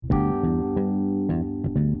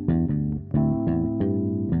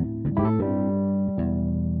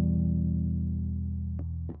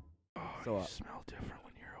You smell different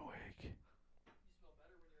when you're awake.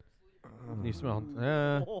 You smell.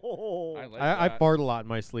 I like I that. fart a lot in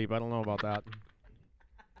my sleep. I don't know about that.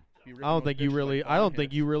 I don't think you really. I don't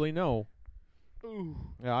think you really know. Ooh.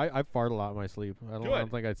 Yeah, I fart a lot in my sleep. I don't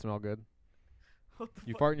Good. think I'd smell good. What the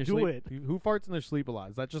You fuck? fart in your Do sleep? it. Who farts in their sleep a lot?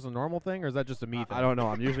 Is that just a normal thing, or is that just a me thing? I don't know.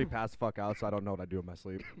 I'm usually passed the fuck out, so I don't know what I do in my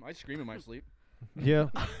sleep. I scream in my sleep. Yeah.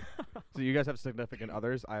 So you guys have significant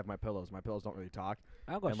others. I have my pillows. My pillows don't really talk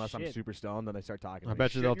I don't go unless I'm shit. super stoned. Then they start talking. I to me.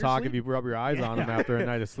 bet you shit they'll in your talk sleep? if you rub your eyes on them after a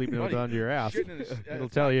night of sleep and it'll Buddy, go under your ass. Shitting in his, It'll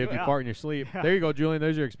it's tell not you if good. you fart in your sleep. Yeah. There you go, Julian.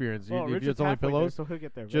 There's your experience. Well, If Richard's it's only halfway there, pillows, so he'll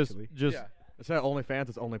get there just eventually. Yeah. Instead of OnlyFans,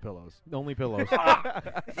 it's only pillows. only pillows.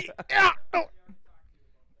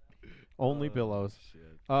 Only pillows. Shit.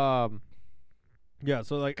 Yeah.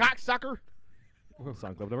 So like, Cocksucker.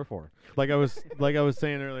 Song Club number 4. like I was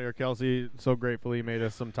saying earlier, Kelsey so gratefully made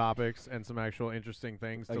us some topics and some actual interesting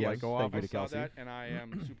things to Yes, like go thank off. you I to saw Kelsey. that, and I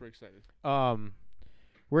am super excited.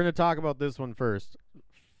 We're gonna talk about this one first.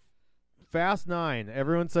 Fast 9.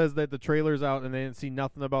 Everyone says that the trailer's out and they didn't see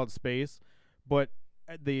nothing about space, but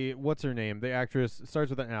the what's her name? The actress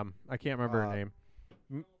starts with an M. I can't remember her name.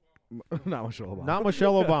 Not Michelle Obama. Not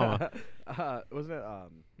Michelle Obama. Wasn't it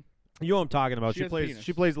You know what I'm talking about. She She has plays. penis.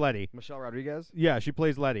 She plays Letty. Michelle Rodriguez? Yeah, she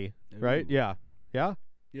plays Letty. Right? Ooh. Yeah. Yeah.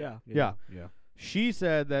 Yeah. Yeah. Yeah. She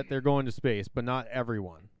said that they're going to space, but not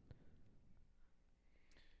everyone.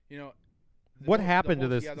 You know, the What whole- happened the to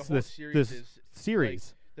whole- this yeah, the whole this series this is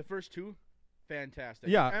series? the first two, fantastic.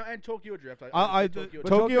 Yeah. and Tokyo Drift. I- I the- Tokyo But Drift.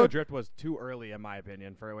 Tokyo- Tokyo Drift was too early, in my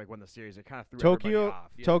opinion, for like when the series it kind of threw Tokyo everybody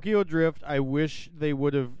off. Yeah. Tokyo Drift. I wish they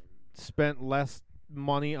would have spent less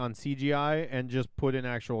money on CGI and just put in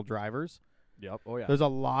actual drivers. Yep. Oh yeah. There's a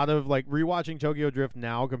lot of like rewatching Tokyo Drift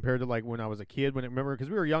now compared to like when I was a kid. Remember because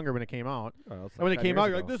we were younger when it came out. Oh, it's And when it 10 came years out,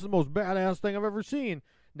 you're like, ago. this is the most badass thing I've ever seen.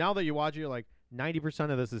 Now that you watch it, you're like,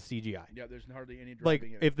 90% of this is CGI. Yeah, there's hardly any driving Like,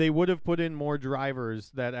 in it. if they would have put in more drivers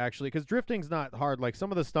that actually, because drifting's not hard. Like, some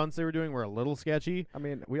of the stunts they were doing were a little sketchy. I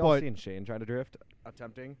mean, we all but- seen Shane trying to drift,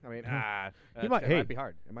 attempting. I mean, He might- it hey. might be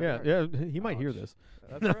hard. It might Yeah, be hard. yeah, he might hear Ouch. this.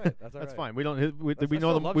 That's all right. That's all That's right. fine. We don't. We I know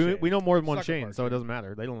still them. love We Shane. know more than one Sucker Shane, part, so it Shane. doesn't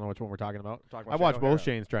matter. They don't know which one we're talking about. Talk I about watched Shane both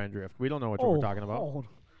O'Hara. Shanes try and drift. We don't know which one we're talking about. hold.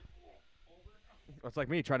 It's like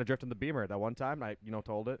me trying to drift in the Beamer that one time. I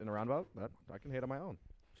told it in a roundabout. That I can hit on my own.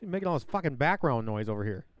 She's making all this fucking background noise over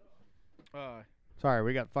here. Sorry,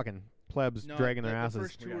 we got fucking plebs No, dragging their the asses.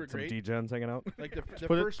 first two We were got some great. D-gens hanging out. Like the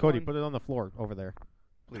Put it, first Cody, one, put it on the floor over there.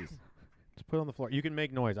 Please. Just put it on the floor. You can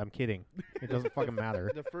make noise. I'm kidding. It doesn't fucking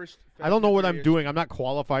matter. the first. I don't know what I'm Furious- doing. I'm not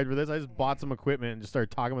qualified for this. I just bought some equipment and just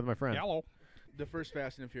started talking with my friend. The first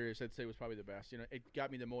Fast and Furious, I'd say, was probably the best. You know, it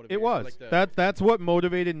got me the motivation. It was. Like the, That's what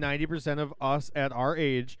motivated 90% of us at our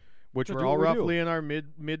age, which To we're do all what we do. roughly in our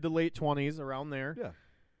mid to late 20s, around there. Yeah.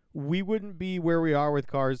 We wouldn't be where we are with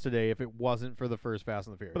cars today if it wasn't for the first Fast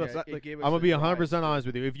and the Furious. But that's yeah, not, it like, gave us I'm gonna the be drive 100% to- honest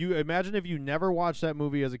with you. If you never watched that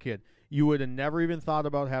movie as a kid, you would have never even thought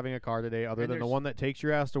about having a car today, other And than the there's- one that takes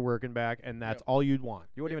your ass to work and back, and that's Yep. all you'd want.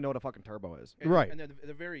 You wouldn't even know what a fucking turbo is. And, Right. And then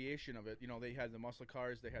the variation of it, you know, they had the muscle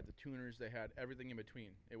cars, they had the tuners, they had everything in between.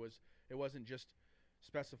 It wasn't just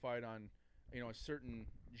specified on, you know, a certain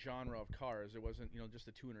genre of cars. It wasn't, you know, just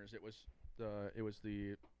the tuners. It was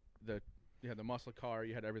the you had the muscle car,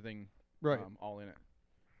 you had everything all in it.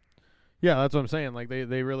 Yeah, that's what I'm saying. Like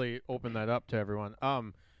they really opened that up to everyone.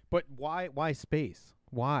 But why space?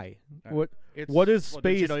 Why? Uh, What is Well, didn't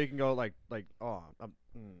space? you know you can go like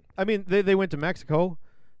I mean, they went to Mexico.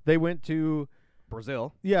 They went to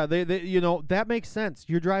Brazil. yeah. They that makes sense.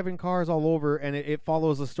 You're driving cars all over, and it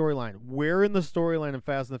follows the storyline. Where in the storyline of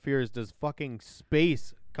Fast and the Furious does fucking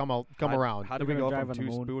space come around? How do They're we gonna go drive from on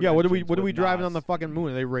the two moon. spoon? Yeah, what are we engines driving with on the NOS? fucking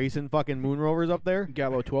moon? Are they racing fucking moon rovers up there?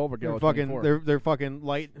 Gallo 12 or They're Gallo fucking 24? they're fucking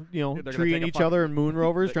light, They're gonna treeing take a each fucking- other in moon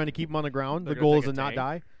rovers, trying to keep them on the ground. The They're gonna goal is take to a not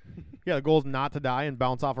die. tank. Yeah, the goal is not to die and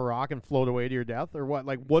bounce off a rock and float away to your death, or what?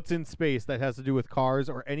 Like, what's in space that has to do with cars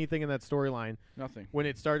or anything in that storyline? Nothing. When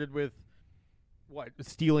it started with what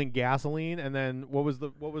stealing gasoline, and then what was the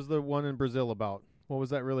one in Brazil about? What was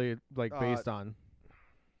that really like based on?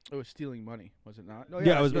 It was stealing money, was it not? No,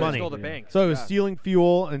 Yeah, it was they money. Stole the bank. So it was Yeah. stealing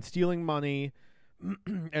fuel and stealing money,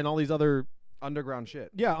 and all these other underground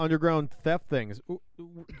shit. underground theft things.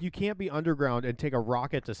 You can't be underground and take a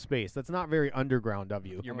rocket to space. That's not very underground of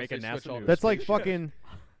you. You're Unless making they switch NASA all news. the That's like spaceships. fucking.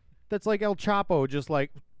 That's like El Chapo. Just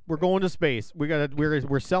like we're going to space.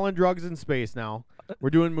 We're selling drugs in space now. We're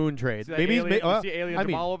doing moon trade. See that Maybe alien, he's you see Alien I mean-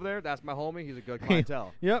 Jamal over there? That's my homie. He's a good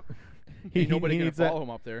clientele. Yep. Ain't nobody gonna needs that. follow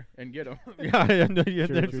him up there and get him. Yeah, no,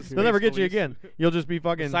 True, true. they'll never get you Police. again. You'll just be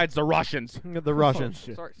fucking Besides the Russians. the Russians.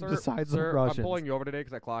 shit. Sir, Besides the sir, I'm Russians. pulling you over today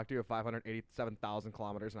because I clocked you at 587,000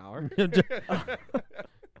 kilometers an hour.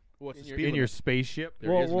 What's in in your spaceship.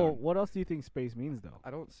 There Well, is well, none. what else do you think space means though?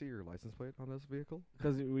 I don't see your license plate on this vehicle.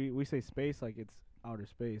 Because we say space like it's outer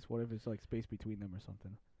space. What if it's like space between them or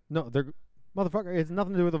something? No, they're motherfucker. It's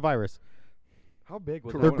nothing to do with the virus. How big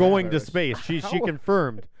was They're that going to virus? space. She How-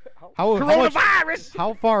 confirmed. How much, Coronavirus!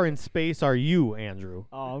 how far in space are you, Andrew?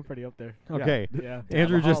 Oh, I'm pretty up there. Okay. Yeah.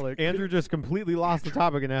 Damaholic. Andrew just completely lost the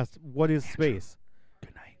topic and asked, "What is space?"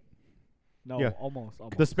 Good night. No, Yeah. almost.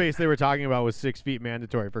 The space they were talking about was 6 feet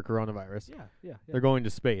mandatory for coronavirus. Yeah. They're going to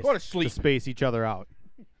space. Go to sleep. space each other out.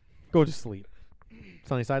 Go to sleep.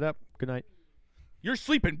 Sunny side up. Good night. You're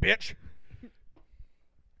sleeping, bitch.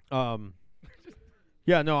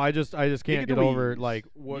 Yeah, no, I just can't Get get the over weeds. like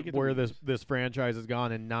You get the where weeds. this franchise has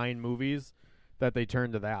gone in 9 movies that they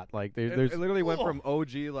turned to that. Like there's It literally went from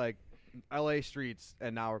OG like L.A. streets,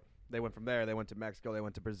 and now they went from there. They went to Mexico. They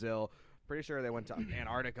went to Brazil. Pretty sure they went to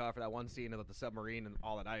Antarctica for that one scene of the submarine and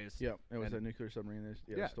all that ice. Yeah, it was And- a nuclear submarine.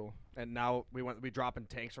 Yeah. Still. And now we dropping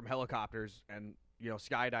tanks from helicopters and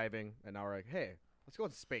skydiving, and now we're like, hey, let's go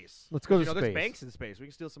to space. Let's go to There's space. banks in space. We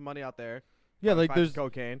can steal some money out there. yeah, like Find there's some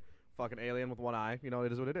cocaine. Fucking alien with one eye. It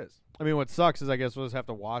is what it is. I mean what sucks is I guess we'll just have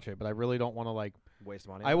to watch it, but I really don't want to like Waste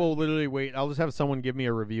money. I will literally wait. I'll just have someone give me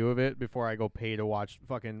a review of it before I go pay to watch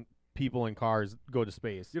fucking people in cars go to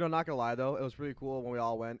space. Not gonna lie though, it was pretty cool when we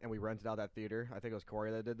all went and we rented out that theater. I think it was Corey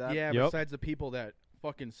that did that. Yeah, Yep. besides the people that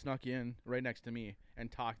fucking snuck in right next to me and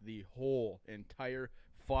talked the whole entire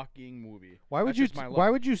fucking movie. Why would That's you just my luck. why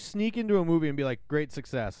would you sneak into a movie and be like, "Great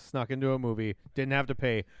success, snuck into a movie, didn't have to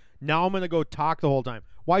pay. Now I'm going to go talk the whole time."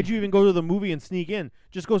 Why'd you even go to the movie and sneak in?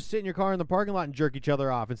 Just go sit in your car in the parking lot and jerk each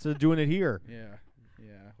other off instead of doing it here. Yeah.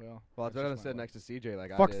 Well, Well, it's that's better than just my sitting luck. next to CJ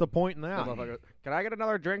like I Fuck's did. the point in that? Motherfucker, can I get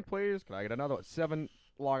another drink, please? Can I get another 7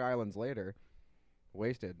 Long Islands later?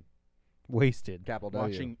 Wasted. Wasted. Capital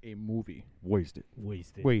W. Watching a movie. Wasted.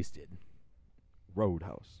 Wasted.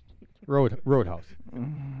 Roadhouse. Roadhouse.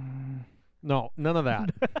 No, none of that.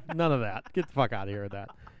 None of that. Get the fuck out of here with that.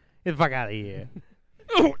 Get the fuck out of here.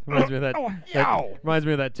 Reminds me of reminds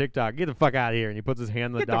me of that TikTok. Get the fuck out of here, and he puts his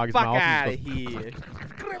hand in the dog's mouth and here.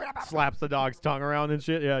 slaps the dog's tongue around and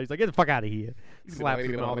shit. Yeah, he's like, "Get the fuck out of here." Slaps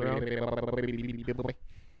his mouth around.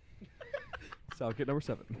 Sound kit number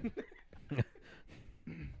 7.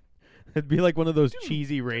 It'd be like one of those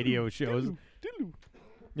cheesy radio shows.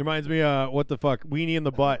 Reminds me what the fuck, Weenie in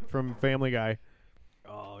the Butt from Family Guy.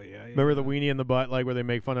 Oh yeah. Remember the Weenie in the Butt, like where they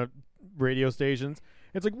make fun of radio stations?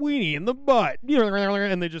 It's like Weenie in the Butt,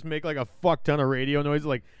 and they just make like a fuck ton of radio noise.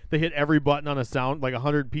 Like they hit every button on a sound, like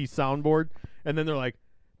 100-piece soundboard, and then they're like,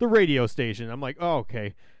 "The radio station." I'm like, "Oh,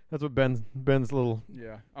 okay." That's what Ben's little.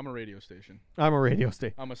 Yeah, I'm a radio station. I'm a radio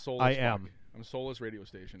station. I'm a soulless. I fuck. am. I'm a soulless radio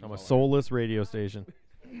station. I'm a is all I am. soulless radio station.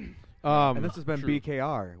 And this has been True.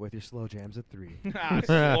 BKR with your slow jams at 3.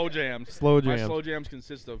 Slow jams. Slow My jams. slow jams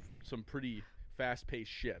consist of some pretty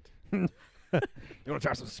fast-paced shit. You want to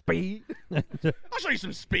try some speed? I'll show you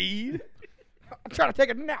some speed. I'm trying to take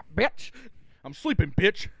a nap, bitch. I'm sleeping,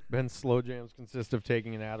 bitch. Ben's slow jams consist of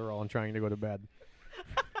taking an Adderall and trying to go to bed.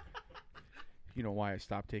 You know why I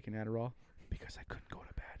stopped taking Adderall? Because I couldn't go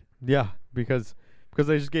to bed. Yeah, because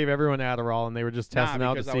they just gave everyone Adderall and they were just testing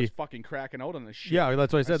out to because I see. was fucking cracking out on this shit. Yeah,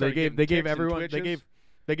 that's what I said. They started gave getting tics and everyone twitches.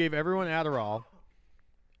 they gave everyone Adderall,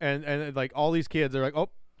 and like all these kids are like, "Oh,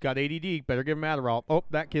 got ADD, better give him Adderall. Oh,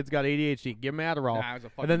 that kid's got ADHD, give him Adderall." Nah, I was a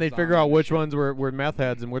And then fucking they figure zombie out and which shit. ones were meth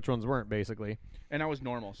heads and which ones weren't, basically. And I was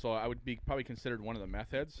normal, so I would be probably considered one of the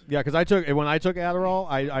meth heads. Yeah, because when I took Adderall,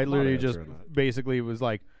 I literally just answer that. basically was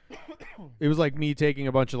like, it was like me taking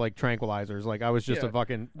a bunch of like tranquilizers. Like I was just Yeah. a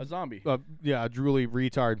fucking A zombie. a drooly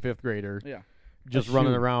retard 5th grader, Yeah. just A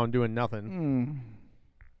running shoe. around doing nothing.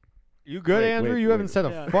 You good, Wait, Andrew? wait, You wait. haven't said a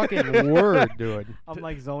Yeah. fucking word, dude. I'm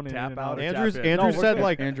like zoning Tap in and out out. or Andrew tap in. No, we're said good.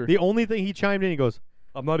 like Andrew. the only thing he chimed in. He goes,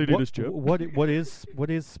 I'm not eating this chip. what is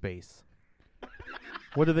space?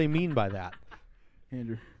 What do they mean by that?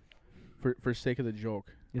 Andrew, for sake of the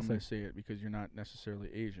joke, Yes, I'm going sir. to say it because you're not necessarily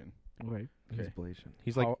Asian. Wait, Okay. He's Blasian.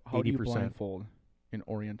 He's like how do you 80%. blindfold an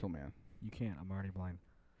Oriental man you can't. I'm already blind.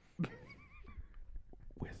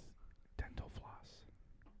 with dental floss?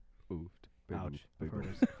 Oofed. Big Ouch. oof, big I've heard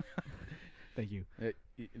oof. it. Thank you.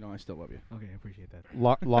 I still love you. Okay, I appreciate that.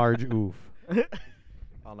 Large oof.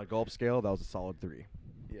 On a gulp scale, that was a solid 3.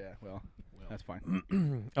 Yeah, well, that's fine.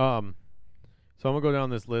 So I'm gonna go down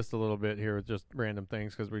this list a little bit here with just random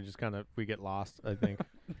things because we get lost. I think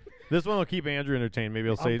this one will keep Andrew entertained. Maybe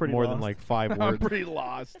he'll I'm say pretty more than lost. like 5 I'm words. pretty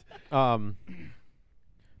lost.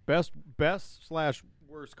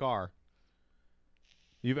 Best/worst car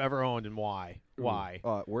you've ever owned and why? Why?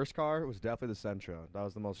 Worst car was definitely the Sentra. That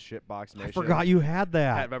was the most shit box nation. I forgot you had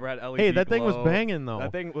that. Remember, had LED Hey, that thing was glow. banging though.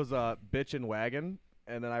 That thing was a bitchin' wagon.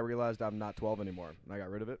 and then I realized I'm not 12 anymore, and I got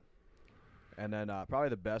rid of it. And then probably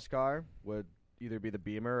the best car would either be the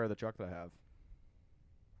Beamer or the truck that I have.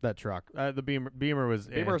 That truck. The Beamer was.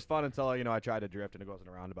 Beamer was fun until I tried to drift and it goes in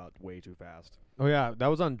a roundabout way too fast. Oh yeah, that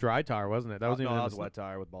was on dry tar, wasn't it? That wasn't no, even. that in was the wet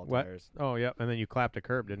tire with bald Wet? tires. Oh yeah, and then you clapped a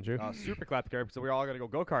curb, didn't you? Super clapped the curb, so we were all gonna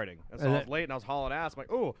go karting. And so And I was late and I was hauling ass. I'm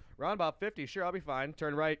like, oh, roundabout 50, sure, I'll be fine.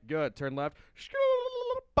 Turn right, good. Turn left,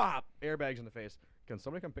 bop, airbags in the face. Can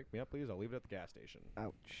somebody come pick me up, please? I'll leave it at the gas station.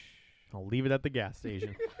 Ouch. I'll leave it at the gas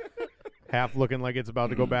station. Half looking like it's about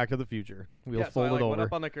to go back to the future. Wheels Yeah, so I folded went over.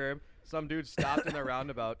 up on the curb. Some dude stopped in the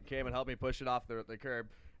roundabout, came and helped me push it off the curb,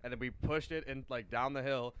 and then we pushed it and down the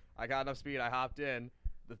hill. I got enough speed. I hopped in.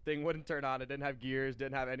 The thing wouldn't turn on. It didn't have gears.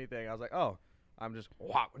 Didn't have anything. I was like, oh, I'm just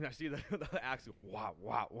whop. And I see the axle whop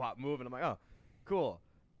whop whop moving. I'm like, oh, cool.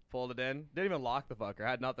 Pulled it in. Didn't even lock the fucker. I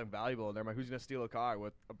had nothing valuable in there. I'm like, who's gonna steal a car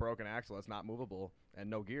with a broken axle that's not movable and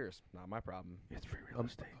no gears? Not my problem. It's free real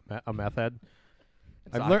estate. A meth head.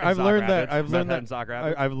 In I've learned that. I've learned that. in Sauk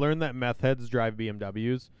Rapids. I've learned that meth heads drive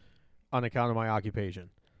BMWs on account of my occupation.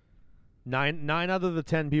 Nine out of the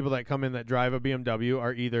 10 people that come in that drive a BMW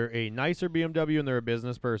are either a nicer BMW and they're a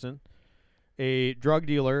business person, a drug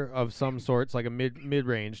dealer of some sorts, like a mid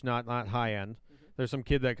range, not high end. There's some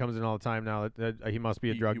kid that comes in all the time now that he must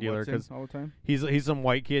be a drug dealer because all the time. he's some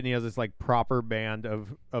white kid and he has this like proper band of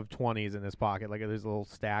 20s in his pocket, like there's a little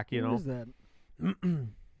stack, you Who know. is that?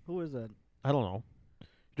 Who is that? I don't know.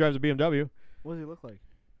 He drives a BMW. What does he look like?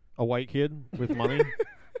 A white kid with money.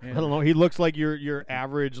 I don't know. He looks like your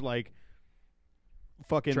average like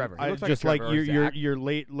fucking Trevor. He looks like a just like Trevor or your Zach. your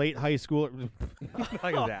late high schooler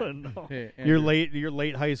Like that. no. Hey, your Andrew, your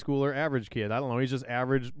late high schooler average kid. I don't know. He's just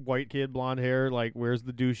average white kid, blonde hair, like wears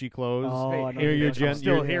the douchey clothes. Oh, I know You're who your that is. gen- I'm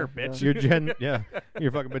still you're- here, bitch. Your gen yeah.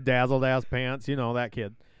 Your fucking bedazzled ass pants, you know, that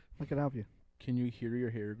kid. I can help you. can you hear your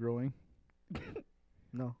hair growing?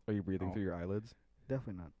 No, Are you breathing Oh. through your eyelids?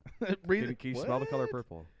 definitely not. Breathe. Can you smell the color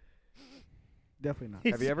purple? Definitely not.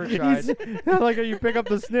 Have you ever He's- tried? I like how you pick up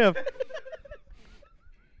the sniff.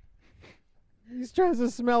 He's trying to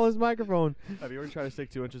smell his microphone. Have you ever tried to stick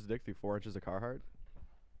 2 inches of dick through 4 inches of Carhartt?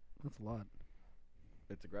 That's a lot.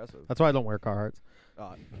 It's aggressive. That's why I don't wear Carhartts.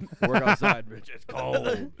 Work outside, bitch. It's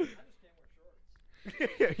cold.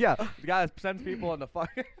 Yeah, the guy that sends people in the fire.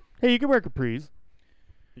 Hey, you can wear capris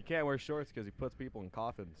He can't wear shorts because he puts people in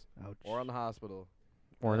coffins Ouch. or in the hospital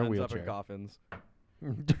or in a ends wheelchair. up in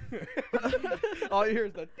coffins. All you hear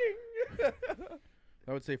is the ding.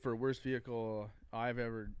 I would say for worst vehicle I've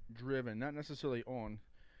ever driven, not necessarily owned.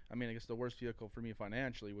 I mean, I guess the worst vehicle for me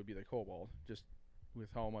financially would be the Cobalt, just with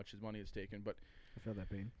how much his money is taken. But I feel that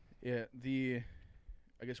pain.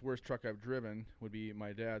 I guess worst truck I've driven would be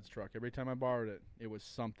my dad's truck. Every time I borrowed it, it was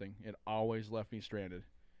something. It always left me stranded.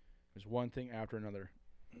 It was one thing after another.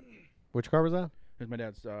 Which car was that? It was my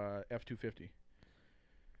dad's F-250.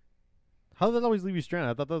 How did that always leave you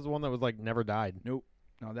stranded? I thought that was the one that was like never died. Nope.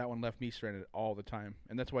 No, that one left me stranded all the time.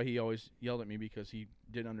 And that's why he always yelled at me, because he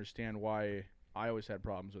didn't understand why I always had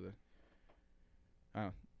problems with it.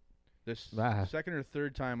 This Ah. second or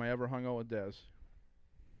third time I ever hung out with Des,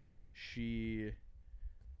 she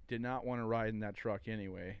did not want to ride in that truck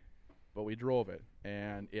anyway, but we drove it,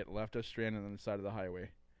 and it left us stranded on the side of the highway.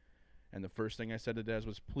 And the first thing I said to Des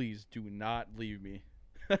was, "Please do not leave me."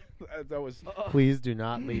 that was, Please do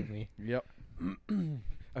not leave me. yep.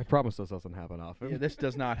 I promise this doesn't happen often. Yeah, this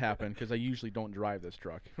does not happen because I usually don't drive this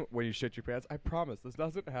truck. When you shit your pants, I promise this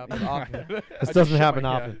doesn't happen often. This just doesn't shit happen my-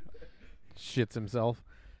 yeah. often. Shits himself.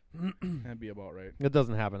 That'd be about right. It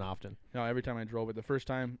doesn't happen often. No, every time I drove it, the first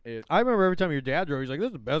time it. I remember every time your dad drove, he's like, "This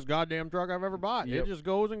is the best goddamn truck I've ever bought." Yep. It just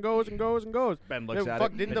goes and goes and goes and goes. Ben looks Yeah, at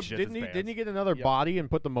fuck, it. didn't and shits his didn't he pants. get another Yep. body and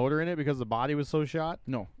put the motor in it because the body was so shot?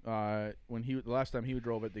 No, when the last time he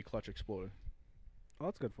drove it, the clutch exploded. Oh,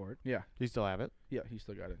 that's good for it. Yeah, Do you still have it? yeah, he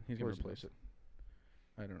still got it. He's gonna Where's it? replace it.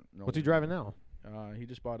 I don't know. What's he driving now? He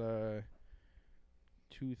just bought a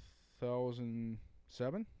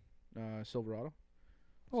 2007 Silverado.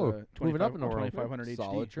 Oh, moving up in the world. 2500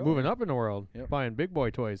 Solid HD. truck. Moving up in the world, Yep. buying big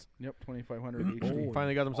boy toys. Yep, 2500 HD.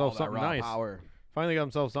 Finally got All himself that something raw nice. power. Finally got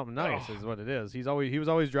himself something nice. Is what it is. He was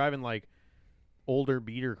always driving like older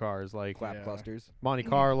beater cars, like Clap Yeah. clusters. Monte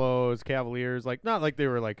Carlos, Cavaliers. Like not like they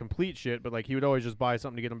were like complete shit, but like he would always just buy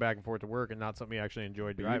something to get him back and forth to work, and not something he actually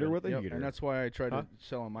enjoyed Beater driving. with a Yep, heater. and that's why I tried Huh? to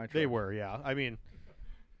sell him my truck. They were, yeah. I mean,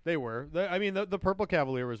 they were. The purple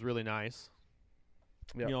Cavalier was really nice.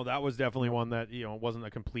 Yep. You know, that was definitely one that wasn't a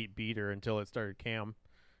complete beater until it started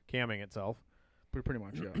camming itself. Pretty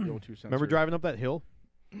much, yeah. The O2 sensor. Remember driving up that hill?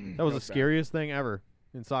 That was the was bad. scariest thing ever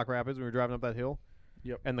in Sauk Rapids when we were driving up that hill.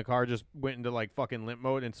 Yep. and the car just went into like fucking limp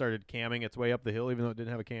mode and started camming its way up the hill, even though it didn't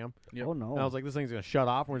have a cam. Yep. Oh no. And I was like, this thing's gonna shut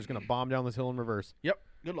off. And we're just gonna bomb down this hill in reverse. Yep.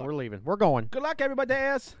 Good luck. We're leaving. We're going. Good luck, everybody.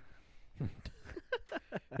 Yeah,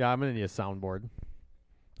 I'm gonna need a soundboard,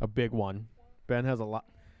 a big one. Ben has a lot.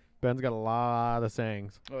 Ben's got a lot of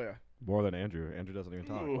sayings. Oh yeah. More than Andrew. Andrew doesn't even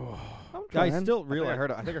talk. I'm I trying. still I really.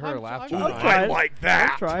 think I think I heard her laugh. I'm I'm trying. like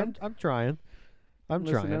I'm trying. I'm trying. I'm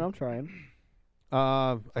Listening, trying. I'm trying.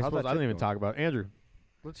 I How's suppose that I didn't chick even doing? talk about Andrew.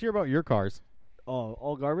 Let's hear about your cars. Oh,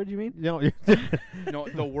 all garbage? You mean? You know, No,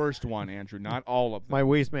 the worst one, Andrew. Not all of them. my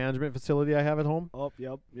waste management facility I have at home. Oh,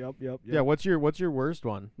 yep. Yeah, what's your worst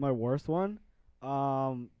one? My worst one.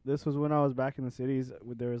 This was when I was back in the cities.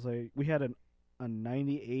 There was we had a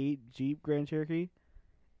 '98 Jeep Grand Cherokee,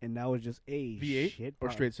 and that was just a V8 shit or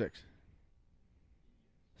pile. straight six.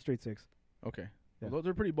 Straight six. Okay. Yeah. Well, those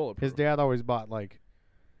are pretty bulletproof. His dad always bought like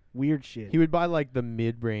Weird shit. he would buy like the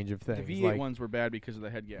mid range of The things. V8 like, ones were bad because of the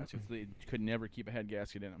head gaskets. They could never keep a head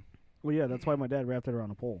gasket in them. Well, yeah, that's why my dad wrapped it around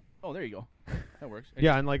a pole. Oh, there you go. That works.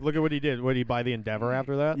 yeah, and like look at what he did. What did he buy the Endeavor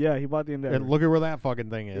after that? Yeah, he bought the Endeavor. And look at where that fucking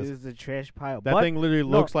thing it is. is a trash pile. That but thing literally no,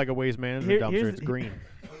 looks like a waste management here- dumpster. here's- It's green.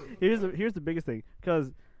 here's the biggest thing,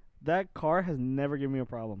 because that car has never given me a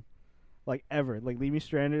problem, like ever. Like leave me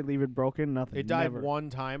stranded, leave it broken, nothing. It died never. one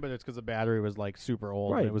time, but it's because the battery was like super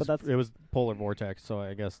old. Right, and but that's- it was polar vortex, so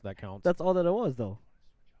I guess that counts. That's all that it was, though.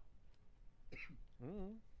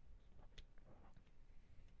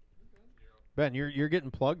 Ben, you're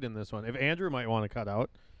getting plugged in this one. If Andrew might want to cut out,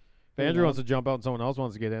 if Hey, Andrew no. wants to jump out and someone else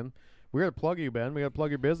wants to get in, we got to plug you, Ben. We got to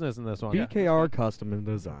plug your business in this one. BKR Custom and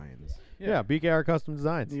Designs. Yeah, BKR Custom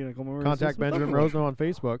Designs. You gonna come over and Contact assist with Benjamin that? Rosno on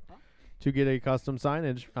Facebook to get a custom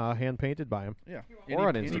signage hand painted by him, Yeah. Or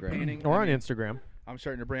on Any Instagram. painting, or I on mean, Instagram. I'm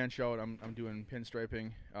starting to branch out. I'm doing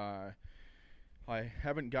pinstriping. I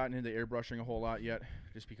haven't gotten into airbrushing a whole lot yet,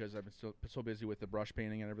 just because I've been so busy with the brush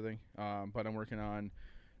painting and everything. But I'm working on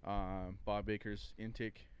Bob Baker's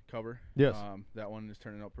intake cover. Yes. That one is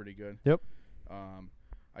turning out pretty good. Yep.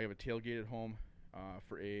 I have a tailgate at home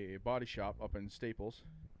for a body shop up in Staples,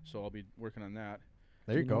 so I'll be working on that.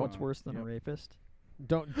 There you Do you know go. what's worse than Yep. a rapist?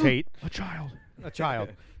 Don't Tate, A child. a child.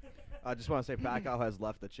 I just want to say Pacquiao has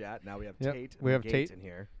left the chat. Now we have Yep, Tate. we and have Gates Tate. in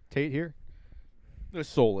here. Tate here, They're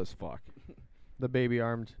soulless fuck. the baby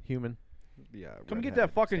armed human. Yeah. Come get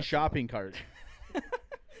that fucking shopping cart.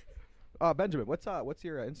 Benjamin, what's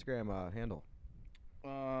your Instagram handle?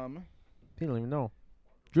 He don't even know.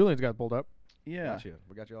 Julian's got it pulled up. Yeah. Got you.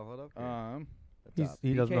 We got you all held up. Here. That's,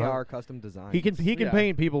 he doesn't know how- BKR Custom Designs. He can Yeah.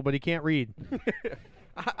 paint people, but he can't read.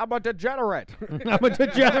 I'm a degenerate. I'm a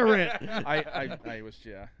degenerate. I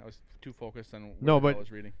was too focused on No, what but- I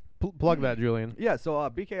was reading. Plug that, Julian. Yeah, so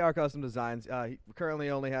BKR Custom Designs. He currently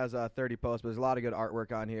only has 30 posts, but there's a lot of good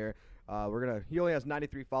artwork on here. He only has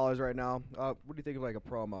 93 followers right now. What do you think of like a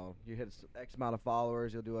promo? You hit X amount of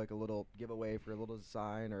followers, you'll do like a little giveaway for a little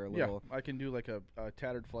design or a Yeah, little. I can do like a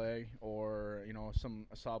tattered flag or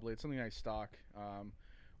a saw blade, something I stock,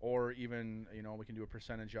 or even we can do a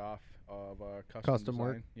percentage off of Custom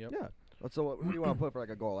work. design. Yep. Yeah. So what do you want to put for like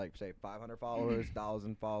a goal? Like say 500 followers,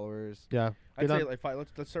 1,000 followers. Yeah. I'd Get say on- like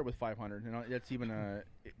let's start with 500. That's even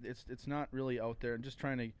it's not really out there. I'm just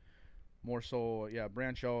trying to more so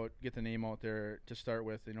branch out, get the name out there to start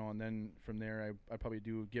with, and then from there I probably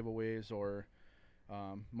do giveaways or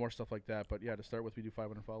more stuff like that. But yeah, to start with, we do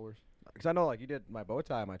 500 followers. Because I know like you did my bow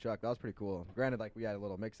tie on my truck. That was pretty cool. Granted, like we had a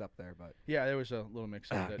little mix up there, but Yeah, there was a little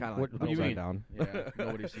mix up that. kind of What- like what do you upside mean? down. Yeah,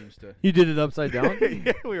 nobody seems to. You did it upside down,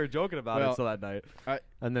 Yeah, we were joking about Well, it so that night.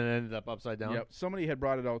 and then it ended up upside down. Yep. Somebody had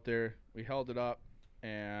brought it out there. We held it up,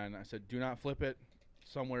 and I said, "Do not flip it."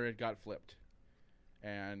 Somewhere it got flipped,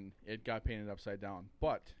 and it got painted upside down.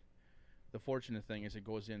 But the fortunate thing is, it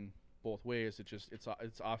goes in both ways.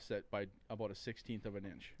 It's offset by about a 1/16 of an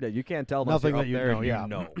inch. Yeah, you can't tell unless Nothing you're that up you there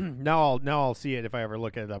know. and Yeah. you know. Now I'll see it if I ever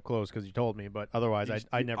look at it up close because you told me. But otherwise,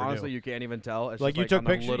 I never honestly, knew. you can't even tell. It's Like just, you on took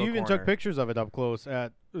the pictures. You little even corner. took pictures of it up close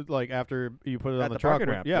at like after you put it At on the the truck. parking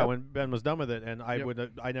when- ramp, Yeah, yep. when Ben was done with it, and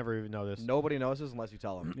Yep. I never even noticed. Nobody notices unless you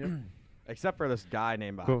tell them. Yep. Except for this guy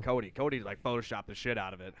named Cool. Cody. Cody like photoshopped the shit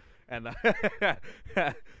out of it, and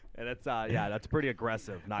and it's that's pretty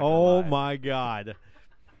aggressive. Not gonna Oh lie. my God.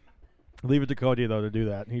 Leave it to Cody though to do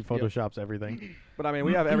that. He photoshops everything. But I mean,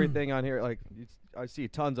 we have everything on here. Like I see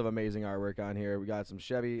tons of amazing artwork on here. We got some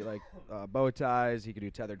Chevy like bow ties. He could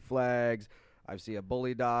do tethered flags. I see a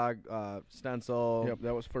bully dog stencil. Yep.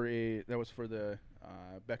 That was for the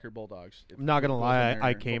Becker Bulldogs. I'm not gonna goes lie, in their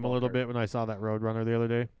I came a football little card. bit when I saw that Roadrunner the other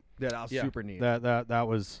day. Yeah, that was Yeah. super neat. That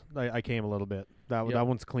was I came a little bit. That Yep. that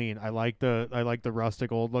one's clean. I like the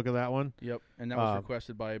rustic old look of that one. Yep. And that was Uh,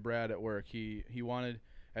 requested by Brad at work. He wanted.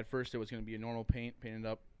 at first it was going to be a normal paint, painted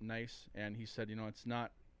up nice, and he said, it's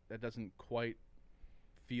not. That doesn't quite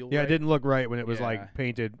feel. Yeah, right. it didn't look right when it was Yeah. like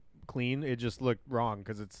painted clean. It just looked wrong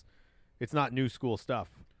because it's not new school stuff.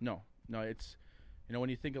 No, it's when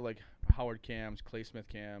you think of like Howard cams, Clay Smith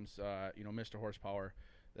cams, Mr. Horsepower,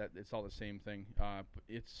 that it's all the same thing. But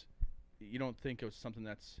you don't think of something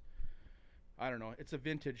that's, I don't know, it's a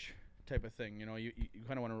vintage type of thing. You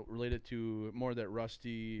kind of want to relate it to more of that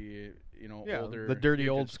rusty, older, the dirty vintage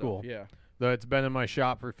old stuff. school. Yeah. Though it's been in my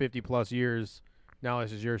shop for 50+ years. Now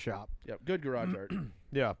this is your shop. Yeah. Good garage art.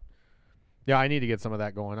 Yeah. Yeah, I need to get some of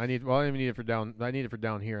that going. I don't even need it for down. I need it for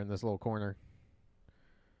down here in this little corner.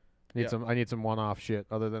 I need some one-off shit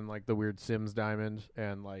other than like the weird Sims diamond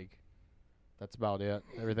and like that's about it.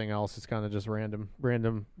 Everything else is kind of just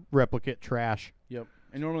random replicate trash. Yep.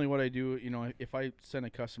 And normally what I do, if I send a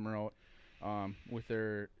customer out with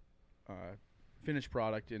their finished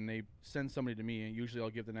product and they send somebody to me, usually I'll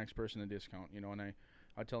give the next person a discount, and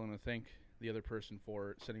I tell them to thank the other person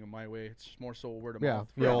for sending them my way. It's more so word of mouth.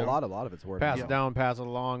 Yeah, a right now. lot of it's word. Pass Yeah. it down, pass it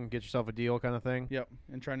along, get yourself a deal kind of thing. Yep,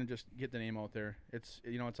 and trying to just get the name out there. It's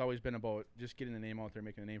it's always been about just getting the name out there,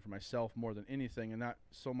 making a name for myself more than anything, and not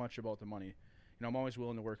so much about the money. I'm always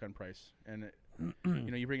willing to work on price, and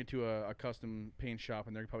you bring it to a custom paint shop,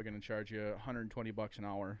 and they're probably going to charge you $120 an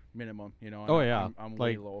hour minimum. And Oh, yeah. I'm Like,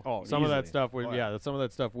 way low. Oh, Some of that easily. stuff would Oh, yeah. some of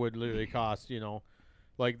that stuff would literally cost,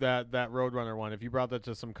 like that Roadrunner one. If you brought that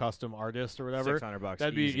to some custom artist or whatever, $600.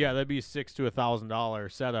 that'd be easy. that'd be $600 to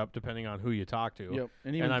 $1,000 setup depending on who you talk to. Yep,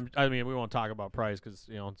 and even And we won't talk about price because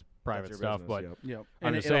it's private That's your stuff. business, But yep. yep. I'm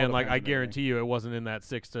And just it all saying, like, depends I on everything. guarantee you it wasn't in that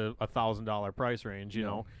 $600 to $1,000 price range.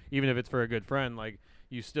 No. Even if it's for a good friend, like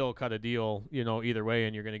you still cut a deal, either way,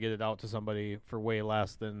 and you're going to get it out to somebody for way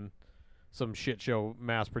less than some shit show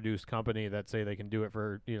mass-produced company that say they can do it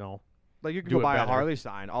for Like you can do go it buy a better. Harley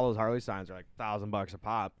sign. All those Harley signs are like $1,000 a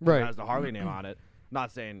pop. Right. It has the Harley name on it.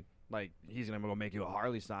 Not saying like he's gonna go make you a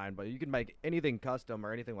Harley sign, but you can make anything custom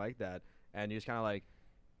or anything like that, and you just kind of like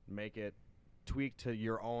make it tweak to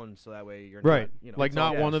your own, so that way you're right, not, like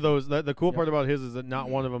not one of those. The cool Yep. part about his is that not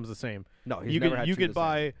one of them's the same. No, he's you never could had you two could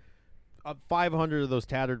the same. buy 500 of those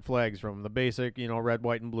tattered flags from the basic, red,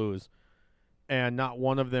 white, and blues, and not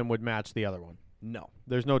one of them would match the other one. No.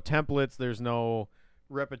 There's no templates. There's no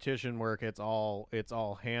repetition work. It's all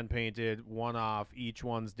hand painted, one off. Each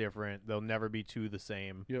one's different. They'll never be two the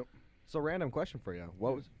same. Yep. So random question for you: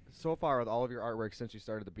 what was so far with all of your artwork since you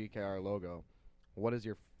started the BKR logo? What is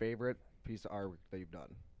your favorite piece of artwork that you've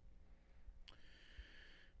done,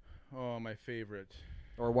 Oh, my favorite.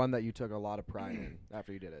 or one that you took a lot of pride in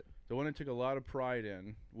after you did it? The one I took a lot of pride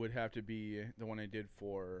in would have to be the one I did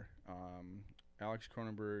for Alex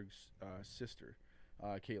Cronenberg's sister,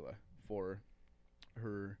 Kayla, for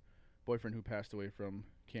her boyfriend who passed away from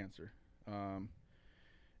cancer.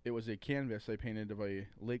 It was a canvas I painted of a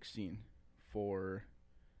lake scene for.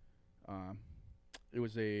 It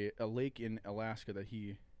was a lake in Alaska that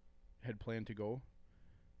he had planned to go,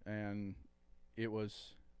 and it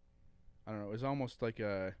was, I don't know, it was almost like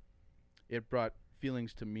it brought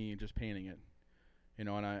feelings to me just painting it,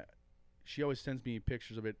 and she always sends me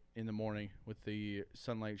pictures of it in the morning with the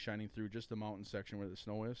sunlight shining through just the mountain section where the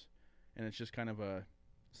snow is, and it's just kind of a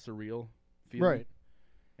surreal feeling. Right.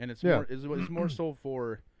 And it's Yeah. more it's more so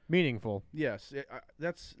for, Meaningful. yes,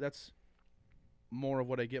 that's more of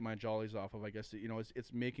what I get my jollies off of, I guess.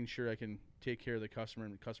 It's making sure I can take care of the customer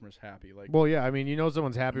and the customer's happy. Like, Well, yeah. I mean,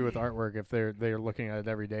 someone's happy with artwork if they're looking at it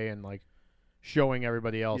every day and like showing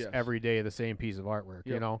everybody else Yes. every day the same piece of artwork.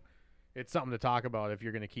 Yep. It's something to talk about if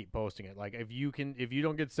you're going to keep posting it. Like if you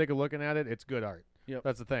don't get sick of looking at it, it's good art. Yep.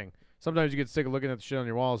 That's the thing. Sometimes you get sick of looking at the shit on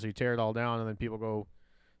your wall, so you tear it all down, and then people go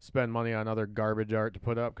spend money on other garbage art to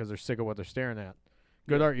put up because they're sick of what they're staring at.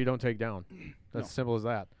 Good Yep. art you don't take down. That's No. simple as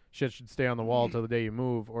that. Shit should stay on the wall till the day you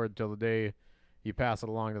move or till the day you pass it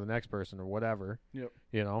along to the next person or whatever. Yep.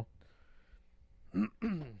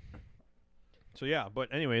 So yeah,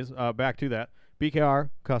 but anyways, back to that. BKR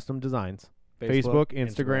Custom Designs. Facebook,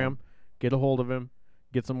 Instagram. Get a hold of him.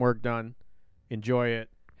 Get some work done. Enjoy it.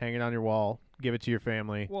 Hang it on your wall. Give it to your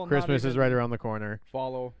family. Well, not Christmas is even- right around the corner.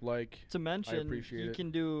 follow, like, To mention, appreciate you it.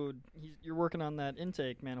 can do. You're working on that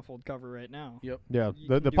intake manifold cover right now. yep, Yeah, You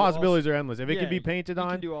the can do possibilities are endless. If it Yeah, can be painted You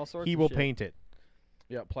on, can do all sorts he of will shit. paint it.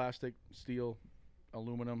 yeah, plastic, steel,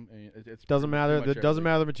 aluminum. And it's Doesn't pretty matter. much It doesn't everything.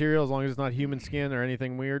 matter the material as long as it's not human skin or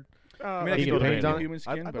anything weird. I mean, I He can can do paint on it. human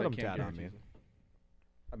skin, I but put I them can't tat on guarantee me. it.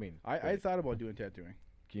 I mean, I wait, thought about doing tattooing.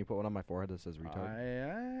 can you put one on my forehead that says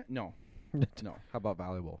retard? No, no. How about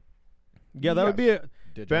valuable? Yeah, that would be a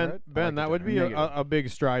Degenerate? Ben. I like Ben, that would be degenerate. a big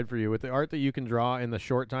stride for you with the art that you can draw in the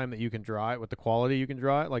short time that you can draw it, with the quality you can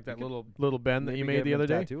draw it, like that little Ben that you made the other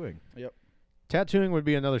day. Tattooing. Tattooing would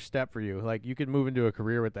be another step for you. Like you could move into a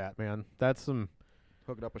career with that, man. That's some.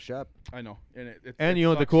 Hook it up with Shep. I know, and it And it you know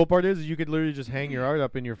what the sucks. cool part is you could literally just hang your art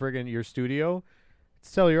up in your your studio,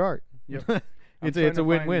 sell your art. Yep. it's trying a to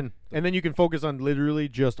win-win, and then you can focus on literally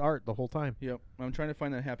just art the whole time. Yep, I'm trying to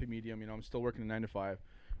find that happy medium. You know, I'm still working a 9 to 5,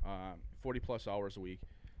 40 plus hours a week.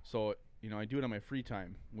 So you know, I do it on my free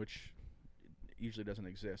time, which usually doesn't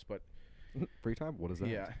exist. But Free time? What is that?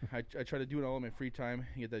 yeah, I try to do it all in my free time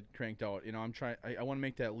and get that cranked out. You know, I'm trying. I want to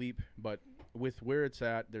make that leap, but with where it's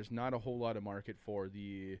at, there's not a whole lot of market for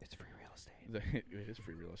the. It's free real estate. It is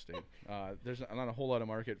free real estate. There's not a whole lot of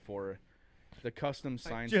market for the custom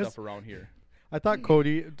sign just- stuff around here. I thought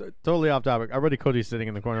Cody, totally off topic. Our buddy Cody's sitting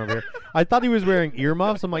in the corner over here. I thought he was wearing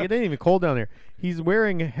earmuffs. I'm like, it ain't even cold down here. He's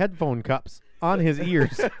wearing headphone cups on his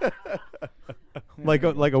ears, like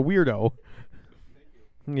a weirdo.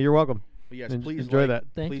 You're welcome. But yes, En- please enjoy like, that.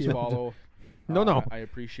 Thank please you. follow. No. I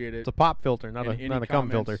appreciate it. It's a pop filter, not Any a cum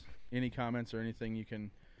filter. comments- Any comments or anything you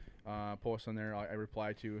can post on there, I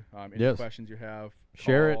reply to. Any Yes. questions you have,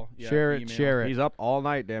 Share call, it, share it, email. share it, He's up all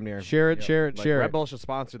night, damn near. share it, Yep. share it, Like, share Red it. Bull should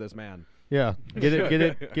sponsor this man. Yeah, get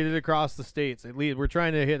it across the states. At least we're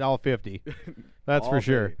trying to hit all 50. That's for All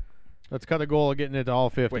sure. day. Let's cut a goal of getting it to all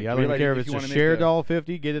 50. Wait, I we don't even like- care if if it's you just wanna make shared to a- all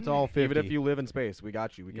 50. Get it to all 50. Even if you live in space, we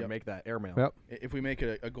got you. We can Yep. make that airmail. Yep. If we make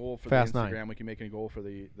it a goal for Fast the nine. Instagram, we can make it a goal for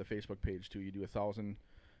the Facebook page too. You do 1,000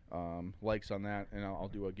 likes on that, and I'll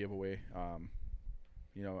do a giveaway.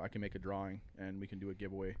 You know, I can make a drawing, and we can do a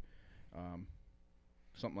giveaway,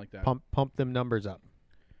 something like that. Pump them numbers up.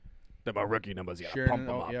 They're my rookie numbers. Yeah, Share pump it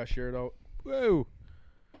them out. up. Yeah, share it out. Whoa.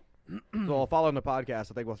 So following the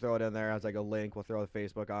podcast, I think we'll throw it in there as like a link. We'll throw the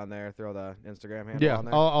Facebook on there. Throw the Instagram handle Yeah, on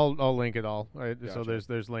there. I'll link it all. Right, so Gotcha.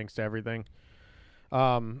 there's links to everything.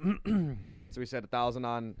 So we said 1,000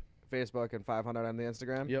 on Facebook and 500 on the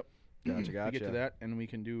Instagram. Yep. Gotcha. We get to that, and we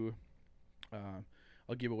can do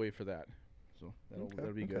a giveaway for that. So that'll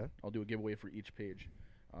be okay. good. I'll do a giveaway for each page.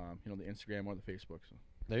 You know, the Instagram or the Facebook. So.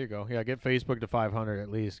 There you go. Yeah, get Facebook to 500 at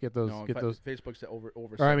least. Get those. No, Get those. Facebook's at over. Or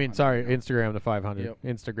I mean, 700 sorry, now. Instagram to 500. Yep.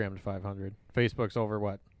 Instagram to 500. Facebook's over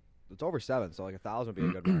what? It's over 7, so like 1,000 would be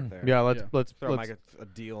a good mark there. Yeah, let's Yeah. let's Throw let's like a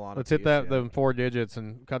deal on. let's a hit piece, that yeah. them 4 digits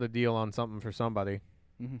and cut a deal on something for somebody.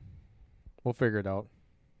 Mhm. We'll figure it out.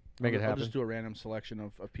 Make it I'll happen. just do a random selection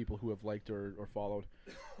of people who have liked or followed,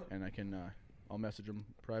 and I can I'll message them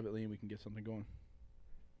privately and we can get something going.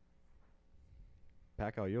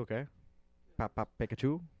 Pacquiao, you okay? Pop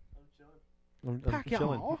Pikachu. I'm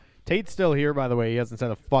chilling. Tate's still here, by the way. He hasn't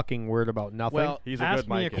said a fucking word about nothing. Well, He's Ask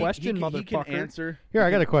me a question, he can motherfucker. answer. here,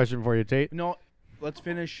 I got a question for you, Tate. No, let's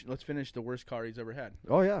finish the worst car he's ever had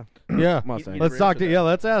Oh yeah. Yeah. Mustang. He- Let's never talk answered to that. yeah.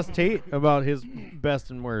 Let's ask Tate about his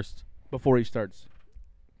best and worst. before he starts.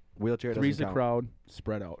 Wheelchair doesn't Three's the count. crowd,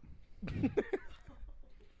 spread out.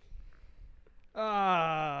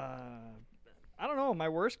 I don't know. My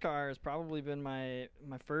worst car has probably been my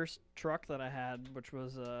first truck that I had, which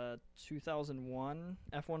was a 2001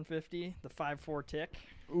 F-150, the 5.4 tick.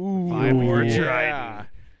 Ooh, 5.4 yeah.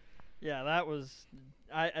 Yeah, that was.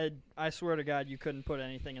 I swear to God, you couldn't put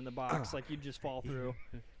anything in the box. Like you'd just fall through.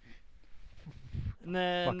 And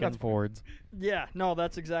then Fucking Fords. yeah, no,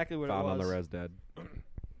 that's exactly what Found it on was. the res dead.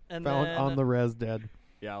 And Found then, on the res dead.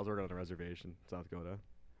 Yeah, I was working on a reservation, South Dakota.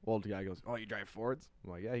 Old guy goes, "Oh, you drive Fords?"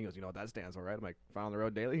 I'm like, "Yeah." He goes, "You know what that stands for, right?" I'm like, "Found on the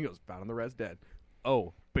road daily." He goes, "Found on the res dead."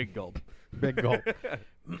 Oh, big gulp. Big gulp.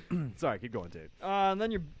 Sorry, keep going, Tate. and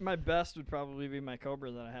then my best would probably be my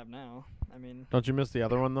Cobra that I have now. I mean, Don't you miss the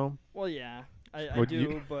other one though? well, yeah, I Would do,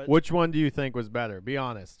 you- but Which one do you think was better? Be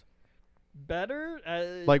honest.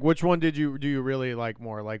 better. Like, which one do you really like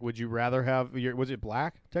more? Like, would you rather have was it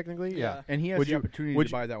black technically? Yeah. And he has Would the you- opportunity would to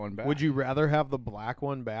you- buy that one back. Would you rather have the black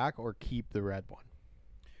one back or keep the red one?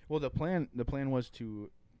 Well, the plan was to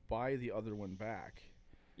buy the other one back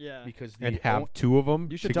yeah. because the And have own- two of them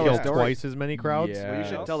You should to tell kill a story. twice as many crowds? Yeah. Well, you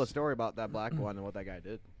should Yes. tell the story about that black one and what that guy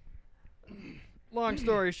did. Long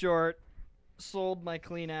story short, sold my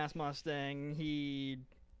clean ass Mustang. He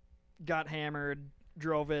got hammered,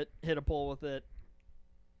 drove it, hit a pole with it.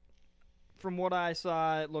 From what I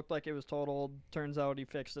saw, it looked like it was totaled. Turns out he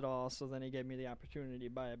fixed it all. So then he gave me the opportunity to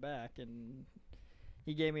buy it back, and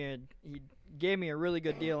he gave me a really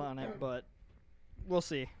good deal on it. But we'll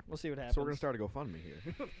see. We'll see what happens. So we're gonna start a GoFundMe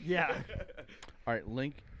here. Yeah. All right,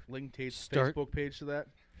 link Tate's Start- Facebook page to that,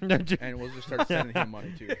 and we'll just start sending him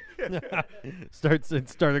money too. start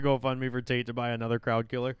a GoFundMe for Tate to buy another crowd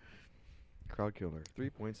killer. Crowd killer,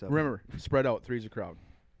 3.7. Remember, spread out. Three's a crowd.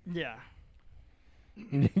 Yeah.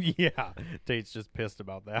 Yeah, Tate's just pissed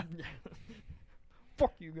about that.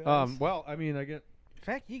 Fuck you guys. Well, I mean, I get.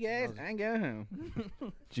 Fuck you guys. I ain't going home.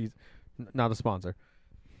 Jeez, not a sponsor.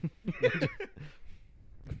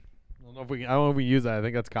 I don't know if we use that. I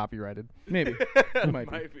think that's copyrighted. Maybe.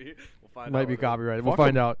 Might be. We'll find Might out be what it is. copyrighted. We'll Fuck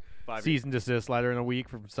find 'em. out. 5 Cease and desist letter in a week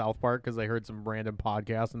from South Park because they heard some random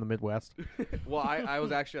podcast in the Midwest. Well, I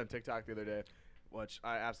was actually on TikTok the other day, which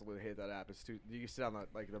I absolutely hate that app. It's too. You can sit on the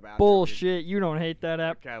bathroom. Bullshit. You don't hate that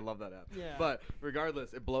app. Okay, I love that app. Yeah. But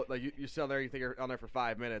regardless, it blow like you sit on there, you think you're on there for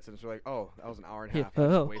 5 minutes, and it's like, oh, that was an hour and a Yeah. half. I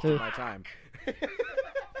just Oh, wasted oh. my time.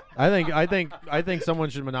 I think someone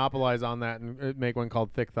should monopolize on that and make one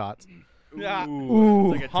called Thick Thoughts. Yeah.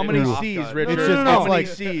 Ooh, it's like a How many Tinder C's, shotgun. Richard? It's just no, no. it's How like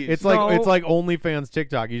many C's? it's No. like OnlyFans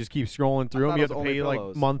TikTok. You just keep scrolling through I them. You have thought to it was pay like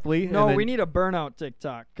OnlyFillos. monthly. No, and we then- need a burnout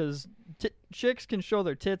TikTok because chicks can show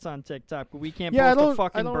their tits on TikTok, but we can't Yeah, post a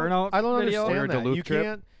fucking burnout I don't video. understand Or a that. Duluth You trip.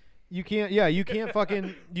 can't. You can't. Yeah, you can't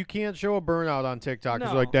fucking. You can't show a burnout on TikTok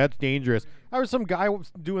because No. like that's dangerous. I was some guy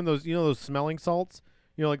doing those. You know those smelling salts.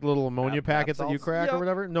 You know, like little ammonia Bath packets that you salts? crack or Yep.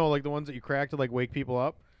 whatever. No, like the ones that you crack to like wake people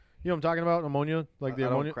up. You know what I'm talking about? Ammonia, like the I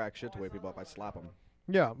ammonia. don't crack shit to wake people up. I slap them.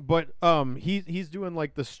 Yeah, but he's doing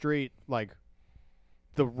like the straight like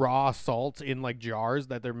the raw salts in like jars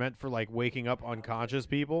that they're meant for like waking up unconscious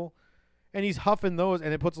people, and he's huffing those,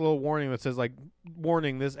 and it puts a little warning that says like,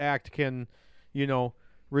 warning, this act can, you know,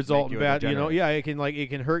 result Make in you a bad, you know, degenerate. yeah, it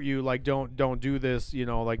can hurt you, like don't do this, you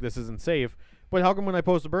know, like this isn't safe. But how come when I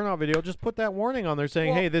post a burnout video, just put that warning on there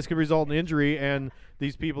saying, Well- hey, this could result in injury, and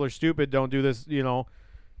these people are stupid. Don't do this, you know,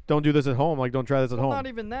 don't do this at home. Like don't try this at Well, home. not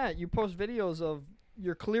even that. You post videos of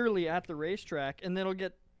you're clearly at the racetrack, and then it'll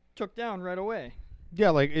get took down right away.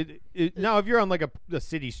 Yeah, like it now if you're on like a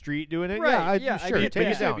city street doing it, Right, yeah, yeah, I sure, get take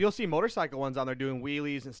that. it down. You'll see motorcycle ones on there doing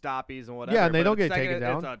wheelies and stoppies and whatever. Yeah, and they but don't the get second taken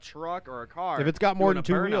It's down. a truck or a car. If it's got more doing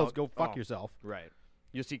than a 2 wheels, burnout, go fuck oh, yourself. Right.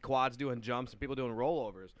 You'll see quads doing jumps and people doing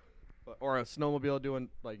rollovers, or a snowmobile doing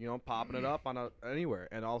popping it up on anywhere,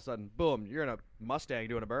 and all of a sudden, boom, you're in a Mustang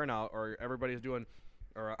doing a burnout, or everybody's doing,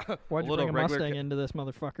 or a, Why'd a you little bring a regular Mustang into this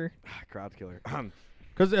motherfucker? crowd killer.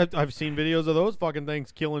 Because I've seen videos of those fucking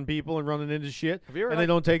things killing people and running into shit, Have you ever and they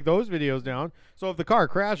don't take those videos down. So if the car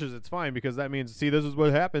crashes, it's fine because that means, see, this is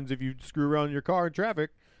what happens if you screw around in your car in traffic.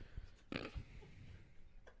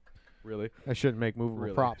 Really? I shouldn't make movable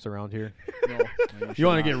Really? props around here. No, You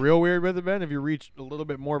want to get real weird with it, Ben? If you reach a little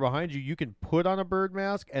bit more behind you, you can put on a bird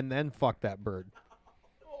mask and then fuck that bird.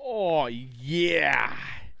 Oh yeah.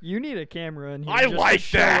 You need a camera in here. I just like to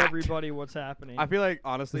show that. everybody what's happening. I feel like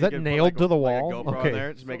honestly, Is you that could nailed put, to the like wall? a GoPro Okay. on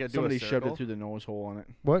there, just make it do Somebody a shoved circle. it through the nose hole on it.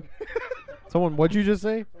 What? Someone? What'd you just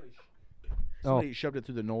say? Oh. Somebody shoved it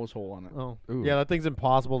through the nose hole on it. Oh, Ooh. yeah, that thing's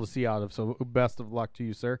impossible to see out of. So best of luck to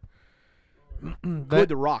you, sir. Good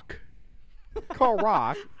to rock. Call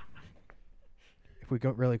rock. If we go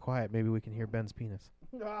really quiet, maybe we can hear Ben's penis.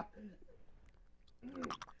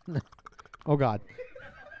 Oh God,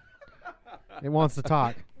 it wants to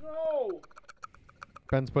talk. No.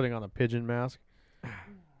 Ben's putting on a pigeon mask.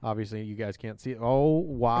 Obviously, you guys can't see it. Oh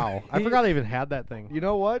wow, I forgot I even had that thing. You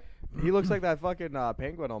know what? He looks like that fucking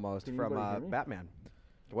penguin almost Can from anybody hear me? Batman.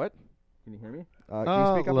 What? Can you hear me? Can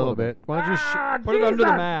you speak A up little bit. Why don't you Put it under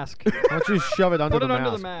the mask. why don't you shove it under Put the it under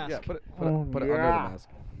mask? the mask. Yeah, put it Oh, under the yeah. mask.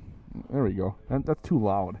 There we go. That's too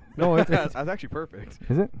loud. No, it's that's actually perfect.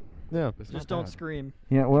 Is it? yeah. It's Just not don't bad. scream.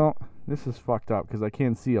 Yeah. Well, this is fucked up because I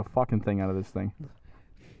can't see a fucking thing out of this thing.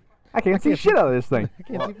 I can't see shit out of this thing. I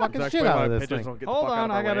can't see fucking Does that shit explain out why of this pigeons thing. don't get the Hold fuck out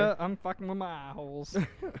on, of our way? I'm fucking with my eye holes.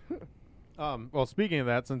 Well, speaking of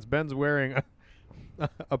that, since Ben's wearing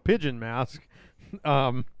a pigeon mask,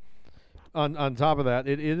 on top of that,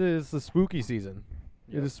 it is the spooky season.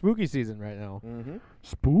 It is spooky season right now. Mm-hmm.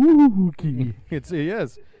 Spooky. It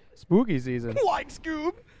is spooky season. Like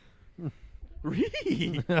Scoob.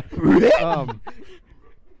 Read. um,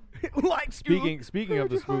 Like Scoob. speaking of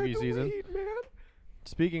the spooky season,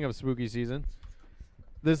 speaking of spooky season,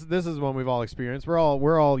 this is one we've all experienced.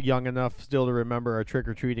 We're all young enough still to remember our trick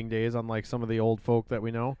or treating days, unlike some of the old folk that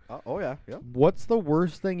we know. Oh yeah, yeah. What's the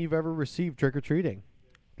worst thing you've ever received trick or treating?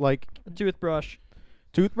 Like A toothbrush.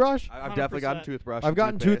 toothbrush? I've definitely gotten 100%. toothbrush. I've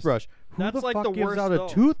gotten toothpaste. toothbrush. Who That's the like fuck the gives worst, out though. a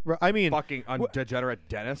toothbrush? I mean, Fucking degenerate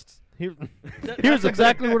dentists. here, That's here's the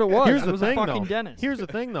exactly what it was. Here's It the was a thing, fucking though. dentist. Here's the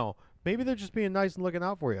thing, though. Maybe they're just being nice and looking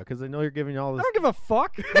out for you because they know you're giving you all I this. don't give a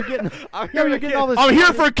fuck. You're getting, I'm yeah, here you're to getting get- all this. I'm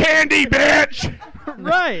here for candy, bitch.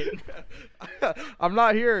 Right. I'm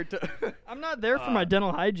not here to. I'm not there for my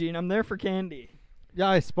dental hygiene. I'm there for candy. Yeah,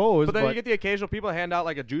 I suppose. But then you get the occasional people that hand out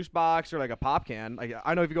like a juice box or like a pop can. Like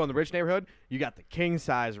I know if you go in the rich neighborhood, you got the king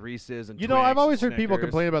size Reese's and. You know, I've Twix always and heard people Snickers.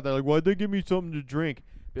 complain about that. Like, why'd they give me something to drink?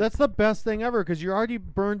 That's the best thing ever because you're already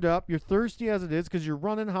burned up. You're thirsty as it is because you're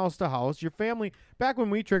running house to house. Your family, back when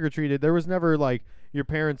we trick or treated, there was never like your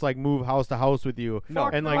parents like move house to house with you No,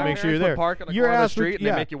 and like my make sure you're parents would there. park on the Your corner of the ass would- street and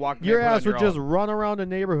yeah, they make you walk. Your neighborhood on ass would your just own. run around a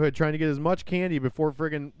neighborhood trying to get as much candy before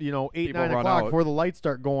friggin' 8, People 9 run o'clock out. before the lights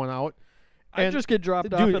start going out. I And- just get dropped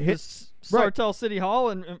dude, off at hit- this right. Sartell City Hall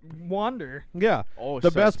and wander. Yeah. Oh,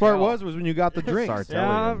 The best part Sartell. was when you got the drinks. Sartell.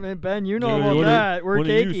 Yeah, even. man, Ben, you know Dude, about what are- that. We're what are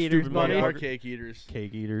cake you eaters, stupid buddy. We are motherfucker? cake eaters.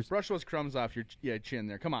 Cake eaters. Brush those crumbs off your chin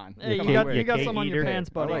there. Come on. Hey, Come you on. got, you got Cake some on your eater. pants,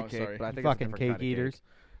 I buddy. Oh, like cake, sorry. but I think Fucking it's a different cake kind of eaters.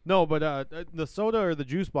 No, but the soda or the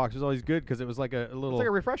juice box was always good because it was like a little. It's like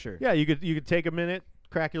a refresher. Yeah, you could take a minute,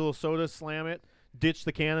 crack your little soda, slam it, ditch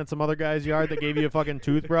the can in some other guy's yard that gave you a fucking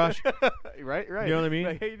toothbrush. right. You know what I mean?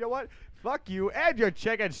 Like, hey, you know what? Fuck you and your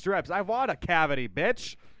chicken strips. I want a cavity,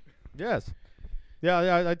 bitch. Yes. Yeah,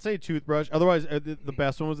 I'd say toothbrush. Otherwise, the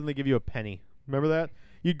best one was when they give you a penny. Remember that?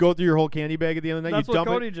 You'd go through your whole candy bag at the end of the night. That's you what dump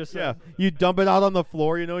Cody it, just Yeah, said. you dump it out on the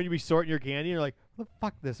floor. You know, and you'd be sorting your candy, and you're like, "Where the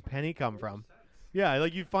fuck this penny come from?" Yeah,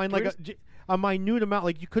 like you'd find like a minute amount.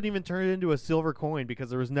 Like you couldn't even turn it into a silver coin because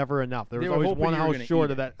there was never enough. There They was were always hoping one you were house gonna short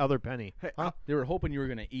eat of that other penny. Hey, Huh? They were hoping you were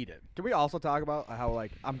gonna eat it. Can we also talk about how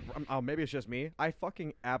like maybe it's just me? I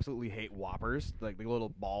fucking absolutely hate Whoppers, like the little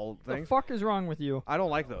ball The things. fuck is wrong with you? I don't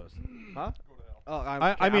like those. Huh? Oh,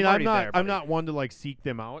 I mean, I'm already not. there, I'm buddy. not one to like seek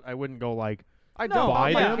them out. I wouldn't go like. I No, don't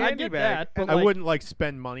buy like them. yeah, I candy get bag. that, but I like, wouldn't like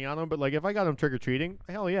spend money on them. But like if I got them trick or treating,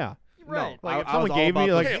 hell yeah. right. Like if I was someone all gave me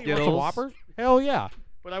about like the hey, you want some Skittles. Whoppers, hell yeah.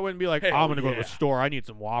 But I wouldn't be like, Hell I'm gonna go to the yeah. store. I need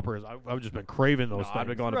some Whoppers. I've just been craving those things. I've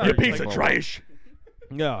been going to Right. You Burger piece King of for a while. trash.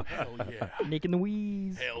 Yeah. Hell yeah. Making the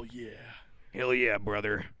wheeze. Hell yeah. Hell yeah,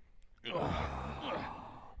 brother.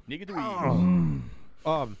 Nigga the weed.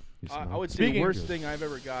 I would say the Speaking- worst thing I've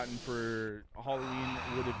ever gotten for Halloween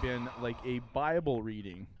would have been like a Bible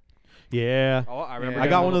reading. Yeah. Oh, I remember. Yeah. I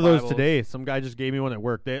got getting one of little those Bibles. today. Some guy just gave me one at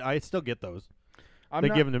work. I still get those. I'm They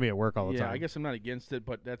not, give them to me at work all the yeah, time. I guess I'm not against it,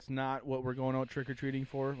 but that's not what we're going out trick or treating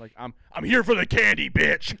for. Like I'm here for the candy,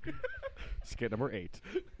 bitch. Skit number 8.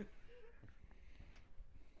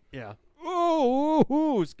 Yeah.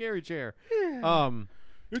 Ooh, scary chair.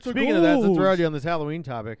 It's a Speaking of that, since we're ghost. already on this Halloween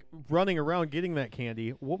topic, running around getting that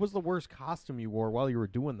candy, what was the worst costume you wore while you were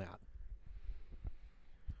doing that?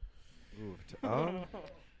 You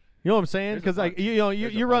know what I'm saying? There's a Because like bunch. you know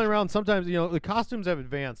There's a you're running bunch. around. Sometimes the costumes have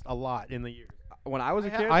advanced a lot in the years. When I was a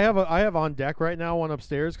kid, I have on deck right now one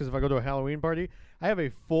upstairs because if I go to a Halloween party, I have a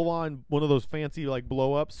full on one of those fancy like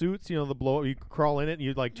blow up suits. You know the blow you crawl in it and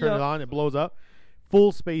you like turn Yep. it on, it blows up.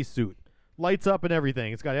 Full space suit, lights up and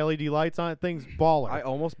everything. It's got LED lights on it. Thing's baller. I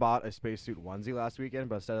almost bought a spacesuit onesie last weekend,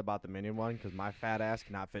 but instead I bought the minion one because my fat ass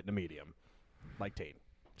cannot fit in a medium, like Tate.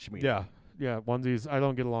 yeah, onesies. I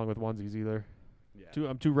don't get along with onesies either. Yeah.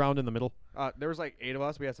 I'm too round in the middle. There was like 8 of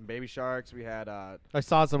us. We had some baby sharks. We had. I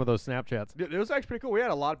saw some of those Snapchats. It was actually pretty cool. We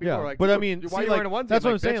had a lot of people. Yeah, who were like, but I "Dude, mean, why see, are you like, wearing a onesie?" that's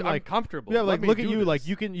what I'm like, saying, "Bitch, like- I'm comfortable. Yeah, Let like me look at do you. this." Like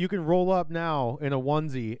you can roll up now in a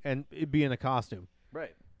onesie and it be in a costume.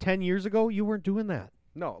 Right. 10 years ago, you weren't doing that.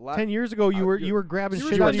 No. 10 years ago, you you- were grabbing you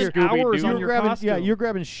were shit out of your spending hours you on were your grabbing costume. you were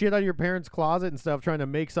grabbing shit out of your parents' closet and stuff, trying to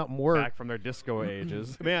make something work. back from their disco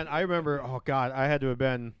ages. Man, I remember. Oh God, I had to have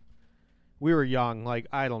been. We were young, like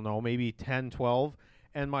I don't know, maybe 10, 12,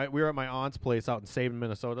 and we were at my aunt's place out in Sabin,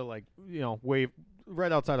 Minnesota, like way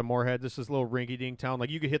right outside of Moorhead. This little rinky-dink town. Like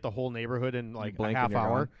you could hit the whole neighborhood in like a blink and half you're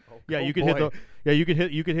hour. gone. Yeah, Oh, you could hit boy.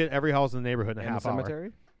 you could hit every house in the neighborhood in a And half the hour.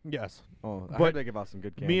 cemetery. Yes. Oh, I But heard they give out some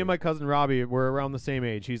good candy. Me and my cousin Robbie were around the same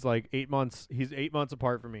age. He's like 8 months. He's 8 months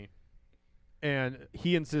apart from me, and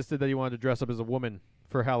he insisted that he wanted to dress up as a woman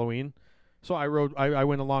for Halloween. So I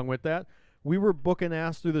went along with that. We were booking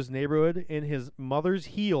ass through this neighborhood in his mother's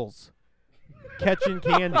heels, catching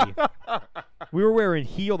candy. We were wearing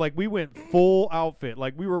like we went full outfit.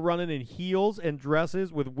 Like we were running in heels and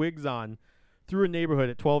dresses with wigs on through a neighborhood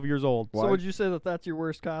at 12 years old. So would you say that that's your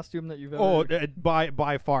worst costume that you've ever? Oh,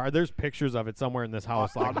 by far. There's pictures of it somewhere in this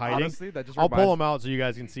house, like hiding. Honestly, that just I'll pull reminds- them out so you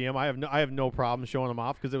guys can see them. I have no problem showing them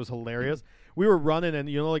off because it was hilarious. We were running, and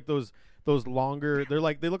you know, like those longer. They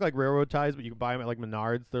look like railroad ties, but you can buy them at like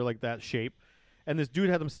Menards. They're like that shape. And this dude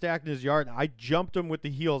had them stacked in his yard. And I jumped him with the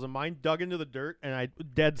heels, and mine dug into the dirt, and I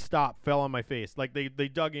dead stop fell on my face. Like they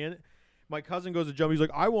dug in. My cousin goes to jump. He's like,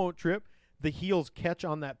 I won't trip. The heels catch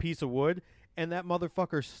on that piece of wood. And that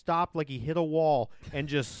motherfucker stopped like he hit a wall and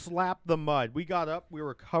just slapped the mud. We got up. We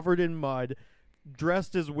were covered in mud,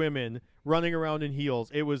 dressed as women, running around in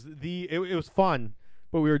heels. It was it was fun,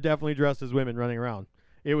 but we were definitely dressed as women running around.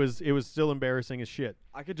 It was still embarrassing as shit.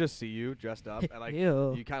 I could just see you dressed up, and like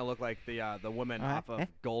Ew. you kind of look like the woman off of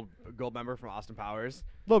Gold Member from Austin Powers,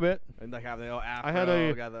 A little bit. and like have the old afro. I had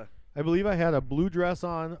a- got the I believe I had a blue dress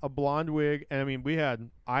on, a blonde wig, and I mean we had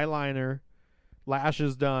eyeliner,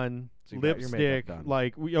 lashes done, So you got your makeup lipstick, done.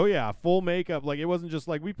 like full makeup. Like it wasn't just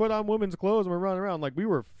like we put on women's clothes and we're running around. Like we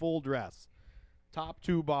were full dress, top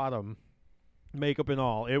to bottom, makeup and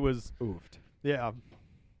all. It was Oofed. yeah.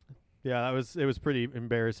 It was pretty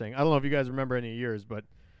embarrassing. I don't know if you guys remember any of yours, but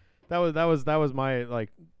that was my like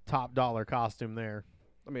top dollar costume there.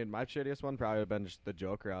 I mean, my shittiest one probably would have been just the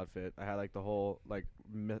Joker outfit. I had like the whole like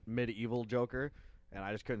medieval Joker, and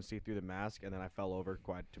I just couldn't see through the mask, and then I fell over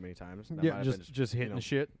quite too many times. That might Yeah, have been just hitting you know,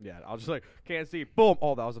 shit, Yeah, I was just like, can't see. Boom.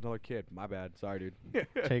 Oh, that was another kid. My bad. Sorry, dude.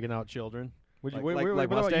 taking out children. Would you, Like- wait, like- wait, like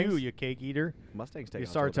what about you, Mustangs? you cake eater? Mustangs You taking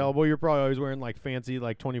out children. Sartell boy, you're probably always wearing like fancy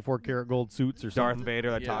like 24 karat gold suits or Darth something.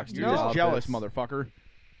 Vader that Yeah, talks to you're you. just No. jealous, motherfucker.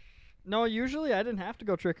 No, usually I didn't have to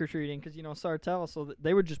go trick or treating because Sartell, so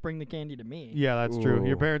they would just bring the candy to me. Yeah, that's true.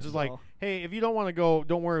 Your Ooh. parents is like, So- hey, if you don't want to go,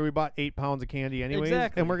 don't worry. We bought 8 pounds of candy anyways,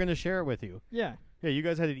 Exactly. and we're gonna share it with you. Yeah. Yeah, you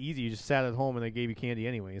guys had it easy. You just sat at home and they gave you candy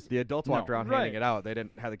anyways. The adults No. walked around Right. handing it out. They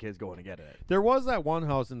didn't have the kids going to get it. There was that one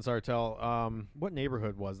house in Sartell. What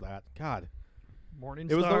neighborhood was that? God,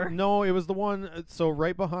 Morningstar. it was it was the one. So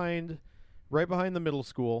right behind the middle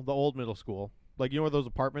school, the old middle school. Like you know where those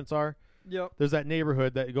apartments are. Yep. There's that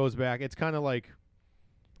neighborhood that goes back. It's kind of like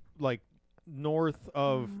north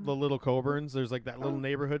of the Little Coburns. There's like that little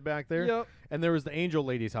neighborhood back there. Yep. And there was the Angel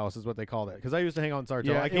Ladies House is what they called it. Because I used to hang out in Sartell.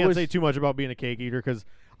 Yeah, I it can't was- say too much about being a cake eater because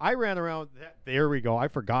I ran around. There we go. I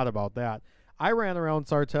forgot about that. I ran around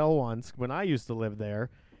Sartell once when I used to live there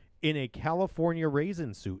in a California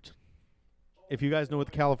raisin suit. If you guys know what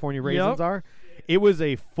the California raisins are, it was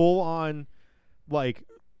a full-on, like,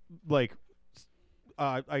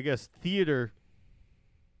 I guess theater.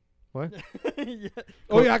 What? Yeah.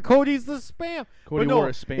 Oh yeah, Cody's the spam. Cody But no, wore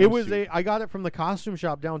a spam it was suit. I got it from the costume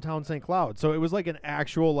shop downtown St. Cloud. So it was like an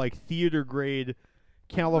actual like theater grade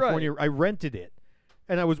California. I rented it.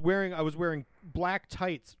 And I was wearing black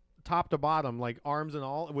tights top to bottom, like arms and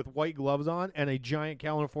all, with white gloves on and a giant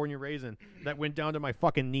California raisin that went down to my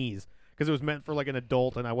fucking knees because it was meant for like an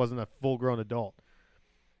adult and I wasn't a full-grown adult.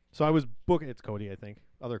 So I was booking it's Cody, I think.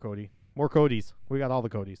 Other Cody. More Codys. We got all the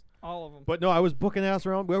Codys. All of them. But no, I was booking ass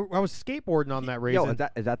around. I was skateboarding on that raisin. Yo,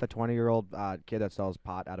 is that the 20-year-old kid that sells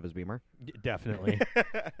pot out of his Beamer? Definitely.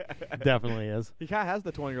 Definitely is. He kind of has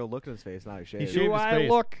the 20-year-old look in his face, not his shade. shaved Do his I face.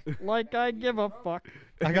 look like I give a fuck?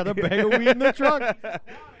 I got a bag of weed in the truck.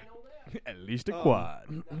 At least a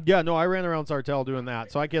quad. Yeah, no, I ran around Sartell doing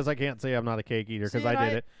that. So I guess I can't say I'm not a cake eater because See, I and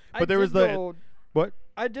did it. I But there was did the go- what?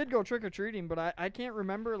 I did go trick or treating, but I can't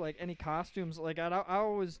remember like any costumes. Like I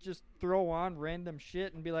always just throw on random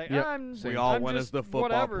shit and be like, Yep, I'm. same. We all I'm went as just the football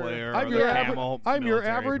whatever. player I'm or the your camel I'm your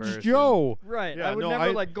military average person. Joe. Right. Yeah, I would no, never I-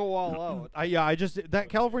 like go all out. I just that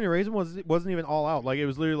California raisin wasn't even all out. Like it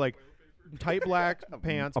was literally like tight black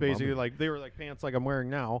pants, basically. Like they were like pants like I'm wearing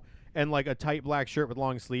now, and like a tight black shirt with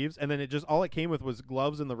long sleeves, and then it just all it came with was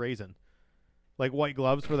gloves and the raisin, like white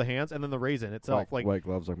gloves for the hands, and then the raisin itself. Like white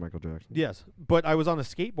gloves like Michael Jackson. yes, but I was on a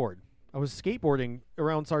skateboard. I was skateboarding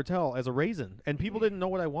around Sartell as a raisin, and people didn't know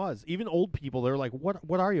what I was. Even old people, they're like, "What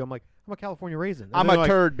are you?" I'm like, "I'm a California raisin." And I'm they're a like,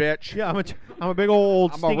 turd, bitch. Yeah, I'm a big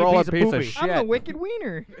old I'm a stinky rolled piece of piece of poopy. shit. I'm the wicked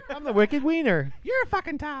wiener. I'm the wicked wiener. You're a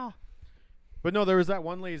fucking towel. But no, there was that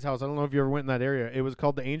one lady's house. I don't know if you ever went in that area. It was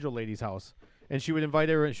called the Angel Lady's house, and she would invite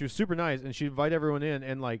everyone. She was super nice, and she'd invite everyone in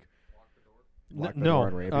and like. Lock the No, door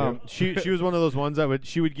and rape you? she was one of those ones that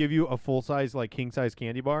she would give you a full size like king size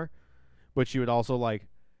candy bar, but she would also like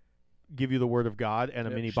give you the word of God and a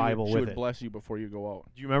Yep, mini she Bible would, with she would it. bless you before you go out.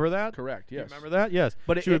 Do you remember that? Correct. Do you Yes. remember that? Yes.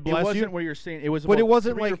 But she would bless it wasn't you. where you're saying. It was. But it about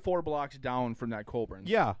wasn't 3 or like- 4 blocks down from that Colburn's.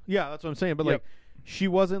 Yeah, that's what I'm saying. But Yep. like, she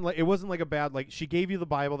wasn't like it wasn't like a bad like she gave you the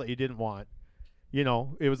Bible that you didn't want. You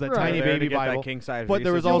know, it was that Right. tiny There to baby get that Bible. king size But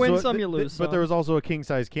there was You also win some, you lose but some. there was also a king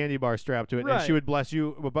size candy bar strapped to it, and Right. she would bless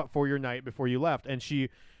you for your night before you left. And she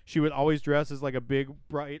would always dress as like a big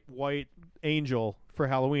bright white angel for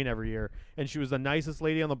Halloween every year, and she was the nicest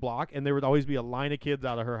lady on the block. And there would always be a line of kids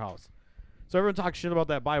out of her house. So everyone talks shit about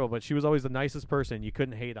that Bible, but she was always the nicest person. You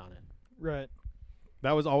couldn't hate on it. Right.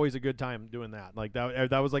 That was always a good time doing that. Like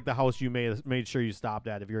that was like the house you made sure you stopped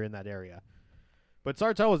at if you're in that area. But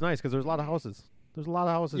Sartell was nice because there's a lot of houses. There's a lot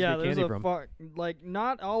of houses Yeah, to get there's candy a from. like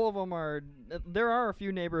not all of them are. There are a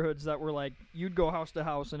few neighborhoods that were like you'd go house to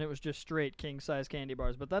house and it was just straight king size candy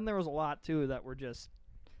bars. But then there was a lot too that were just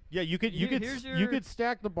Yeah, you could Here's you your- could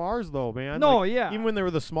stack the bars though, man. no, Like, yeah. even when they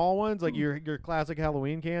were the small ones, like your classic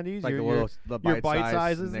Halloween candies, like your, the your- little the your bite bite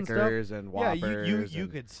sizes and stuff. Snickers and yeah, Whoppers. you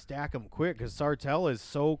and could stack them quick because Sartell is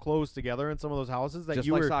so close together in some of those houses that just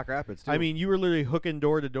you like were. Sock Rapids too. I mean, you were literally hooking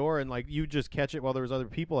door to door, and like you just catch it while there was other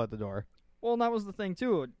people at the door. Well, and that was the thing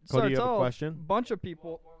too. Cody, you have a Sartell, question? bunch of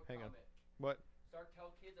people. Hang on. What?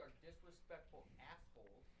 Sartell kids are disrespectful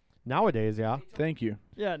assholes. Nowadays, yeah. Thank you.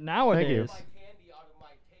 Yeah, nowadays. Buy candy out of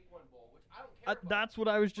my take one bowl, which I don't care about. That's what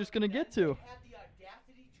I was just gonna get to. They had the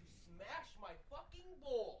audacity to smash my fucking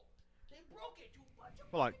bowl. They broke it, you bunch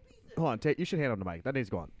of Hold on. fucking pieces. Hold on, Tate. You should hand him the mic. That needs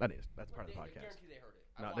to go on. That's part of the They podcast. guarantee they heard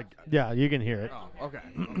it. I No, watched it. Yeah, you can hear it. Oh, okay.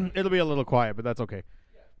 It'll be a little quiet, but that's okay.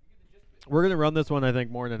 We're gonna run this one, I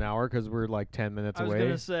think, more than an hour because we're like 10 minutes I was away.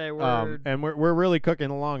 gonna say we're And we're really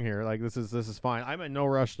cooking along here. Like this is fine. I'm in no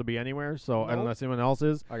rush to be anywhere. So Nope. unless anyone else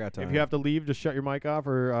is, I got time. if you have to leave, just shut your mic off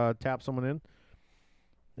or tap someone in.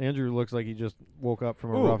 Andrew looks like he just woke up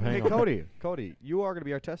from a Ooh, rough hey, hangover. Cody, you are going to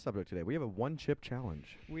be our test subject today. We have a one-chip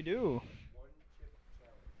challenge. we do.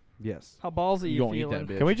 Yes. How ballsy you Don't eat feeling?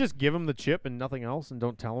 that bitch. Can we just give him the chip and nothing else and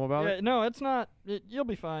don't tell him about Yeah, it? no, it's not. You'll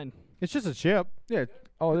be fine. It's just a chip. Yeah.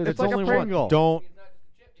 Oh, It's like a only Pringle. one. Don't. It's not just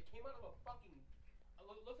a chip. It came out of a fucking. It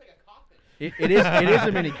looks like a coffin. It is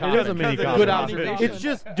a mini It coffin. is a mini Because coffin. Good it's observation. coffin. It's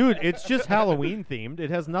just, dude. It's just Halloween themed.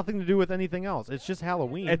 It has nothing to do with anything else. It's just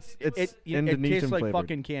Halloween. It Indonesian tastes like flavored.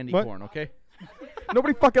 fucking candy What? corn. Okay.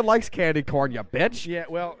 Nobody fucking likes candy corn, you bitch. Yeah.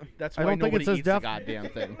 Well, that's I why don't think it nobody says eats the def- goddamn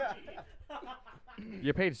thing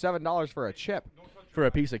You paid $7 for a chip. for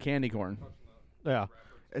a piece of candy corn. yeah.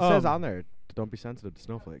 It says Um, on there, don't be sensitive to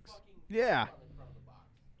snowflakes. Yeah.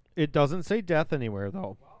 It doesn't say death anywhere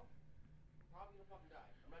though.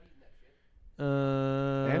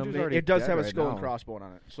 Andrew's already It does dead have a right skull and now. crossbone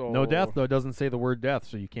on it. So No death though. It doesn't say the word death,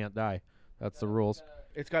 so you can't die. That's the rules.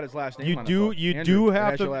 It's got his last name You on do it. though. you Andrew, do it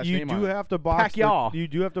have has your to last you name do on it. have to box Pacquiao. you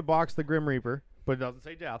do have to box the Grim Reaper, but it doesn't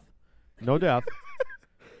say death. No death.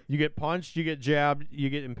 You get punched, you get jabbed, you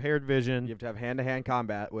get impaired vision. You have to have hand-to-hand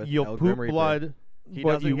combat with You'll El Grim poop Reaper. blood, He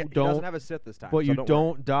but doesn't, you he don't. doesn't have a Sith this time. But so you don't.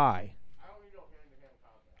 don't die.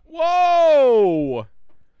 Whoa!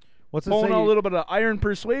 What's it Pulling say? a little bit of iron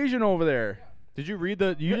persuasion over there. Did you read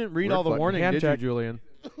the? You didn't read Weird all the fucking warning, hand did check. you, Julian?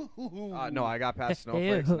 No, I got past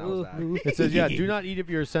snowflakes and that was that. It says, yeah, do not eat if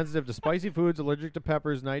you're sensitive to spicy foods, allergic to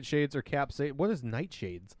peppers, nightshades, or capsaicin. What is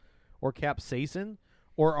nightshades? Or capsaicin?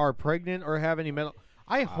 Or are pregnant or have any mental.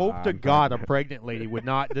 I hope to I'm God a pregnant. pregnant lady would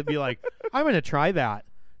not be like, I'm going to try that.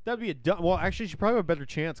 That'd be a well, actually, she'd probably have a better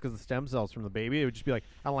chance because the stem cells from the baby. It would just be like,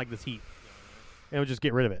 I don't like this heat. And it would just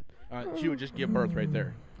get rid of it. She would just give birth right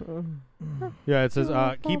there. Yeah, it says,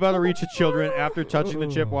 keep out of reach of children. After touching the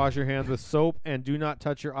chip, wash your hands with soap and do not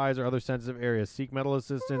touch your eyes or other sensitive areas. Seek medical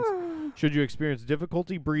assistance should you experience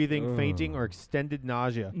difficulty breathing, fainting, or extended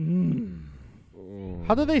nausea.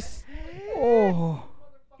 How do they... Oh.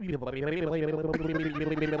 You know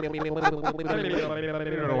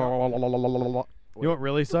what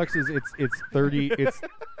really sucks is it's 30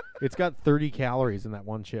 it's got 30 calories in that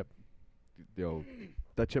one chip. Yo,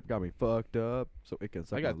 that chip got me fucked up, so it can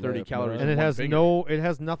suck I got my 30 lip, calories man. And one it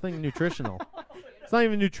has nothing nutritional. It's not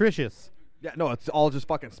even nutritious. Yeah, no, it's all just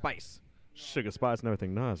fucking spice. Sugar, spice, and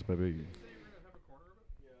everything nice, baby.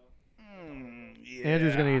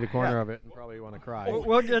 Andrew's going to eat a corner of it and probably want to cry.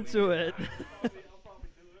 We'll get to it.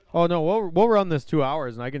 Oh no, we'll run this 2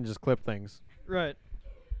 hours and I can just clip things. Right.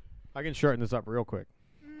 I can shorten this up real quick.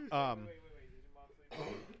 Yeah.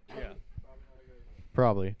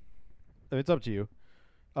 Probably. It's up to you.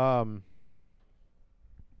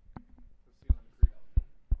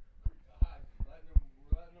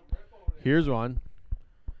 Here's one.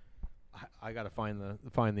 I gotta find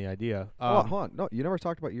the idea. Hold on. No, you never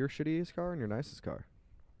talked about your shittiest car and your nicest car.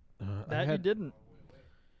 That you didn't.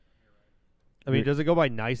 I mean, does it go by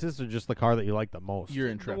nicest or just the car that you like the most? Your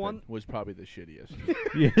Intrepid one- was probably the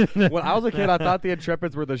shittiest. When I was a kid, I thought the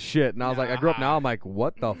Intrepids were the shit, and I was like, I grew up now. I'm like,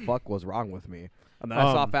 what the fuck was wrong with me? And then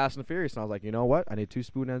I saw Fast and Furious, and I was like, you know what? I need 2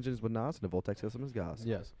 spoon engines with NOS and a Voltec system is gas.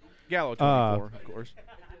 Yes. Gallo 24, of course.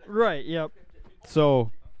 Right. Yep.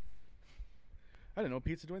 So I didn't know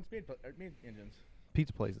Pizza Twins made engines.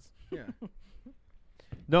 pizza places. Yeah.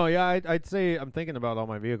 No, yeah, I'd say I'm thinking about all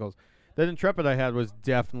my vehicles. That Intrepid I had was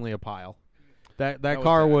definitely a pile. That was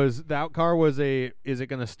car bad. was a is it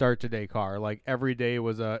gonna start today car? Like every day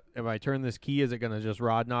was a if I turn this key, is it gonna just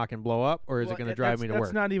rod knock and blow up, or is it gonna drive me to that's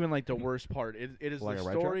work? not even like the worst part. It is Like the a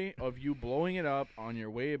red truck? story of you blowing it up on your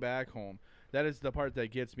way back home. That is the part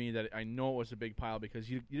that gets me. That I know it was a big pile because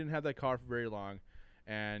you didn't have that car for very long,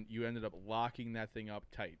 and you ended up locking that thing up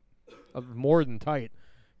tight. More than tight.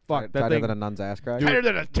 Fuck that Tighter thing. than a nun's ass crack. Tighter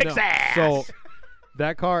than a tick's No. ass. So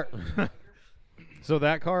that car,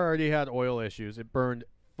 that car already had oil issues. It burned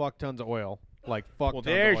fuck tons of oil, like fuck. well, tons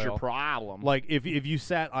there's of oil. your problem. Like if you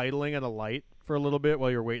sat idling at a light for a little bit while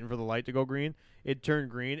you're waiting for the light to go green. It turned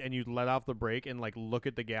green, and you'd let off the brake and like look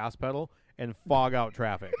at the gas pedal and fog out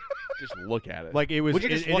traffic. Just look at it. Like it was, Would you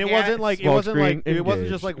just and look it at wasn't it? like it Smoke wasn't like screen it wasn't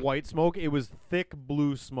just engaged. like white smoke. It was thick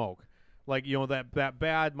blue smoke, like that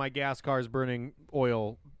bad my gas car's burning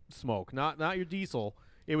oil smoke. Not your diesel.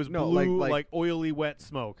 It was No, blue like oily wet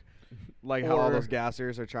smoke. Like how all Or- those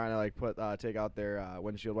gassers are trying to like take out their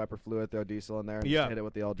windshield wiper fluid, throw diesel in there, and Yeah. just hit it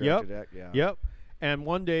with the old Yep. director jack. Yeah. Yep. And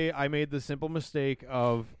one day I made the simple mistake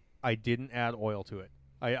of I didn't add oil to it.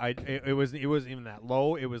 It wasn't even that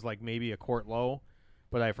low. It was like maybe a quart low,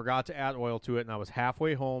 but I forgot to add oil to it, and I was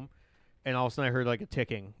halfway home, and all of a sudden I heard like a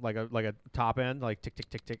ticking, like a top end, like tick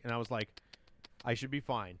tick tick tick, and I was like, I should be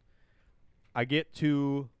fine. I get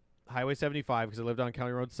to Highway 75 because I lived on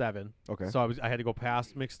County Road 7. Okay. So I had to go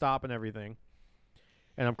past McStop and everything.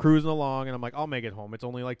 And I'm cruising along, and I'm like, I'll make it home. It's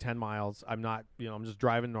only like 10 miles. I'm not, I'm just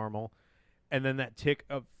driving normal. And then that tick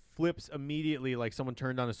flips immediately like someone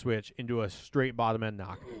turned on a switch into a straight bottom end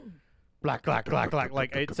knock. Black, black, black, black.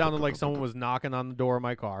 Like it sounded like someone was knocking on the door of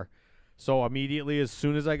my car. So immediately, as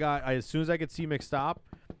soon as I could see McStop,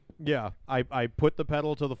 yeah, I put the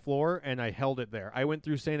pedal to the floor and I held it there. I went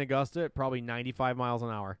through St. Augusta at probably 95 miles an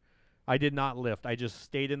hour. I did not lift. I just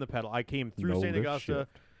stayed in the pedal. I came through No St. lift Augusta.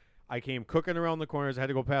 shift. I came cooking around the corners. I had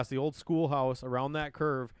to go past the old schoolhouse around that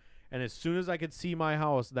curve. And as soon as I could see my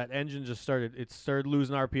house, that engine just started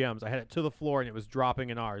losing RPMs. I had it to the floor and it was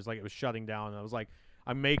dropping in R's, like it was shutting down. And I was like,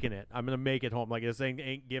 I'm making it. I'm going to make it home. Like this thing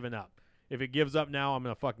ain't giving up. If it gives up now, I'm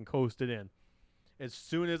going to fucking coast it in. As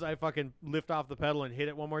soon as I fucking lift off the pedal and hit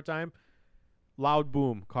it one more time, loud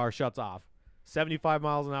boom, car shuts off. 75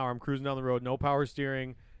 miles an hour. I'm cruising down the road. No power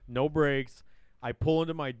steering, no brakes. I pull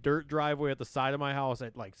into my dirt driveway at the side of my house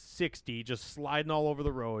at like 60, just sliding all over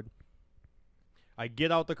the road. I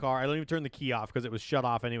get out the car. I don't even turn the key off because it was shut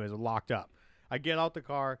off anyways. It was locked up. I get out the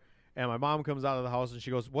car, and my mom comes out of the house, and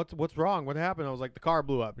she goes, what's wrong? What happened? I was like, the car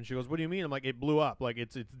blew up. And she goes, what do you mean? I'm like, it blew up. Like,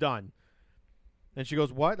 it's done. And she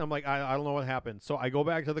goes, what? And I'm like, I don't know what happened. So I go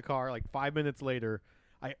back to the car. Like 5 minutes later,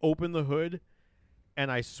 I open the hood,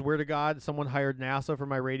 and I swear to God, someone hired NASA for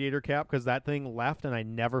my radiator cap because that thing left, and I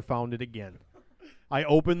never found it again. I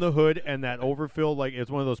opened the hood, and that overfilled, like,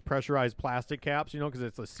 it's one of those pressurized plastic caps, because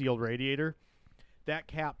it's a sealed radiator. That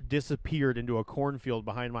cap disappeared into a cornfield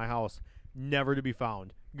behind my house, never to be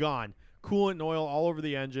found. Gone. Coolant and oil all over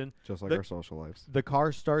the engine. Just like The- our social lives. The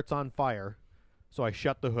car starts on fire, so I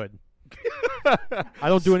shut the hood. I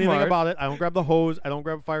don't do anything Smart. about it. I don't grab the hose. I don't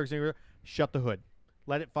grab a fire extinguisher. Shut the hood.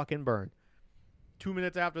 Let it fucking burn. 2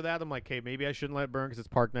 minutes after that, I'm like, okay, maybe I shouldn't let it burn because it's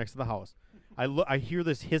parked next to the house. I hear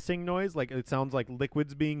this hissing noise, like it sounds like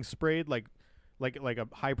liquids being sprayed, like a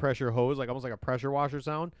high pressure hose, like almost like a pressure washer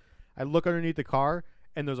sound. I look underneath the car,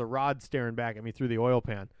 and there's a rod staring back at me through the oil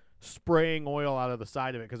pan, spraying oil out of the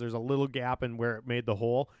side of it because there's a little gap in where it made the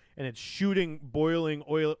hole, and it's shooting boiling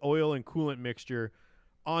oil and coolant mixture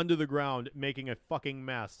onto the ground, making a fucking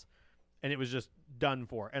mess. And it was just done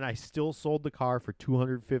for. And I still sold the car for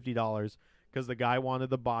 $250 because the guy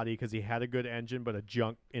wanted the body because he had a good engine but a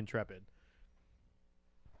junk Intrepid.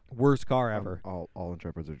 Worst car ever. All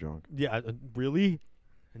Intrepids are junk. Yeah, really?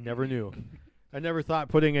 I never knew. I never thought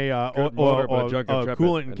putting a Good motor, but junk Intrepid.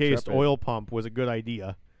 coolant encased Intrepid. oil pump was a good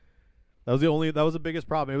idea. That was the biggest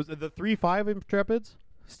problem. It was the 3.5 Intrepids,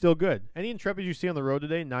 still good. Any Intrepid you see on the road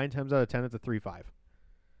today, 9 times out of 10 it's a 3.5.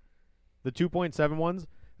 The 2.7 ones,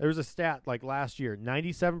 there was a stat like last year,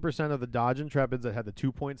 97% of the Dodge Intrepids that had the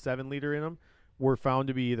 2.7 liter in them were found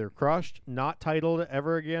to be either crushed, not titled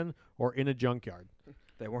ever again, or in a junkyard.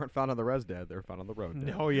 They weren't found on the res dad. They were found on the road.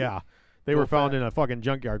 Dad. No, yeah. They Go were found fast. in a fucking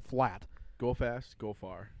junkyard flat. Go fast, go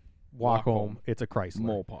far. Walk Walk home. home. It's a Chrysler.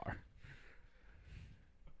 Mopar.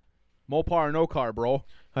 Mopar or no car, bro.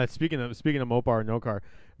 Speaking of Mopar, no car.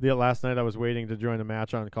 Last night I was waiting to join a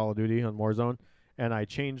match on Call of Duty on Warzone, and I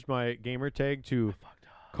changed my gamer tag to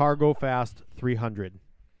Cargo Fast 300.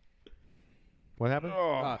 What happened?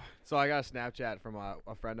 So I got a Snapchat from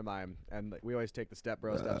a friend of mine, and we always take the Step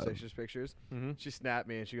Bro Step Sisters pictures. Mhm. She snapped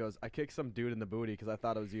me, and she goes, I kicked some dude in the booty because I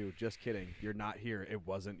thought it was you. Just kidding. You're not here. It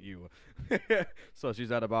wasn't you. So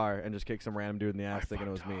she's at a bar and just kicked some random dude in the ass thinking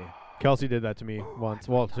it was me. Kelsey did that to me once.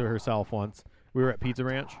 Well, to herself once. We were at Pizza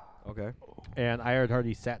Ranch, Okay. and I had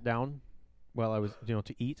already sat down while I was,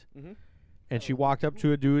 to eat. Mhm. And she walked up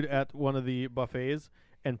to a dude at one of the buffets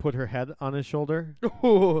and put her head on his shoulder,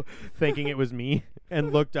 thinking it was me,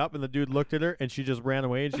 and looked up, and the dude looked at her, and she just ran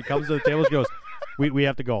away. And she comes to the table, she goes, "We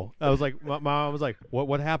have to go." I was like, my mom was like,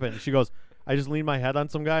 "What happened?" She goes, "I just leaned my head on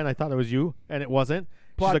some guy, and I thought it was you, and it wasn't."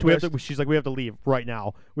 Plot She's twist. like, we have to leave right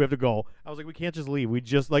now. We have to go. I was like, we can't just leave. We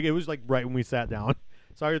just it was like right when we sat down.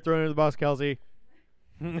 Sorry to throw you under the bus, Kelsey.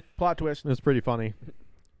 Plot twist. It was pretty funny.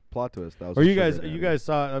 Plot twist. That was Or a you sugar guys, daddy. you guys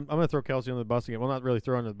saw. I'm gonna throw Kelsey under the bus again. Well, not really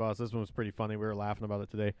throw under the bus. This one was pretty funny. We were laughing about it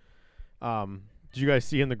today. Did you guys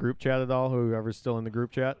see in the group chat at all? Whoever's still in the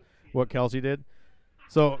group chat, what Kelsey did?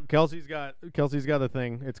 So Kelsey's got a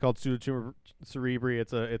thing. It's called pseudotumor cerebri.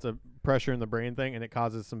 It's a pressure in the brain thing, and it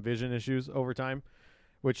causes some vision issues over time.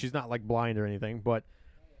 Which she's not like blind or anything, but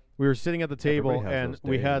we were sitting at the table Everybody has and those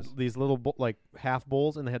we had days. these little like half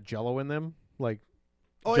bowls, and they had Jello in them. Like,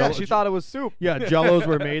 Oh Jell- yeah, she thought it was soup. yeah, Jellos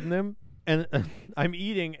were made in them. And I'm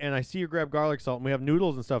eating, and I see her grab garlic salt, and we have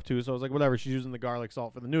noodles and stuff too. So I was like, whatever. She's using the garlic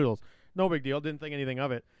salt for the noodles. No big deal. Didn't think anything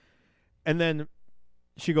of it. And then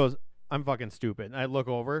she goes, "I'm fucking stupid." And I look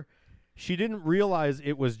over. She didn't realize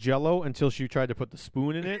it was Jello until she tried to put the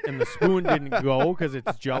spoon in it, and the spoon didn't go because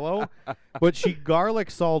it's Jello. But she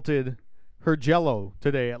garlic salted her Jello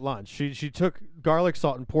today at lunch. She took garlic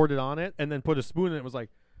salt and poured it on it, and then put a spoon in it. And was like,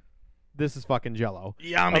 "This is fucking Jello."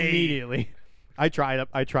 Yummy. Immediately. I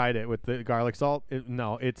tried it with the garlic salt.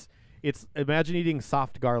 It's imagine eating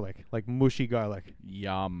soft garlic, like mushy garlic.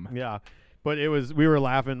 Yum. Yeah. But we were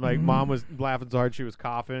laughing, like Mom was laughing so hard she was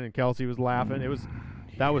coughing, and Kelsey was laughing.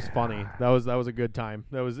 That was funny. That was a good time.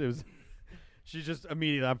 It was she's just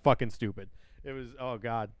immediately, I'm fucking stupid. It was, oh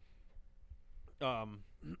God.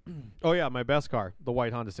 Oh yeah, my best car, the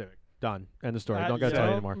white Honda Civic. Done. End of story. Don't gotta tell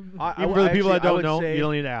you anymore. Even for the people that don't know, you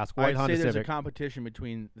don't need to ask. White I'd Honda say there's Civic. a competition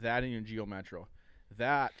between that and your Geo Metro.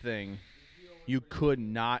 That thing, you could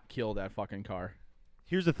not kill that fucking car.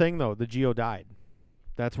 Here's the thing, though. The Geo died.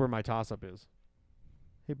 That's where my toss-up is.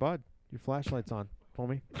 Hey, bud, your flashlight's on,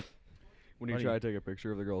 homie. When you Buddy. try to take a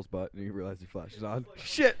picture of the girl's butt and you realize your flash is on.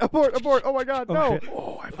 Shit! Abort! Abort! Oh my God! No! shit.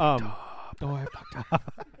 I fucked up.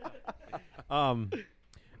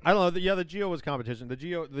 I don't know. The Geo was competition. The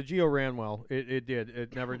Geo ran well. It did.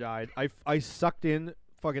 It never died. I sucked in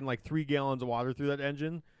fucking like 3 gallons of water through that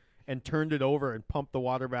engine, and turned it over and pumped the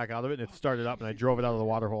water back out of it, and it started up, and I drove it out of the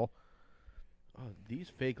water hole. Oh, these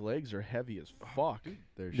fake legs are heavy as fuck.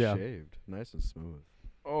 They're Yeah. shaved, nice and smooth.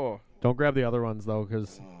 Oh, Don't grab the other ones though,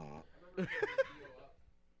 because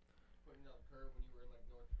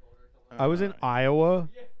I was in Iowa,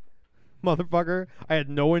 motherfucker. I had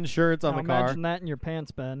no insurance on Now the car. imagine that in your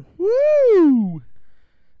pants, Ben. Woo!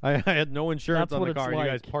 I had no insurance That's on what the it's car, and you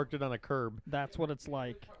guys like. parked it on a curb. That's what it's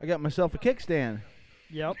like. I got myself a kickstand.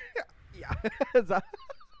 Yep. Is that-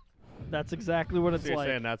 That's exactly what it's So you're like.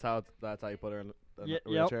 saying that's how you put her in the Yep.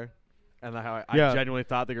 wheelchair? And how I Yeah. genuinely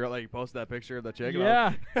thought the girl, like, you posted that picture of the chick. and I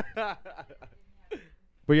Yeah. was-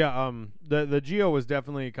 But yeah, the Geo was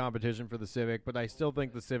definitely a competition for the Civic, but I still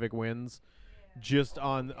think the Civic wins, just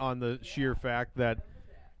on the sheer fact that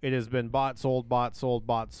it has been bought, sold,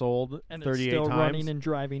 38 And it's still times, running and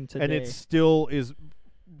driving today. and it still is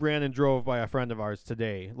ran and drove by a friend of ours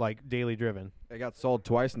today, like daily driven. It got sold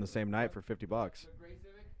twice in the same night for $50. The gray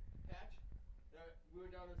Civic patch that we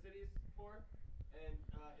went down to the cities for, and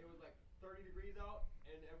it was like 30 degrees out,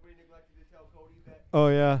 and everybody neglected to tell Cody that Oh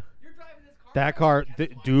yeah, you're driving this car. that car,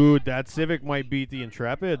 dude, that Civic might beat the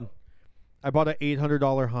Intrepid. I bought an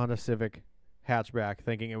 $800 Honda Civic hatchback,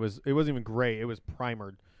 thinking it wasn't even gray, it was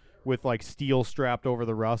primered, with like steel strapped over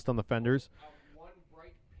the rust on the fenders. One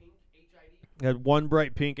bright pink HID. It had one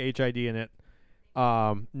bright pink HID in it,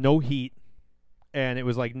 no heat, and it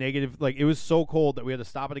was like negative. Like it was so cold that we had to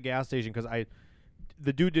stop at a gas station because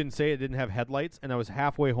the dude didn't say it didn't have headlights, and I was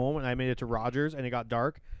halfway home and I made it to Rogers and it got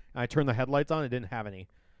dark and I turned the headlights on. It didn't have any,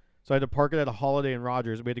 so I had to park it at a Holiday in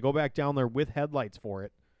Rogers. We had to go back down there with headlights for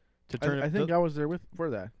it to turn it. I think I was there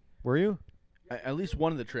for that. Were you? At least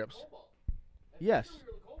one of the trips. Yes.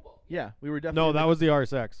 Yeah, we were definitely. No, in that the- was the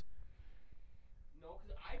RSX. No,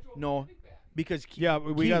 because I drove No. the Civic back. because Yeah,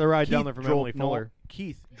 we got a ride down there from Emily Fuller.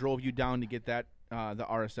 Keith drove you down to get that the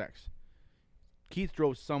RSX. Keith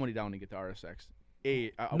drove somebody down to get the RSX.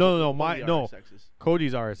 No, one of the no. RSXs.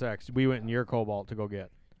 Cody's RSX. We went in your Cobalt to go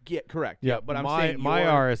get. Yeah, correct. Yeah, but I'm my saying my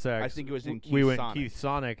your- RSX. I think it was in we Keith went Sonic. Keith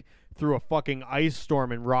Sonic through a fucking ice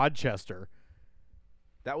storm in Rochester.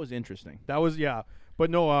 That was interesting. That was but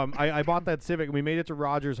no. I bought that Civic and we made it to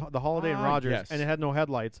Rogers, the Holiday in Rogers, yes. and it had no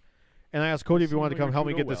headlights. And I asked Cody if he Seemed wanted to like come help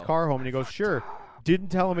me Arturo get this well. car home, and he goes, "Sure." Didn't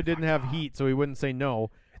tell him it didn't have heat, so he wouldn't say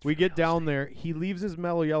no. We get down there. He leaves his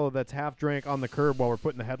Mellow Yellow that's half drank on the curb while we're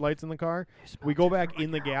putting the headlights in the car. We go back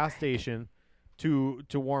in the gas station to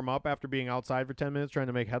warm up after being outside for 10 minutes trying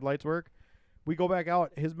to make headlights work. We go back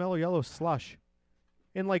out. His Mellow Yellow slush.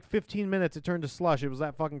 In like 15 minutes, it turned to slush. It was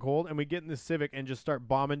that fucking cold. And we get in this Civic and just start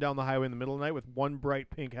bombing down the highway in the middle of the night with one bright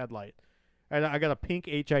pink headlight. And I got a pink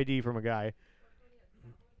HID from a guy.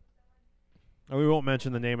 And we won't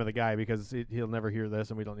mention the name of the guy because he'll never hear this,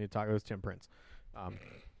 and we don't need to talk. It was Tim Prince.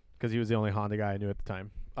 because he was the only Honda guy I knew at the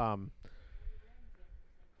time.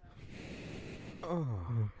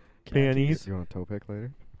 Panties, You want a toe pick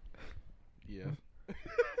later? Yeah.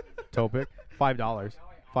 toe pick, $5.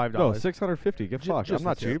 $5. No, 650. Get fucked. I'm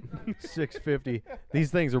not cheap. $6.50.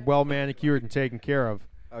 These things are well manicured and taken care of.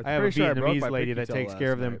 I have a Vietnamese lady that takes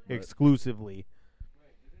care of them exclusively.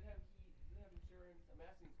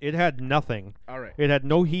 It had nothing. All right. It had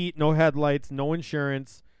no heat, no headlights, no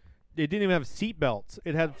insurance. It didn't even have seat belts.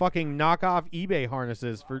 It had fucking knockoff eBay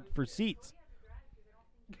harnesses for seats.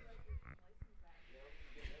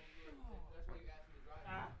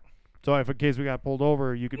 So if in case we got pulled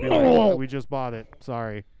over, you could be like, oh, we just bought it.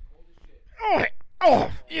 Sorry.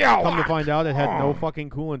 Yeah. Come to find out, it had no fucking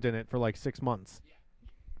coolant in it for like 6 months.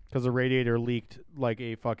 Because the radiator leaked like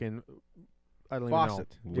a fucking, I don't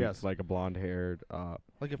Faucet. even know. Yes, like a blonde-haired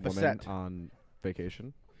Like a woman facette. on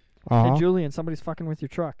vacation. Hey, Julian, somebody's fucking with your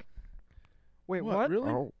truck. Wait, what? Really?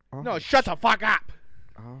 Oh, No, shut the fuck up.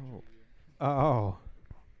 oh, Oh.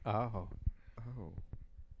 Oh. oh.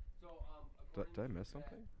 So, Did I miss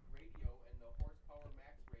something? radio and the horsepower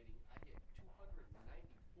max rating, I get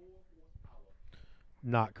 294 horsepower.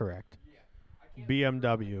 Not correct. I can't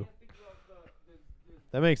BMW. think of the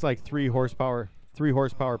That makes like 3 horsepower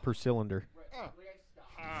per cylinder. right. Like I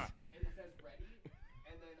stop, and it says ready,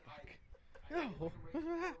 and then I hit the race for a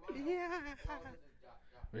mile. All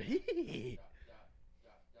it says is Hey. and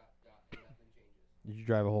nothing changes. Did you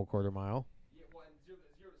drive a whole quarter mile? Yeah, well, and 0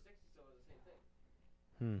 to 60 still is the same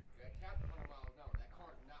thing. Hmm. I capped 100 miles an hour. That car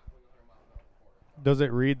is not going 100 miles an hour per quarter. Does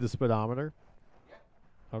it read the speedometer?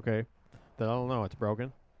 Yeah. Okay. Then I don't know. It's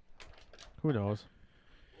broken. Who knows?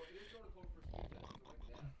 Well, it is going to code for speed test, so look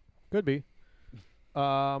at that. Could be.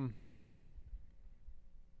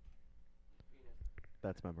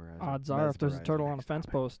 That's memorized. Odds are, if there's a turtle on a fence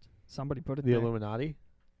post, somebody put it The there. Illuminati?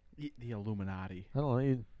 The Illuminati. I don't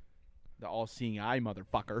know. The all-seeing eye,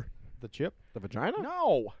 motherfucker. The chip? The vagina?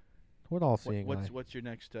 No. What all seeing? What's your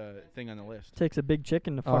next thing on the list? Takes a big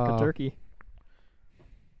chicken to fuck a turkey.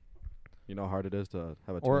 You know how hard it is to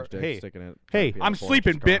have a Or, 2-inch dick hey, sticking it. hey, I'm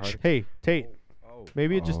sleeping, bitch. Hey, Tate. Oh.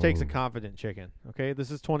 Maybe it just takes a Oh. confident chicken. Okay,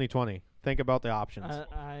 this is 2020. Think about the options.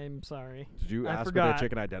 I'm sorry. Did you I ask what forgot. that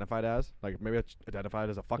chicken identified as? Like maybe it's identified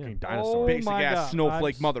as a fucking Yeah. dinosaur. Oh Basic my ass God.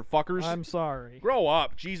 snowflake I'm motherfuckers. I'm sorry. Grow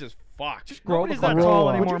up, Jesus fuck. Grow Nobody's the fuck that up. tall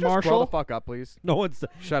Would anymore. Would you just grow Marshall? the fuck up, please? No one's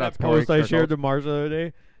Shut that up, Corey post I shared Kirkhope. to Marsha the other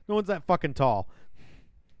day. No one's that fucking tall.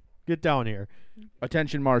 Get down here.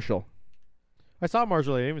 Attention, Marshall. I saw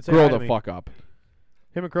Marshall. He didn't even say Grow hi to the me. fuck up.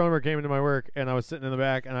 Him and Cronenberg came into my work, and I was sitting in the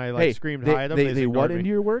back, and I like screamed hi at them. They just what ignored me. into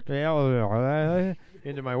your work? Yeah,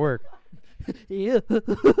 into my work.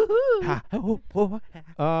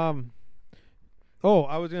 Oh,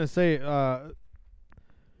 I was gonna say,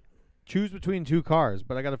 choose between 2 cars,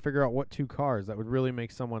 but I got to figure out what 2 cars that would really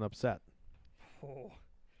make someone upset. Oh.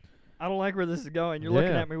 I don't like where this is going. You're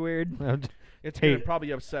looking Yeah. at me weird. It's Hey. gonna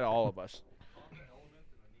probably upset all of us.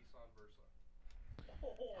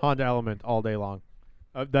 Honda Element all day long.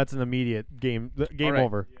 That's an immediate game. Game right.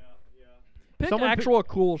 over. Pick Someone actual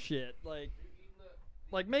cool shit.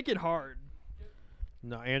 Like make it hard.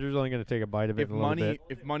 No, Andrew's only gonna take a bite of it If in a little money, bit.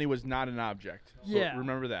 if money was not an object, so Yeah.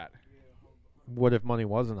 remember that. What if money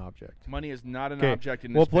was an object? Money is not an 'Kay, object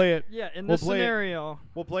in this. We'll play it. Yeah, in We'll this play it. scenario.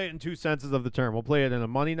 We'll play it in 2 senses of the term. We'll play it in a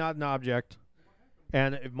money not an object,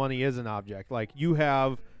 and if money is an object. Like you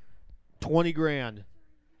have 20 grand,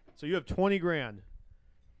 so you have 20 grand.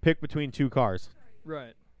 Pick between 2 cars.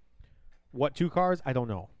 Right. What 2 cars? I don't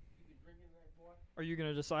know. Are you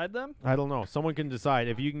gonna decide them? I don't know. Someone can decide.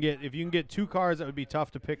 If you can get 2 cars, that would be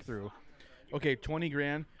tough to pick through. Okay, 20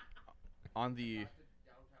 grand on the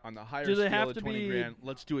higher Do they scale have of to 20 be- grand.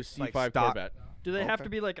 Let's do a C5 Like stock? Corvette. Do they have Okay. to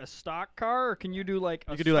be like a stock car, or can you do like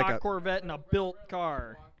a You could do like stock a- Corvette and a built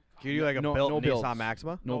car? Can you do like a No- built no Nissan builds.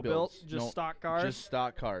 Maxima? No built, builds. just No, stock cars. Just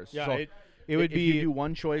stock cars. Yeah, So it would if be. you do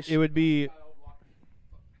one choice. It would be.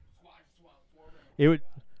 It would.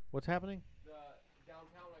 What's happening? Downtown,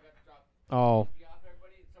 I got to drop Oh, G off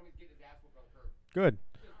everybody. Somebody's getting his ass whooped on the curb. good.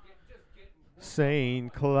 Just getting whooped.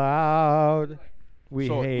 Saint Cloud, we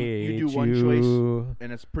So, you hate do one choice. you.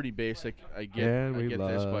 and it's pretty basic. I get, And I we get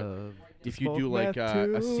love this, but to if you smoke do like meth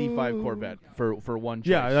a C5 too. Corvette for one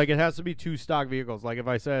choice. Yeah, like it has to be 2 stock vehicles. Like if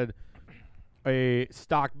I said a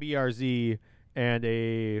stock BRZ and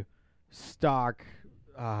a stock,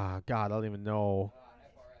 God, I don't even know.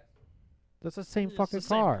 That's the same It's fucking the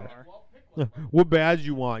same car. What badge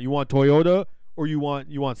you want? You want Toyota or you want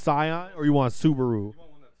Scion or you want Subaru?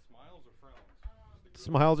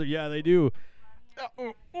 Smiles are they do.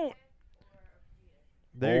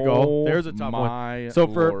 There you go. Oh There's a tough one. my So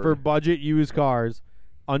for Lord. budget used cars,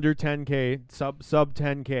 under 10K, sub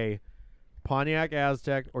 10K, Pontiac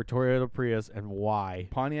Aztec or Toyota Prius, and why?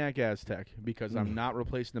 Pontiac Aztec, because I'm not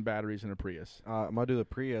replacing the batteries in a Prius. I'm gonna do the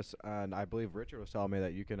Prius, and I believe Richard was telling me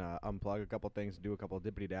that you can unplug a couple things, do a couple of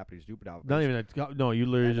dippity dappities, doop it out. Not even no. You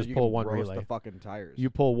literally just pull one relay. The fucking tires. You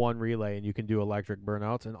pull one relay, and you can do electric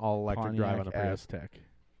burnouts and all electric drive on a Prius. Aztec.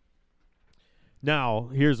 Now,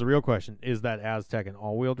 here's the real question: is that Aztec an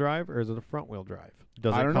all-wheel drive or is it a front-wheel drive?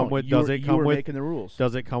 Does I it don't come know. with? You Does were- it you come were with? making the rules?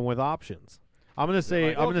 Does it come with options? I'm gonna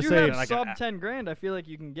say. Well, I'm gonna if you say. have sub 10 grand, I feel like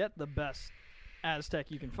you can get the best Aztec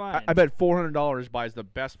you can find. I bet $400 buys the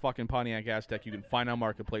best fucking Pontiac Aztec you can find on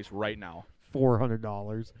Marketplace right now.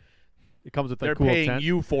 $400. It comes with They're a cool paying tent.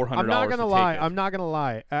 you $400. I'm not gonna to lie. Take it. I'm not gonna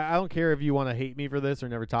lie. I don't care if you want to hate me for this or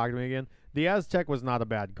never talk to me again. The Aztec was not a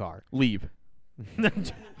bad car. Leave. Set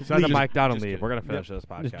the Just- mic down and just leave. kidding. We're gonna finish this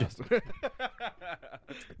podcast.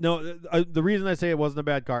 No, the reason I say it wasn't a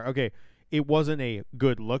bad car. Okay, it wasn't a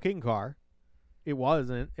good-looking car. It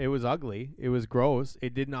wasn't. It was ugly. It was gross.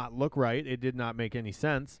 It did not look right. It did not make any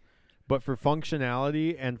sense. But for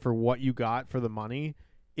functionality and for what you got for the money,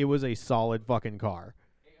 it was a solid fucking car.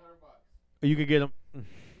 $800. You could get them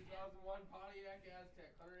 2001 Pontiac Aztec,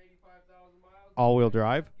 185,000 miles. all-wheel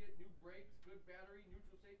drive. New brakes, good battery,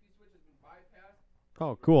 neutral safety switch has been bypassed.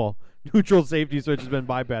 Oh, cool. Neutral safety switch has been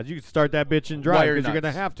bypassed. You can start that bitch and drive Wire because you're nuts.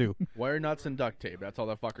 going to have to. Wire nuts and duct tape. That's all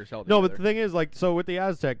the fuckers held No, together. but the thing is, like, so with the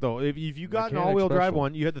Aztec, though, if you got an Mechanic all-wheel drive special.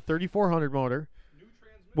 one, you had the 3400 motor,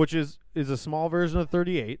 which is a small version of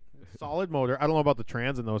 38. Solid motor. I don't know about the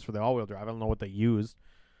trans in those for the all-wheel drive. I don't know what they used.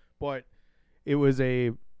 But it was a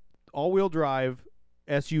all-wheel drive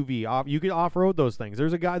SUV. You could off-road those things.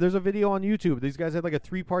 There's a video on YouTube. These guys had like a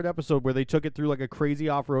 3-part episode where they took it through like a crazy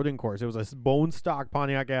off-roading course. It was a bone stock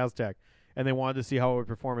Pontiac Aztec, and they wanted to see how it would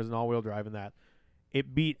perform as an all-wheel drive in that.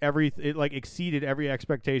 It beat it like exceeded every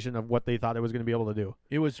expectation of what they thought it was going to be able to do.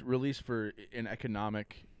 It was released for an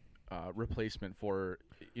economic replacement for,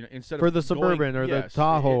 instead For of the going- Suburban or yes, the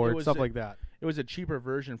Tahoe it or was stuff a- like that. It was a cheaper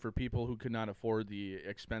version for people who could not afford the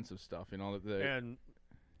expensive stuff.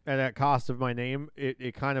 And at cost of my name,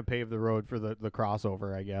 it kind of paved the road for the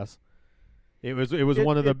crossover, I guess. It was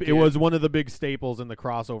one of the it it was did. one of the big staples in the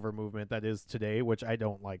crossover movement that is today, which I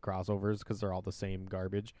don't like crossovers because they're all the same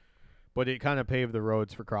garbage. But it kind of paved the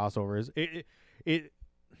roads for crossovers.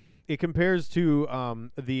 It compares to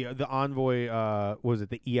the Envoy. Was it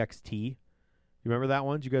the EXT? You remember that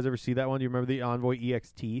one? Did you guys ever see that one? Do you remember the Envoy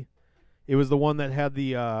EXT? It was the one that had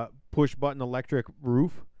the push button electric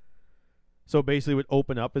roof. So basically, it would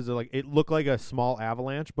open up as it looked like a small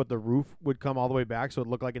Avalanche, but the roof would come all the way back, so it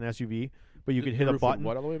looked like an SUV. But you could hit a button.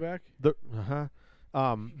 What all the way back?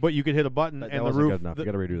 But you could hit a button That and the wasn't roof. good enough. You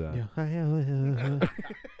gotta redo that.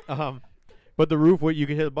 Yeah. But the roof, you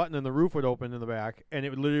could hit a button and the roof would open in the back, and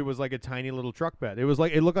it literally was like a tiny little truck bed. It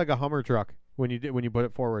looked like a Hummer truck when you put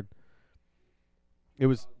it forward. It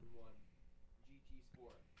was. 2001 GT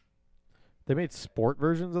Sport. They made sport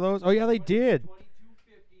versions of those. Oh yeah, they did.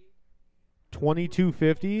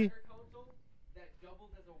 2250. Center console that doubled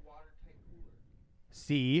as a watertight cooler.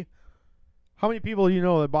 See, how many people do you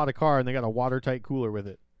know that bought a car and they got a watertight cooler with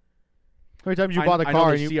it? How many times you bought a I know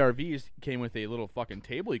car the and you CRVs came with a little fucking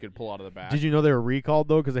table you could pull out of the back. did you know they were recalled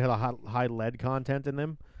though because they had a high lead content in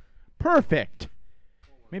them? Perfect.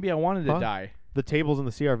 Maybe I wanted to Huh? die. The tables in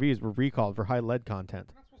the CRVs were recalled for high lead content.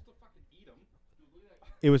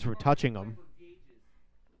 It was for touching them.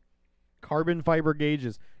 Carbon fiber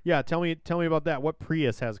gauges. Yeah, tell me about that. What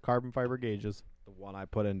Prius has carbon fiber gauges? The one I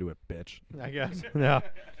put into it, bitch. I guess. Yeah.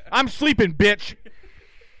 I'm sleeping, bitch.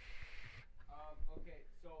 Okay,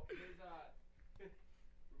 so his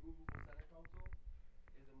removable center console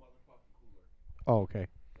is a motherfucking cooler. Oh, okay.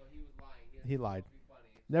 So he was lying. He lied. supposed to be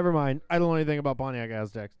funny. Never mind. I don't know anything about Pontiac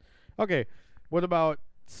Aztecs. Okay. What about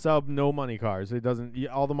no money cars? It doesn't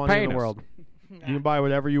all the money in the Penis. world. You can buy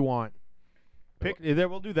whatever you want.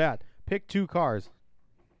 We'll do that. Pick 2 cars.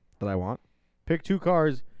 That I want. Pick 2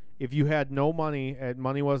 cars. If you had no money and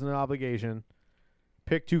money wasn't an obligation,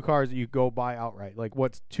 pick 2 cars that you go buy outright. Like,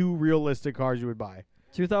 what's 2 realistic cars you would buy?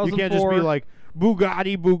 2004. You can't just be like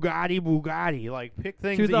Bugatti. Like, pick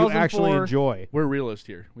things that you actually 2004. enjoy. We're realists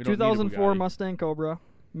here. We don't need a 2004 Bugatti. Mustang Cobra,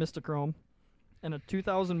 Mistachrome, and a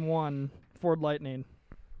 2001 Ford Lightning.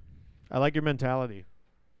 I like your mentality.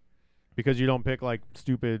 Because you don't pick, like,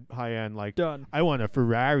 stupid high-end, like, Done. I want a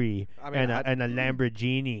Ferrari I mean, and a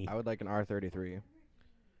Lamborghini. I would like an R33.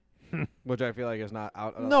 which I feel like is not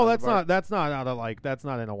out. No, of that's the park. not. That's not out of like. That's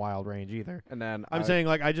not in a wild range either. And then I'm saying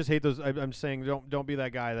like I just hate those. I'm saying don't be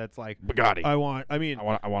that guy that's like Bugatti. I want. I mean,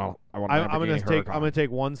 I'm I'm gonna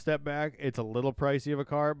take one step back. It's a little pricey of a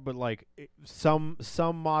car, but like some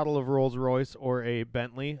model of Rolls Royce or a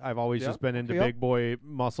Bentley. I've always Yep. just been into Yep. big boy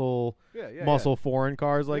muscle foreign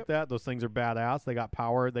cars like Yep. that. Those things are badass. They got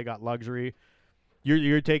power. They got luxury.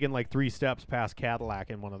 You're taking like 3 steps past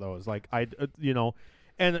Cadillac in one of those. Like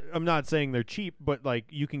and I'm not saying they're cheap, but like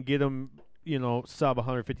you can get them. Sub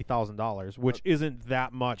 $150,000, which isn't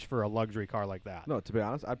that much for a luxury car like that. No, to be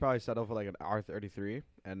honest, I'd probably settle for like an R33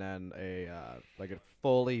 and then a like a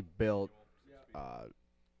fully built.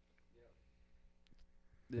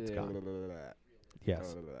 It's gone.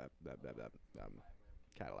 Yes.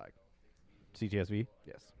 Cadillac. CTSV.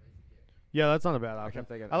 Yes. Yeah, that's not a bad I option. kept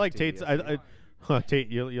thinking I like STD Tate's. yesterday. Tate,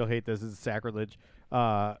 you'll hate this. This is sacrilege.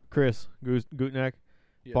 Chris Gutneck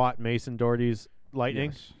Yeah. bought Mason Doherty's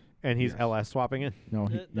Lightning, Yes. and he's Yes. LS swapping it. No,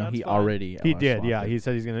 That's he fine. already. He LS did. swapped Yeah, it. he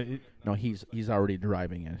said he's gonna. No, he's already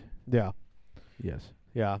driving it. Yeah, Yes.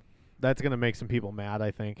 yeah. That's gonna make some people mad, I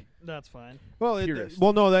think. That's fine. Well, Purist.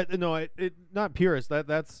 it not purist.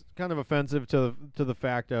 That's kind of offensive to the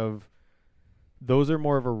fact of those are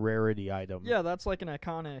more of a rarity item. Yeah, that's like an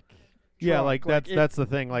iconic. Yeah, truck. like it- that's the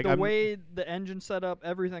thing. Like the I'm, way the engine set up,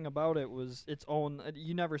 everything about it was its own.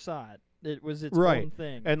 You never saw it. It was its Right. own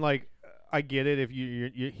thing. and like I get it if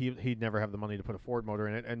he'd never have the money to put a Ford motor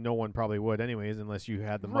in it, and no one probably would anyways unless you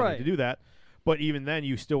had the money Right. to do that. But even then,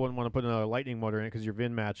 you still wouldn't want to put another Lightning motor in it because your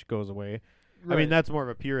VIN match goes away. I mean, Right. that's more of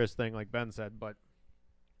a purist thing, like Ben said, but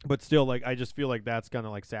still, like I just feel like that's kind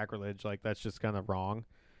of like sacrilege. Like that's just kind of wrong.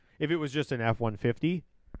 If it was just an F-150,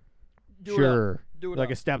 Do it up. sure, Do it like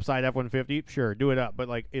up. a step side F-150, sure, do it up. But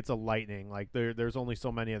like it's a Lightning. Like there's only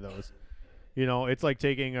so many of those. It's like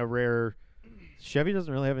taking a rare. Chevy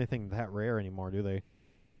doesn't really have anything that rare anymore, do they?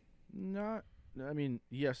 Not. I mean,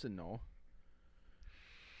 yes and no.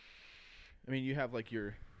 I mean, you have like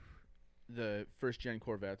the first gen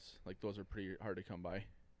Corvettes. Like those are pretty hard to come by.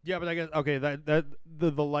 Yeah, but I guess okay. That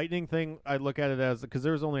the Lightning thing, I look at it as because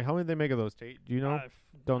there's only how many they make of those. Tate, do you know?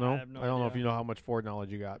 Don't know. I have no don't know if idea. you know how much Ford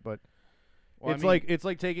knowledge you got, but Well, I it's mean- like it's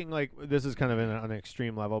like taking like this is kind of on an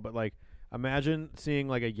extreme level, but like imagine seeing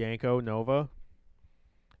like a Yanko Nova,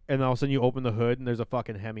 and all of a sudden you open the hood and there's a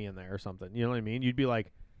fucking Hemi in there or something. You know what I mean? You'd be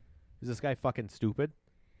like, is this guy fucking stupid?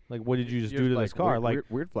 Like, what did you just do to this car? Like,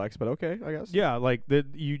 weird flex, but okay, I guess. yeah, like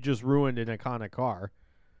you just ruined an iconic car.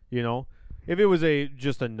 If it was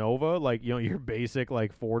just a Nova, like your basic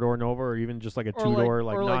like 4-door Nova, or even just like a 2-door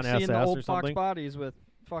like or non seeing SS the old or Fox something. bodies with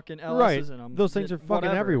fucking LSs Right, in them. those things are fucking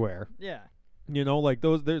everywhere. Yeah. Like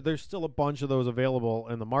those, there's still a bunch of those available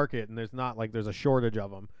in the market, and there's not like there's a shortage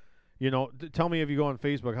of them. Tell me if you go on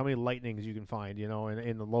Facebook how many Lightnings you can find. In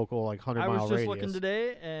the local like 100 I mile was just radius. looking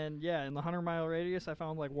today, and yeah, in the 100-mile radius, I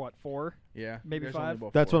found like what 4? Yeah. Maybe there's only 5?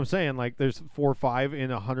 about That's 4. what I'm saying. Like there's 4 or 5 in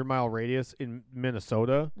a 100-mile radius in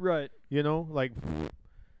Minnesota. Right. Like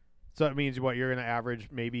so that means what you're gonna average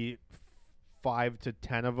maybe 5 to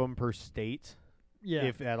 10 of them per state. Yeah.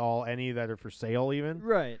 If at all any that are for sale even,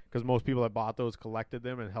 right. because most people that bought those collected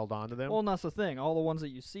them and held on to them. Well, and that's the thing. All the ones that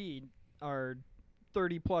you see are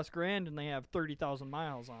 30 plus grand, and they have 30,000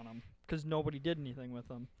 miles on them because nobody did anything with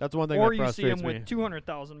them. That's one thing Or that you see frustrates them me. with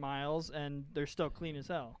 200,000 miles, and they're still clean as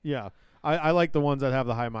hell. Yeah, I like the ones that have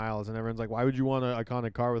the high miles, and everyone's like, why would you want an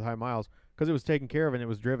iconic car with high miles? Because it was taken care of and it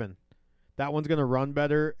was driven. That one's gonna run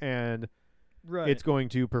better and Right. it's going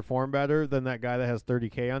to perform better than that guy that has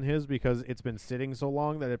 30K on his because it's been sitting so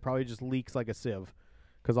long that it probably just leaks like a sieve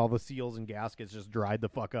because all the seals and gaskets just dried the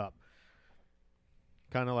fuck up.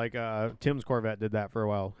 Kind of like Tim's Corvette did that for a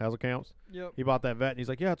while. Hazelcamp's. Yep. He bought that vet and he's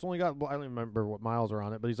like, yeah, it's only got, I don't remember what miles are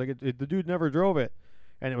on it, but he's like, the dude never drove it.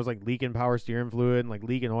 And it was like leaking power steering fluid and like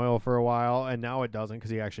leaking oil for a while. And now it doesn't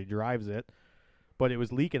because he actually drives it. But it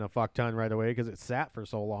was leaking a fuck ton right away because it sat for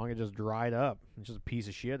so long. It just dried up. It's just a piece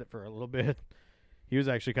of shit for a little bit. He was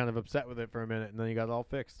actually kind of upset with it for a minute, and then he got it all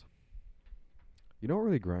fixed. You know what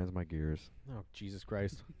really grinds my gears? Oh, Jesus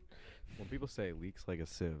Christ. When people say leaks like a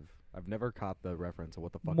sieve, I've never caught the reference of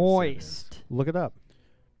what the fuck a sieve is. Moist. Look it up.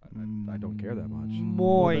 I don't care that much.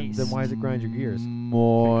 Moist. Then why does it grind your gears?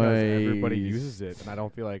 Because everybody uses it, and I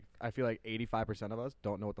feel like 85% of us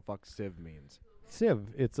don't know what the fuck sieve means. Sieve.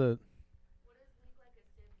 It's a...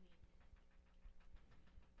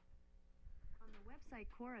 On the website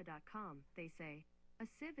Quora.com, they say, a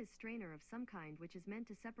sieve is strainer of some kind which is meant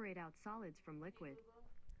to separate out solids from liquid.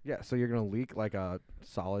 Yeah, so you're gonna leak like a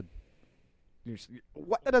solid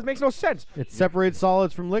What? That makes no sense. It separates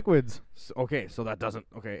solids from liquids. Okay, so that doesn't.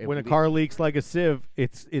 Okay, When a car leaks like a sieve,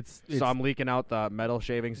 it's so I'm leaking out the metal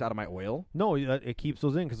shavings out of my oil. no, it keeps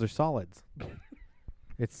those in because they're solids.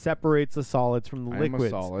 It separates the solids from the I am a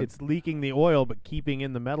liquids. solid. It's leaking the oil, but keeping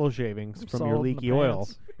in the metal shavings from your Solid in the leaky oil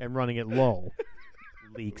pants. and running it low.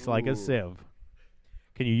 Leaks like a sieve.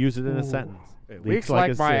 Can you use it in a sentence? It Leaks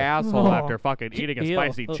like a sieve. asshole Oh. after fucking eating a Ew.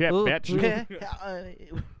 spicy chip, bitch.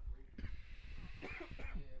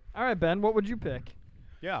 All right, Ben, what would you pick?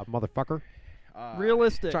 Yeah, motherfucker.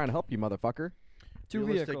 Realistic. Trying to help you, motherfucker. Two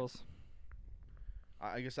realistic. vehicles.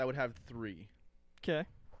 I guess I would have 3. Okay.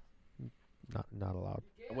 Not allowed.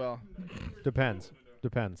 Well, Depends.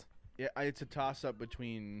 yeah, it's a toss-up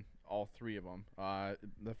between all 3 of them.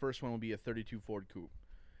 The first one will be a 32 Ford Coupe.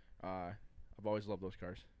 I've always loved those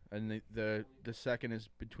cars. And the second is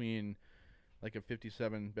between like a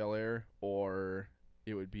 57 Bel Air or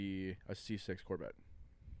it would be a C6 Corvette.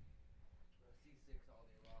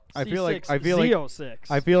 I feel like Z06.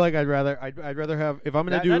 I feel like I'd rather have if I'm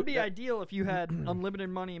gonna do. That'd be ideal if you had unlimited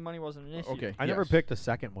money and money wasn't an issue. Okay. I never yes. picked a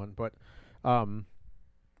second one, but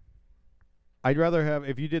I'd rather have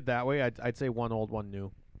if you did that way. I'd say one old, one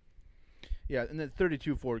new. Yeah, and the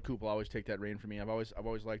 32 Ford Coupe will always take that reign for me. I've always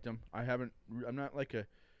liked them. I'm not like a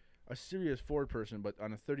serious Ford person, but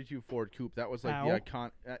on a 32 Ford Coupe, that was like Ow. the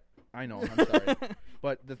icon. I know, I'm sorry,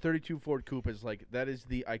 but the 32 Ford Coupe is like that is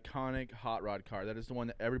the iconic hot rod car. That is the one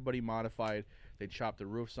that everybody modified. They chopped the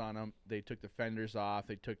roofs on them. They took the fenders off.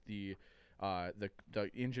 They took the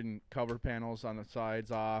engine cover panels on the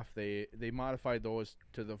sides off. They modified those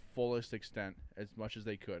to the fullest extent as much as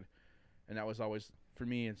they could, and that was always for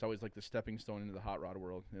me. It's always like the stepping stone into the hot rod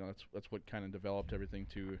world. You know, that's what kind of developed everything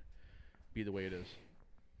to be the way it is.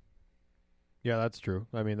 Yeah, that's true.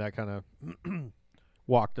 I mean, that kind of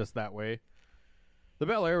walked us that way. The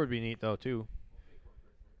Bel Air would be neat though too.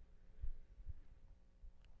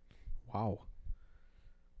 Wow.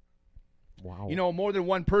 You know, more than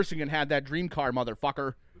one person can have that dream car,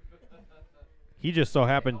 motherfucker. He just so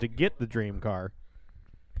happened to get the dream car.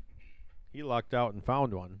 He lucked out and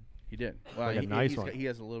found one. He did. Well, Like a nice one. He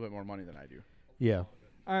has a little bit more money than I do. Yeah.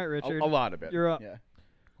 All right, Richard. A lot of it. You're up. Yeah.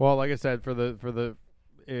 Well, like I said, for the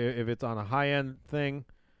if it's on a high end thing,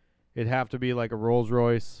 it'd have to be like a Rolls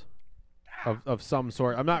Royce of some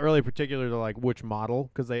sort. I'm not really particular to like which model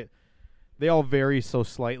because they all vary so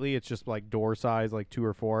slightly. It's just like door size, like 2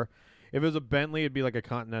 or 4. If it was a Bentley, it'd be like a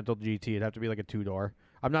Continental GT. It'd have to be like a 2-door.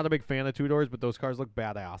 I'm not a big fan of 2-doors, but those cars look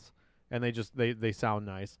badass and they sound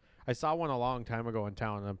nice. I saw one a long time ago in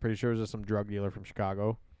town, and I'm pretty sure it was just some drug dealer from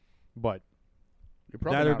Chicago. But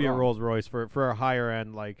that would be a Rolls Royce for a higher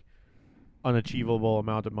end, like unachievable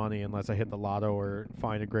amount of money, unless I hit the lotto or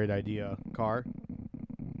find a great idea car.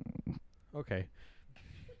 Okay.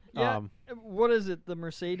 Yeah. What is it? The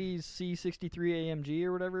Mercedes C63 AMG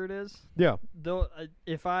or whatever it is. Yeah. Though,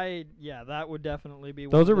 that would definitely be.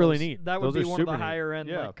 Those one of are really those- neat. That would Those be are one of the super neat. higher end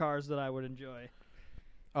Yeah. like, cars that I would enjoy.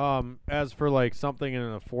 As for like something in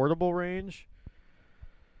an affordable range,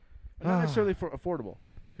 Not necessarily for affordable,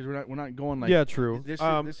 because we're not going like. yeah, true. This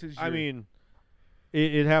is I your- mean,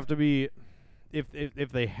 it'd have to be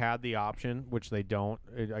if they had the option, which they don't.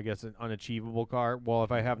 I guess an unachievable car. Well,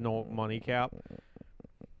 if I have no money cap,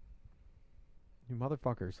 you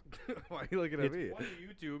motherfuckers. Why are you looking It's funny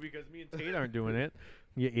you two because me and Tate aren't doing it.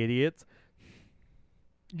 You idiots.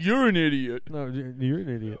 You're an idiot. No, you're an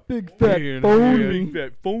idiot. Big Big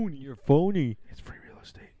fat phony. You're phony. It's free real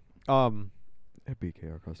estate. At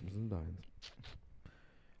BKR Customs and Dines.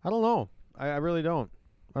 I don't know. I really don't.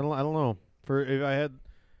 I don't know. For if I had,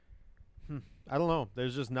 I don't know.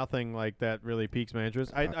 There's just nothing like that really piques my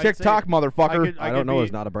interest. I'd say- TikTok, motherfucker. I don't know be-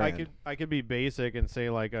 is not a brand. I could be basic and say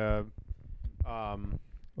like a, A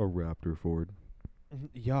Raptor Ford.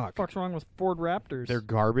 yuck. What's wrong with Ford Raptors? They're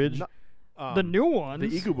garbage. No. the new ones.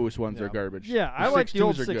 The EcoBoost ones Yeah. are garbage. Yeah, I like the 6.2s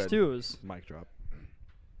old are good. 6.2s. Mic drop.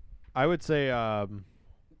 I would say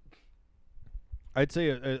I'd say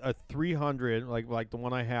a 300 like the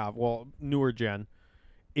one I have. Well, newer gen,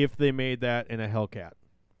 if they made that in a Hellcat.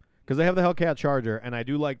 Because they have the Hellcat Charger, and I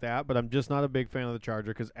do like that, but I'm just not a big fan of the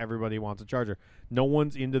Charger because everybody wants a Charger. No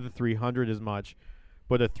one's into the 300 as much,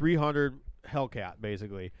 but a 300 Hellcat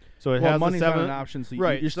basically. So it Well, has money's the not 7. an option, so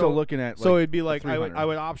right, you're so- still looking at. So Like, it'd be like I would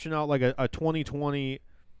 300. option out like a 2020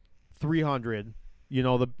 300. You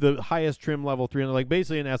know, the highest trim level 300, like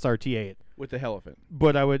basically an SRT8. with the elephant.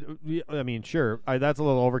 But I would, I mean, sure, that's a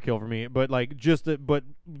little overkill for me. But like, but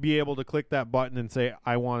be able to click that button and say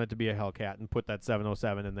I want it to be a Hellcat and put that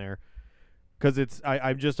 707 in there, because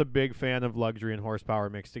I'm just a big fan of luxury and horsepower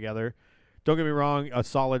mixed together. don't get me wrong, a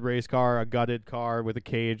solid race car, a gutted car with a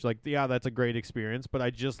cage, like, yeah, that's a great experience. But I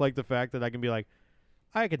just like the fact that I can be like,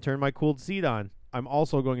 I can turn my cooled seat on. I'm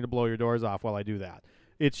also going to blow your doors off while I do that.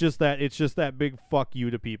 It's just that big fuck you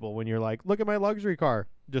to people when you're like, look at my luxury car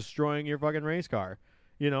destroying your fucking race car.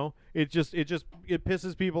 You know, it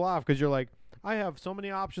pisses people off because you're like, I have so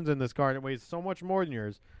many options in this car and it weighs so much more than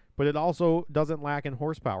yours, but it also doesn't lack in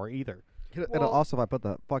horsepower either. It'll also, if I put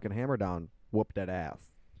the fucking hammer down, whoop that ass.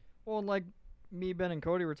 Well, and like me, Ben, and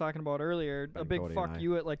Cody were talking about earlier, a big Cody fuck and I.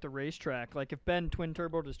 you at like the racetrack. Like if Ben twin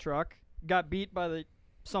turboed his truck, got beat by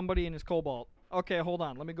somebody in his Cobalt. Okay, hold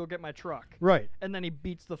on, let me go get my truck. Right. And then he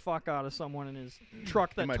beats the fuck out of someone in his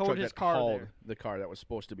truck that In my towed truck his that car hauled there. the car that was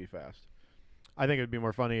supposed to be fast. I think it'd be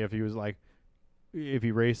more funny if he was like, if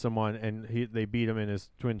he raced someone and they beat him in his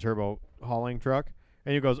twin turbo hauling truck,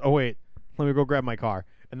 and he goes, "Oh wait, let me go grab my car,"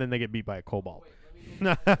 and then they get beat by a Cobalt.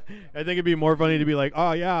 I think it'd be more funny to be like,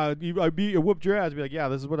 "Oh yeah, I whooped your ass." Be like, "Yeah,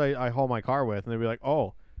 this is what I haul my car with," and they'd be like,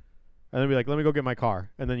 "Oh," and then be like, "Let me go get my car,"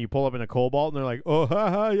 and then you pull up in a Cobalt, and they're like, "Oh,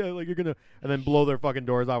 haha, yeah, like you're gonna," and then blow their fucking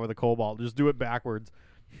doors out with a Cobalt. Just do it backwards.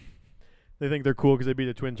 They think they're cool because they beat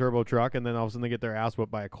a twin turbo truck, and then all of a sudden they get their ass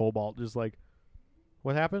whooped by a Cobalt. Just like,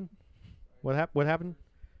 what happened? What happened?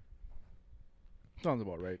 Sounds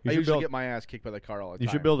about right. You I should usually build- get my ass kicked by the car all the time.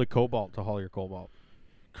 You should build a Cobalt to haul your Cobalt.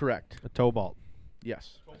 Correct. A Towbolt.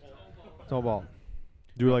 Yes. Towbolt.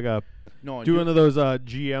 Do like a No. do one of those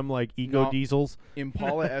GM like eco No. diesels.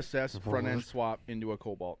 Impala SS front end swap into a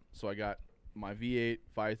Cobalt. So I got my V8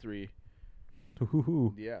 5.3.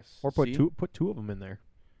 Ooh. Yes. Or put See? two of them in there.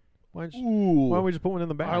 Why don't Ooh. we just put one in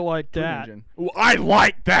the back? I like Twin that. engine. Ooh, I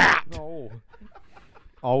like that. No.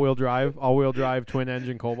 All wheel drive twin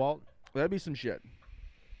engine Cobalt. That'd be some shit.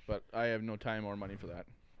 But I have no time or money for that.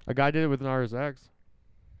 A guy did it with an RSX.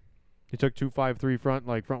 He took 2 5.3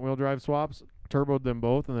 front wheel drive swaps, turboed them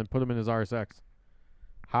both, and then put them in his RSX.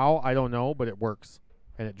 How? I don't know, but it works.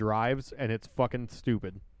 And it drives, and it's fucking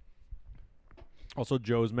stupid. Also,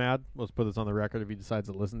 Joe's mad. Let's put this on the record if he decides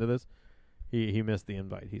to listen to this. He missed the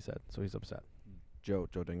invite, he said, so he's upset. Joe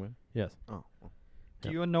Dingman. Yes. Oh, well, Do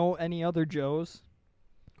Yep. you know any other Joes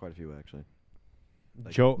quite a few actually.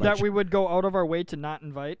 Like- Joe. like that we would go out of our way to not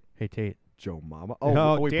invite? Hey, Tate. Joe Mama.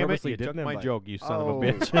 Oh, we damn it. purposely You took took an my invite. joke, you son of a Oh,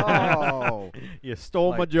 bitch. oh. You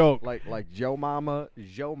stole my Like- joke. like Joe Mama,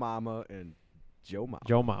 and Joe Mama.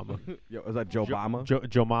 Joe Mama. Yo, is that Joe Mama?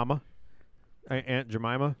 Joe Mama. Aunt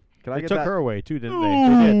Jemima. Can I They get took that? her away, too, didn't they?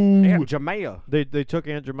 They did. Aunt Jamaica. They took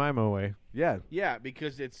Aunt Jemima away. Yeah. Yeah,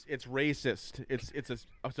 because it's racist.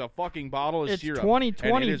 It's a fucking bottle of It's syrup.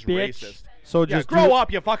 2020, and it is bitch. racist. So Yeah, just grow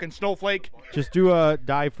up, you fucking snowflake. Just do a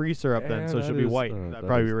dye-free syrup then, Yeah, so that she'll be is, white. that That'd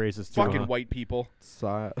probably be is racist too. Fucking huh? white people.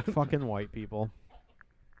 Fucking white people.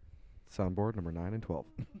 Soundboard number 9 and 12.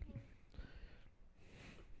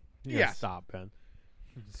 You gotta Yes. stop, Ben.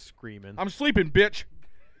 Screaming. I'm sleeping, bitch.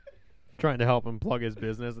 trying to help him plug his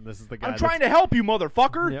business, and this is the guy. I'm trying to help you,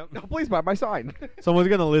 motherfucker. Yep. No, please buy my sign. Someone's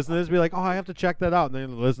gonna listen to this and be like, "Oh, I have to check that out," and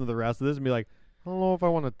then listen to the rest of this and be like, "I don't know if I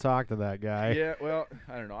want to talk to that guy." Yeah, well,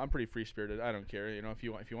 I don't know. I'm pretty free spirited. I don't care. You know, if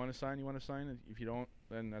you want to sign, you want to sign. If you don't,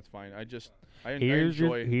 then that's fine. I Here's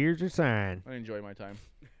enjoy your sign. I enjoy my time.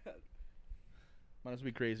 Might as well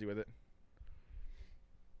be crazy with it.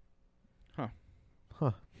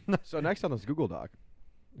 So next on is Google Doc.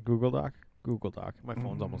 Google Doc. Google Doc. My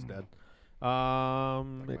phone's almost dead.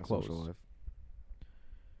 Like It my closed. social life.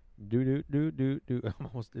 Do.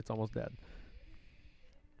 It's almost dead.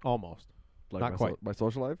 Almost. Like Not my quite. my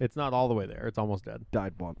social life It's not all the way there. It's almost dead.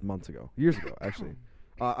 died months ago, years ago, actually.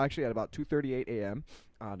 Actually, at about 2:38 a.m.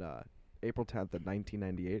 on April 10th of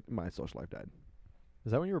 1998, my social life died.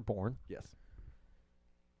 Is that when you were born? Yes.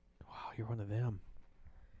 Wow, you're one of them.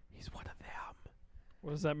 He's one of them. What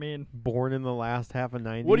does that mean? Born in the last half of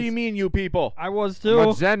 90s. What do you mean, you people? I was I'm a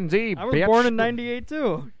too. Gen Z, I was bitch. born in '98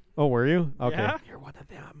 too. Oh, were you? Okay. Yeah. You're one of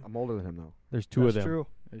them. I'm older than him though. There's two of That's them. true.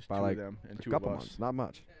 There's By two like of them and a two couple of us. months, not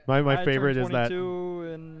much. My I favorite turned is that 22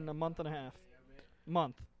 in a month and a half.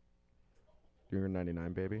 Month. You're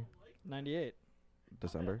 99, baby. 98.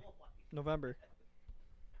 December. November.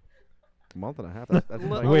 A month and a half. That's A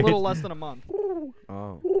like, Wait. little less than a month.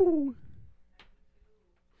 oh.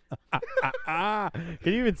 Can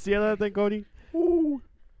you even see that thing, Cody? I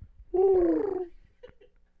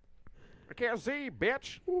can't see,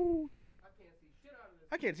 bitch.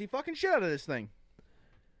 I can't see fucking shit out of this thing.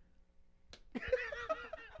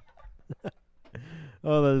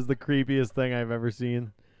 Oh, that is the creepiest thing I've ever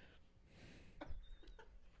seen.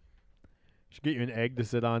 Should get you an egg to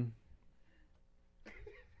sit on.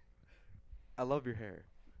 I love your hair.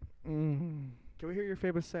 Can we hear your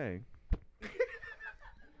famous saying?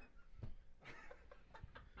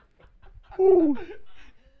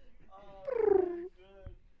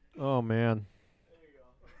 Oh man,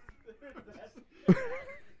 Yeah,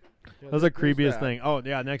 that was the there's creepiest that. thing. Oh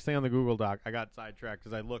yeah, next thing on the Google Doc, I got sidetracked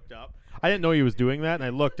because I looked up. I didn't know he was doing that, and I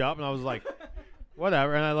looked up and I was like,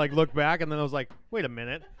 whatever. And I like looked back, and then I was like, wait a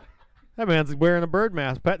minute, that man's wearing a bird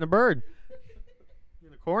mask, petting a bird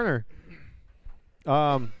in the corner.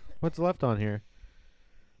 What's left on here?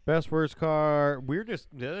 Best worst car, weirdest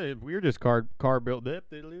car build.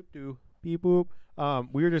 Beep boop.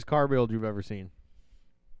 Weirdest car build you've ever seen.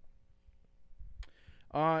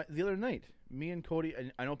 The other night, me and Cody,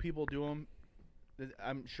 and I know people do them.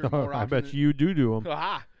 I'm sure more I often. bet you do them.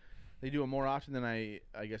 Aha! They do it more often than I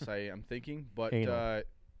guess I am thinking. But Anal.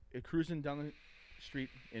 cruising down the street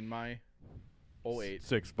in my 08,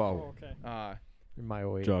 6 Oh, okay. In my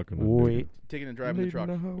 08. Jogging the Wait. taking a drive in the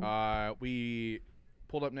Leading truck. the house. We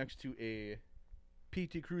pulled up next to a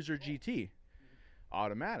PT Cruiser GT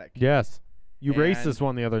automatic. Yes. You raced And this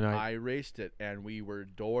one the other night. I raced it, and we were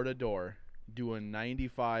door to door doing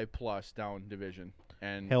 95 plus down division,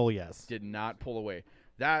 and Hell yes. did not pull away.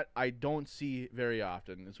 That I don't see very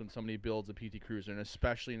often is when somebody builds a PT Cruiser, and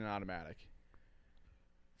especially in an automatic.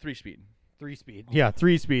 3-speed. 3-speed. Yeah,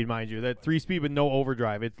 3-speed, mind you. That 3-speed with no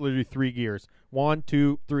overdrive. It's literally 3 gears. 1,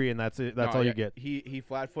 2, 3, and that's it. That's No, all yeah, you get. He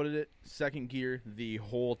flat-footed it, second gear the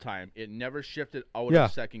whole time. It never shifted out Yeah.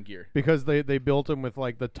 of second gear. Because they built them with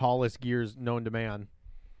like the tallest gears known to man.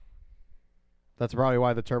 That's probably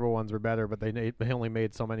why the turbo ones were better, but they only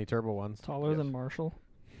made so many turbo ones. Taller than Marshall.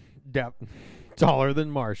 Taller than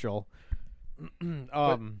Marshall.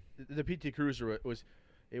 The PT Cruiser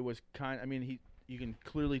was kind. I mean, you can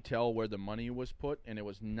clearly tell where the money was put, and it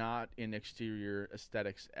was not in exterior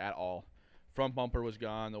aesthetics at all. Front bumper was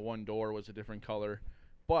gone. The one door was a different color,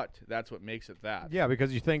 but that's what makes it that. Yeah,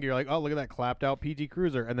 because you're like, oh, look at that clapped out PT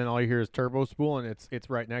Cruiser, and then all you hear is turbo spool, and it's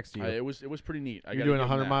right next to you. It was pretty neat. You're doing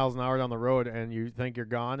 100 miles an hour down the road, and you think you're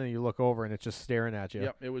gone, and you look over, and it's just staring at you.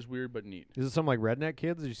 Yep, it was weird but neat. Is it some like redneck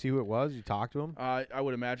kids? Did you see who it was? Did you talk to them? I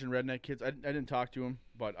would imagine redneck kids. I didn't talk to him,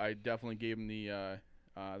 but I definitely gave him the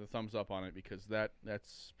thumbs up on it because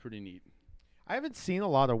that's pretty neat. I haven't seen a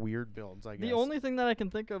lot of weird builds, I guess. The only thing that I can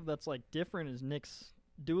think of that's like different is Nick's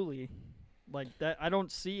dually. Like that, I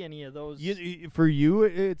don't see any of those. For you,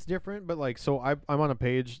 it's different, but like, so I'm on a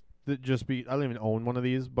page that I don't even own one of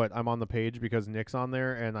these, but I'm on the page because Nick's on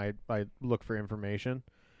there, and I look for information.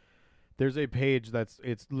 There's a page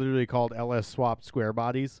it's literally called LS Swap Square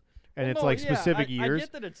Bodies, and Well, it's no, like yeah, specific I years.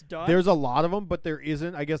 get that it's done. There's a lot of them, but there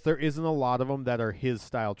isn't a lot of them that are his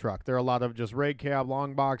style truck. There are a lot of just reg cab,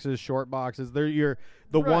 long boxes, short boxes. They're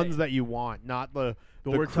the Right. ones that you want, not the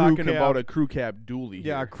But the we're crew talking cab. about a crew cab dually.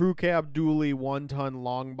 Yeah, here. a crew cab dually 1-ton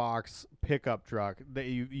long box pickup truck. That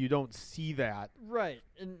you don't see that. right,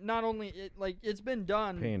 and not only it's been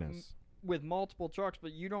done Penis. with multiple trucks,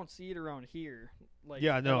 but you don't see it around here. Like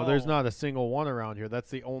Yeah, at no, there's all. not a single one around here.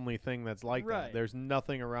 That's the only thing that's like that. Right. There's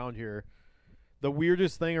nothing around here. The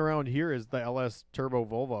weirdest thing around here is the LS Turbo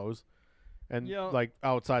Volvos, and Yeah. like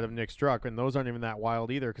outside of Nick's truck, and those aren't even that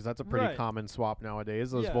wild either because that's a pretty Right. common swap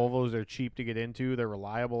nowadays. Those Yeah. Volvos are cheap to get into. They're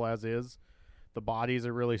reliable as is. The bodies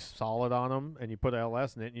are really solid on them, and you put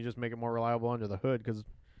LS in it, and you just make it more reliable under the hood because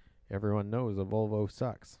everyone knows a Volvo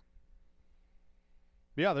sucks.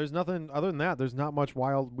 But yeah, there's nothing other than that. There's not much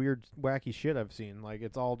wild, weird, wacky shit I've seen. Like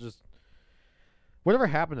it's all just whatever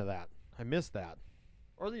happened to that. I missed that.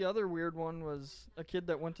 Or the other weird one was a kid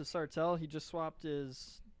that went to Sartell. He just swapped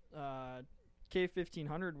his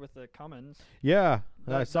K1500 with a Cummins. Yeah,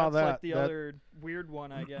 I saw that's that. like the that other weird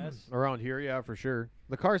one, I guess. around here, yeah, for sure.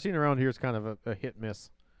 The car scene around here is kind of a hit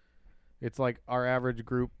miss. It's like our average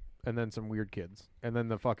group, and then some weird kids, and then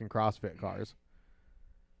the fucking CrossFit cars.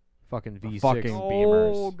 Fucking V6. fucking Oh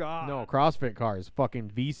Beamers. god. No, CrossFit cars. Fucking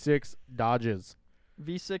V6 Dodges.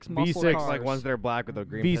 V6 muscle V6, cars. Like ones that are black with a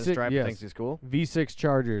green V6 pinstripe. yes. Thinks he's cool. V6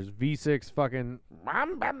 Chargers. V6 fucking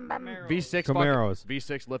Camaro. V6 Camaros.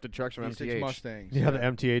 V6 lifted trucks from V6 MTH. Mustangs. Yeah, the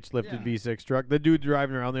MTH lifted Yeah. V6 truck. The dude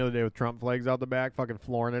driving around the other day with Trump flags out the back, fucking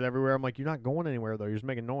flooring it everywhere. I'm like, you're not going anywhere, though. You're just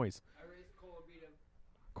making noise. I raced Cole and beat him.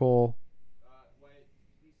 Cole, White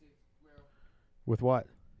V6 Camaro. with what?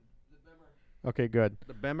 The Bimmer. Okay, good.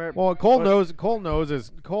 The Bemmer, Well, Cole knows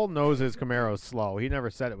his Camaro's slow. He never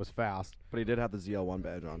said it was fast. but he did have the ZL1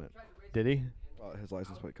 badge on it. Did he? His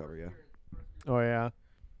license plate cover, yeah. Oh yeah.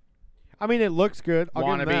 I mean, it looks good. I'll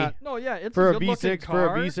give him Wannabe. that. No, yeah, it's For a a good-looking V6 car.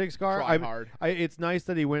 car, Try hard. it's nice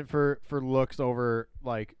that he went for looks over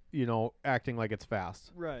like acting like it's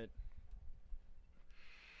fast. Right.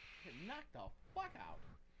 Knock the fuck out.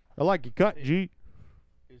 I like your cut, G.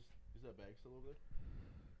 Is that bag still over there?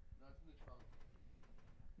 No, it's in the trunk.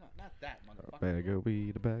 Not that, A motherfucker. bag of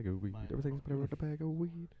weed, a bag of weed. Everything's better with a bag of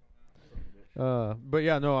weed. But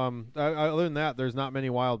yeah, no. Other than that, there's not many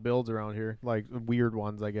wild builds around here, like weird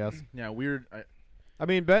ones, I guess. Yeah, weird. I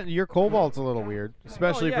mean, Ben, your Cobalt's a little weird,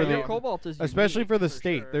 especially oh, yeah, for your the Cobalt is especially unique, for the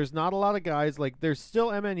state. sure. There's not a lot of guys like. There's still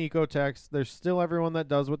MN Ecotechs. There's still everyone that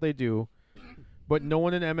does what they do, but no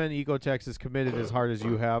one in MN Ecotechs is committed as hard as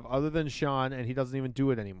you have, other than Sean, and he doesn't even do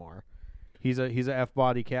it anymore. He's a F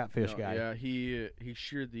body catfish guy. Yeah, he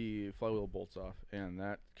sheared the flywheel bolts off, and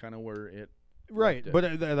that kind of where it. Right, left but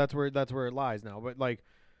it. that's where it lies now. But like,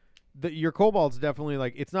 your Cobalt's definitely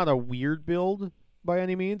like it's not a weird build by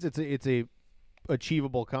any means. It's a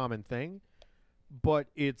achievable common thing, but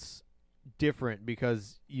it's different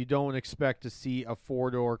because you don't expect to see a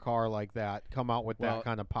 4-door car like that come out with Well, that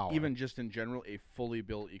kind of power. Even just in general, a fully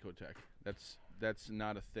built Ecotech. That's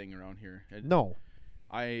not a thing around here. no,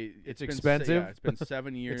 It's been expensive. It's been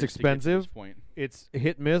 7 years. It's to get to expensive. this point. it's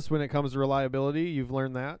hit miss when it comes to reliability. You've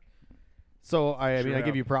learned that. So I Sure mean, I give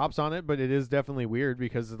have. you props on it, but it is definitely weird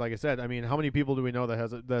because, like I said, I mean, how many people do we know that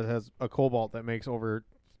has a Cobalt that makes over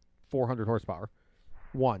 400 horsepower?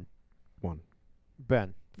 One.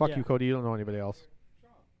 Ben. Fuck Yeah. you, Cody. You don't know anybody else.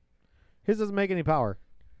 His doesn't make any power.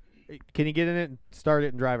 Can you get in it and start it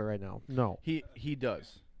and drive it right now? No. He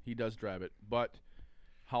does. He does drive it, but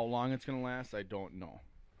how long it's gonna last, I don't know.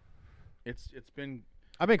 It's been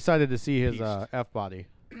I'm excited to see his Beast. F body.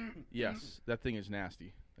 yes, that thing is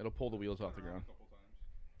nasty. It'll pull the wheels off the ground.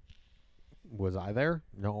 Was I there?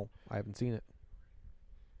 No, I haven't seen it.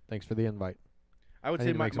 Thanks for the invite. I would I say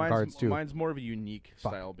need to make some cards, mine's, too. mine's more of a unique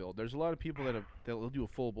Fuck. style build. There's a lot of people that'll do a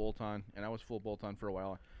full bolt on, and I was full bolt on for a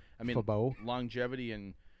while. I mean, Fabo. longevity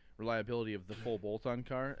and reliability of the full bolt on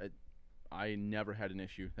car, I never had an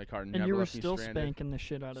issue. That car And never you were left me still stranded. spanking the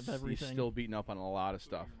shit out of everything. He's still beating up on a lot of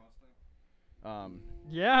stuff.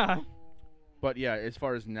 Yeah. But yeah, as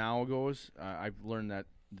far as now goes, I've learned that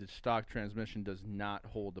the stock transmission does not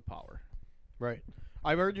hold the power. Right.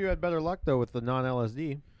 I've heard you had better luck though with the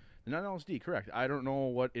non-LSD. The non-LSD, correct. I don't know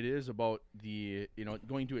what it is about the,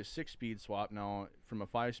 going to a 6-speed swap now from a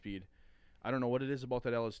 5-speed. I don't know what it is about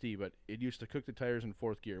that LSD, but it used to cook the tires in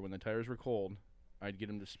 4th gear. When the tires were cold, I'd get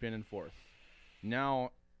them to spin in 4th.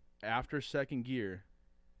 Now, after 2nd gear,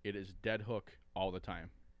 it is dead hook all the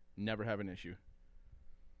time. Never have an issue.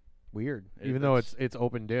 Weird. It- Even though it's- it's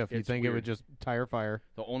open diff, you it's think it would weird. just tire fire.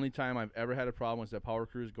 The only time I've ever had a problem was that Power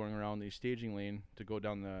Cruise going around the staging lane to go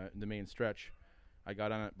down the main stretch. I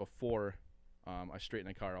got on it before I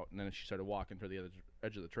straightened the car out, and then she started walking to the other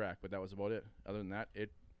edge of the track, but that was about it. Other than that,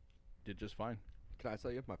 it did just fine. Can I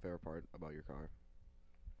tell you my favorite part about your car?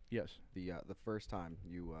 Yes. The first time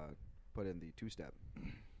you put in the 2-step,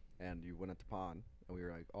 and you went into pond, and we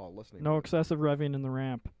were like, oh, listening. No to it. excessive revving in the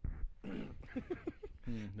ramp.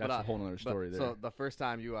 That's But, a whole other story there. So the first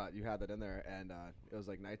time you had that in there, and it was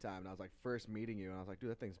like nighttime, and I was like first meeting you, and I was like,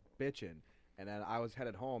 dude, that thing's bitching. And then I was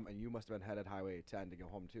headed home, and you must have been headed Highway 10 to go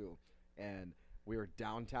home too. And we were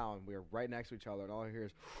downtown, we were right next to each other, and all I hear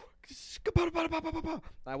is, and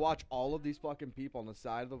I watch all of these fucking people on the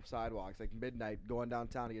side of the sidewalks, like midnight, going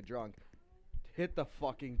downtown to get drunk, hit the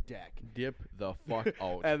fucking deck. Dip the fuck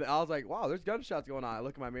out. And I was like, wow, there's gunshots going on. I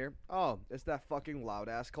look in my mirror. Oh, it's that fucking loud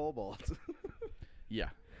ass Cobalt. Yeah.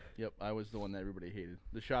 Yep, I was the one that everybody hated.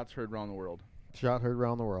 The shots heard around the world. Shot heard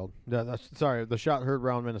around the world. Sorry, the shot heard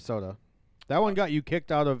around Minnesota. That one got you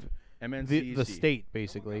kicked out of MNCC. the state,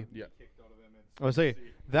 basically. Yeah. I would say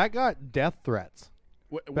that got death threats.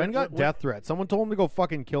 Ben got death threats. Someone told him to go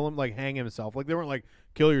fucking kill him, like hang himself. Like they weren't like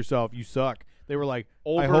kill yourself, you suck. They were like,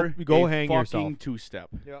 over I hope you go a hang fucking yourself. 2-step.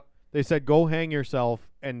 They said go hang yourself,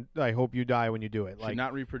 and I hope you die when you do it. Should Like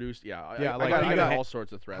not reproduce. Yeah, Yeah, I like, got, how I you got gonna- all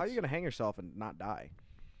sorts of threats. How are you gonna hang yourself and not die?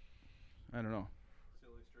 I don't know.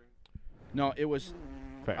 No, it was.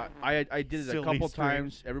 Fair. I did it a Silly couple string.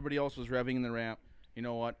 times. Everybody else was revving in the ramp. You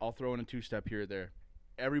know what? I'll throw in a 2-step here or there.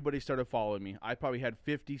 Everybody started following me. I probably had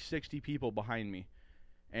 50, 60 people behind me,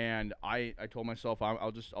 and I told myself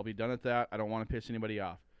I'll be done at that. I don't want to piss anybody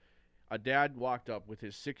off. A dad walked up with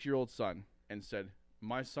his 6-year-old son and said,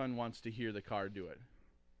 "My son wants to hear the car do it.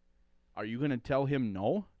 Are you gonna tell him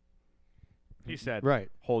no? He said, right.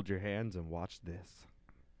 "Hold your hands and watch this."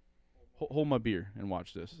 Hold my beer and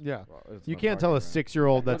watch this." Yeah. Well, it's You not can't tell a parking, right?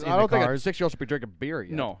 6-year-old that's I in the don't think a cars. 6-year-old should be drinking beer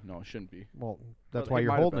yet. No, it shouldn't be. Well, that's Well, why he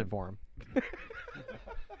you're might have holding been. it for him.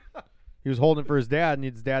 He was holding it for his dad, and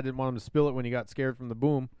his dad didn't want him to spill it when he got scared from the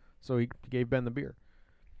boom, so he gave Ben the beer.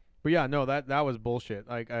 But yeah, no, that was bullshit.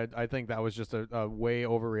 Like I think that was just a way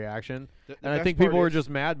overreaction, The and I best think part people were is- just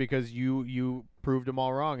mad because you proved them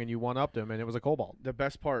all wrong and you one upped him, and it was a Cobalt. The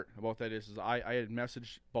best part about that is I had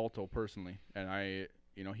messaged Balto personally, and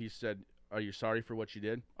he said, are you sorry for what you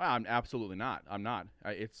did? I'm absolutely not. I'm not.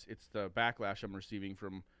 It's the backlash I'm receiving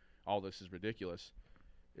from all this is ridiculous.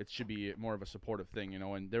 It should be more of a supportive thing,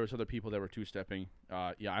 And there was other people that were two-stepping.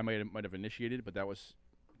 Yeah, I might have initiated, but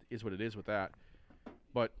is what it is with that.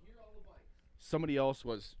 But somebody else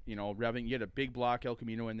was, revving. You had a big block El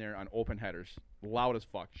Camino in there on open headers, loud as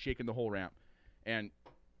fuck, shaking the whole ramp. And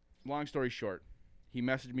long story short, he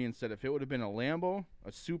messaged me and said if it would have been a Lambo,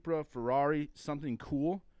 a Supra, Ferrari, something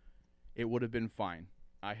cool, it would have been fine.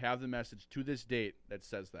 I have the message to this date that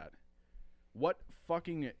says that. What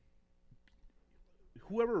fucking...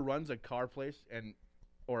 Whoever runs a car place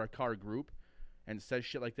or a car group and says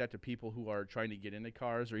shit like that to people who are trying to get into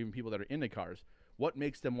cars or even people that are into cars, what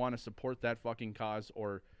makes them want to support that fucking cause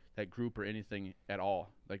or that group or anything at all?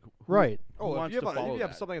 Like, who Right. wants to follow if you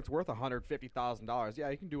have that? something that's worth $150,000, yeah,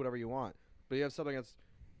 you can do whatever you want. But you have something that's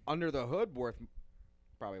under the hood worth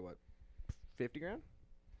probably what, 50 grand?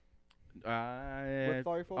 With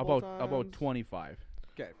all your full about times? 25.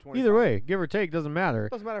 Okay, 25. Either way, give or take, doesn't matter.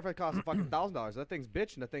 Doesn't matter if it costs a fucking $1,000. That thing's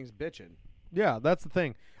bitching. That thing's bitching. Yeah, that's the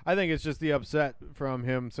thing. I think it's just the upset from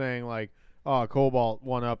him saying like, "Oh, Cobalt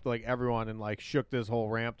won up like everyone and like shook this whole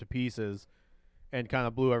ramp to pieces, and kind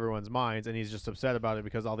of blew everyone's minds." And he's just upset about it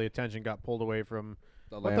because all the attention got pulled away from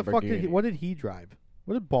what the fuck did he? What did he drive?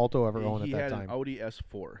 What did Balto ever own at He that had time? an Audi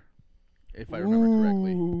S4, if I remember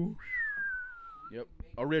correctly. Ooh. Yep,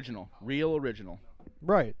 real original.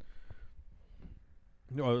 Right.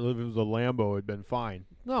 No, if it was a Lambo, it'd been fine.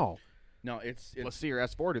 No. No, it's Let's see your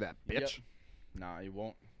S4 do that, bitch. Yep. Nah, he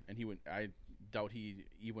won't, and he would. I doubt he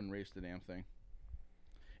wouldn't race the damn thing.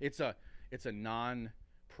 It's a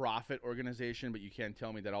non-profit organization, but you can't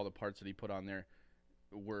tell me that all the parts that he put on there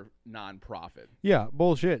were non-profit. Yeah,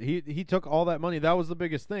 bullshit. He took all that money. That was the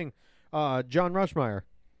biggest thing. John Rushmeyer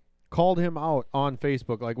called him out on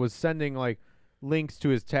Facebook, like was sending like links to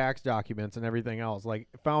his tax documents and everything else, like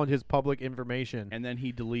found his public information. And then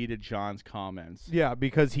he deleted John's comments. Yeah,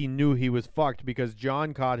 because he knew he was fucked because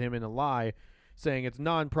John caught him in a lie saying it's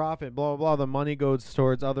non-profit, blah, blah, blah. The money goes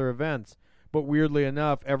towards other events. But weirdly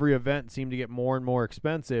enough, every event seemed to get more and more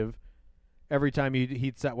expensive every time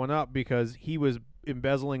he'd set one up because he was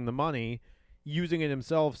embezzling the money, using it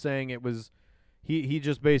himself, saying it was he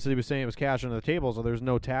just basically was saying it was cash under the table, so there's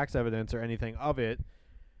no tax evidence or anything of it,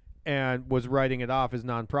 and was writing it off as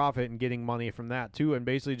non-profit and getting money from that too, and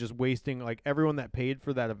basically just wasting, like, everyone that paid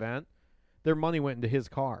for that event, their money went into his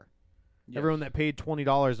car. Yes. Everyone that paid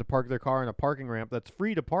 $20 to park their car in a parking ramp that's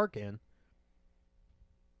free to park in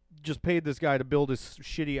just paid this guy to build his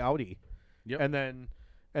shitty Audi. Yep.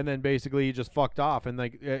 And then basically he just fucked off, and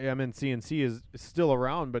like MNCNC is still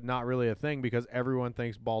around but not really a thing because everyone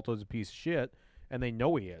thinks Balto's a piece of shit, and they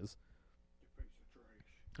know he is.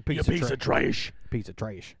 A piece of trash. Piece of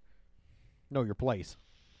trash. Know your place.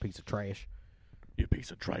 Piece of trash. You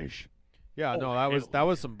piece of trash. Yeah, no, that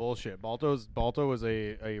was some bullshit. Balto was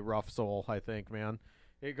a rough soul, I think, man.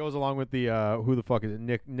 It goes along with the who the fuck is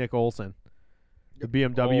it? Nick Olson. The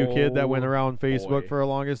BMW kid that went around Facebook boy. for the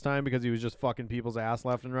longest time because he was just fucking people's ass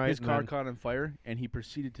left and right. His and car then- caught on fire, and he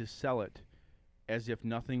proceeded to sell it as if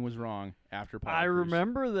nothing was wrong after Apollo I Crews.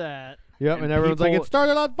 remember that. Yep, and and everyone's like, people- it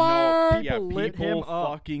started on fire. No, yeah, People lit him people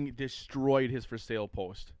up. fucking destroyed his for sale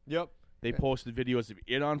post. Yep. They posted videos of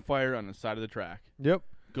it on fire on the side of the track. Yep.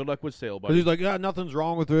 Good luck with sale, Because buddy. he's like, yeah, nothing's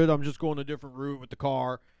wrong with it. I'm just going a different route with the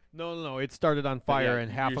car. No. It started on But fire, yeah,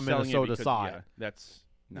 and half you're of selling it Minnesota because- saw yeah, it. That's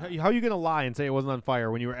How are you going to lie and say it wasn't on fire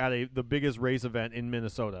when you were at the biggest race event in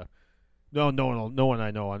Minnesota? No one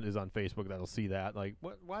I know is on Facebook that'll see that. Like,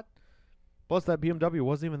 what? Plus, that BMW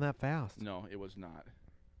wasn't even that fast. no, it was not.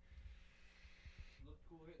 Looked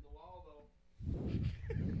cool hitting the wall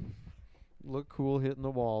though. Look cool hitting the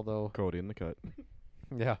wall, though. Cody in the cut.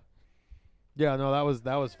 Yeah. Yeah, no,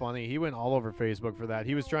 that was funny. He went all over Facebook for that.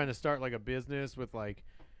 He was trying to start like a business with like,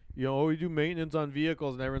 we do maintenance on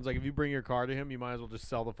vehicles, and everyone's like, if you bring your car to him, you might as well just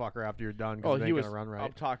sell the fucker after you're done because it he ain't was. gonna run right.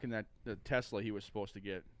 I'm talking that the Tesla he was supposed to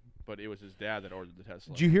get, but it was his dad that ordered the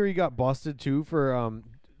Tesla. Did you hear he got busted too for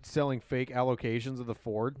selling fake allocations of the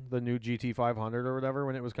Ford, the new GT500 or whatever,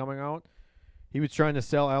 when it was coming out? He was trying to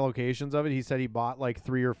sell allocations of it. He said he bought like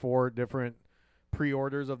 3 or 4 different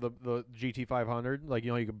pre-orders of the GT500. Like,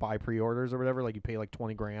 you could buy pre-orders or whatever. Like, you pay like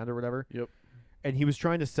 20 grand or whatever. Yep. And he was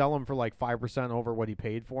trying to sell them for like 5% over what he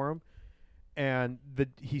paid for them. And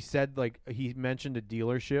he said, like, he mentioned a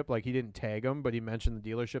dealership. Like, he didn't tag them, but he mentioned the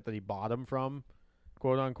dealership that he bought them from,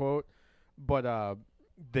 quote unquote. But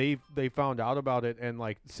they found out about it and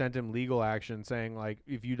like sent him legal action saying like,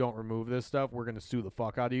 if you don't remove this stuff, we're gonna sue the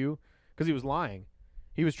fuck out of you, because he was lying.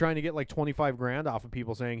 He was trying to get like 25 grand off of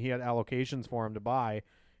people saying he had allocations for him to buy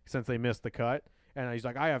since they missed the cut, and he's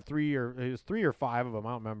like, I have it was 3 or 5 of them, I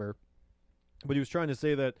don't remember, but he was trying to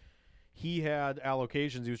say that he had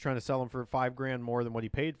allocations. He was trying to sell them for $5,000 more than what he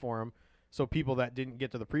paid for them, so people that didn't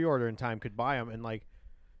get to the pre-order in time could buy them. And like,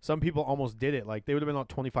 some people almost did it. Like, they would have been out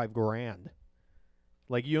 $25,000.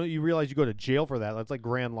 Like, you realize you go to jail for that. That's like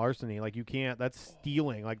grand larceny. Like, you can't. That's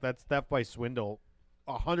stealing. Like, that's theft by swindle,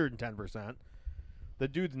 110%. The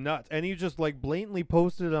dude's nuts, and he just like blatantly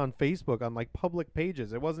posted it on Facebook on like public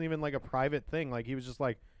pages. It wasn't even like a private thing. Like, he was just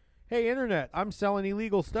like, "Hey, internet, I'm selling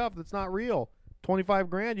illegal stuff that's not real.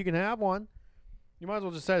 $25,000, you can have one." You might as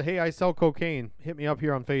well just said, "Hey, I sell cocaine. Hit me up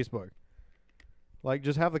here on Facebook." Like,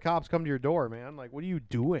 just have the cops come to your door, man. Like, what are you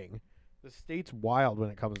doing? The state's wild when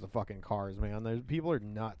it comes to fucking cars, man. People are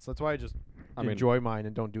nuts. That's why I just enjoy mine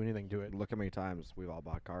and don't do anything to it. Look how many times we've all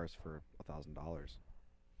bought cars for $1,000.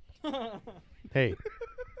 Hey,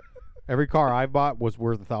 every car I bought was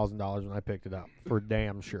worth $1,000 when I picked it up, for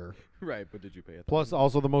damn sure. Right, but did you pay it? Plus,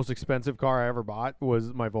 also the most expensive car I ever bought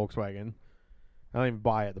was my Volkswagen. I don't even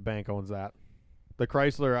buy it. The bank owns that. The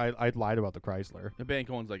Chrysler, I lied about the Chrysler. The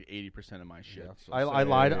bank owns like 80% of my shit. Yeah. So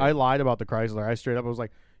I lied about the Chrysler. I straight up was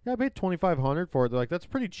like, yeah, I paid $2,500 for it. They're like, that's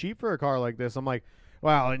pretty cheap for a car like this. I'm like,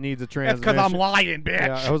 well, it needs a transmission. That's because I'm lying, bitch.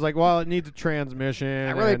 Yeah, I was like, well, it needs a transmission.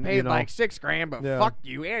 I really and, paid you know, like $6,000, but Yeah. fuck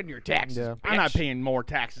you and your taxes. Yeah. I'm not paying more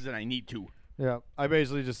taxes than I need to. Yeah, I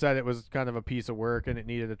basically just said it was kind of a piece of work and it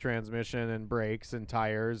needed a transmission and brakes and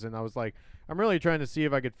tires, and I was like, I'm really trying to see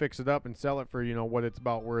if I could fix it up and sell it for, you know, what it's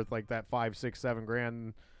about worth, like that 5, 6, 7 grand.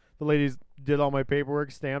 And the ladies did all my paperwork,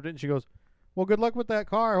 stamped it, and she goes, well, good luck with that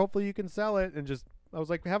car. Hopefully you can sell it. And just, I was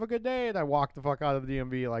like, have a good day, and I walked the fuck out of the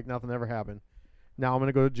DMV like nothing ever happened. Now I'm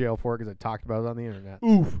gonna go to jail for it because I talked about it on the internet.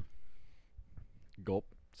 Oof. Gulp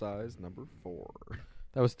size number 4.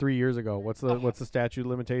 That was 3 years ago. What's the statute of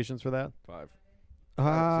limitations for that? 5.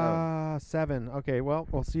 7. Okay, well,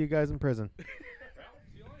 we'll see you guys in prison.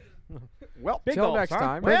 Well, Big till gulps, next huh?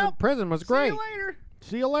 time. Prison was great. See you later.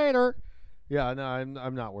 See you later. Yeah, no,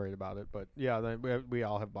 I'm not worried about it, but yeah, we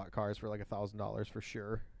all have bought cars for like $1,000 for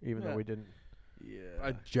sure, even though we didn't. Yeah.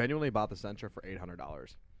 I genuinely bought the Sentra for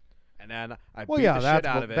 $800, and then I Well, beat yeah, the shit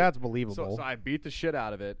out of it. that's believable. So I beat the shit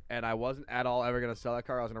out of it, and I wasn't at all ever gonna sell that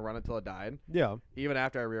car. I was gonna run it till it died, Yeah. even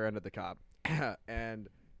after I rear-ended the cop. And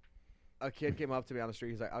a kid came up to me on the street.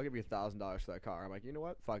 He's like, "I'll give you $1,000 for that car." I'm like, "You know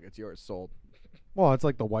what? Fuck, it's yours. Sold." Well, it's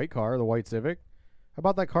like the white car, the white Civic. I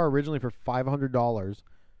bought that car originally for $500,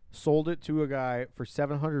 sold it to a guy for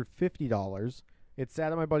 $750. It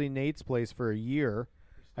sat at my buddy Nate's place for a year.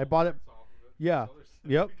 I bought it. Yeah.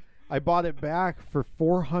 Yep. I bought it back for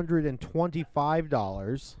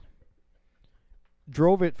 $425.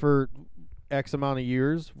 Drove it for X amount of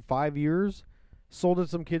years, 5 years. Sold it to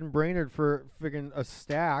some kid in Brainerd for freaking a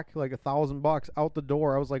stack, like $1,000 out the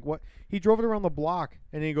door. I was like, what? He drove it around the block,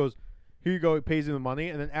 and he goes, here you go. He pays me the money,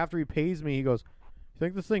 and then after he pays me, he goes, you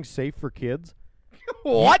think this thing's safe for kids?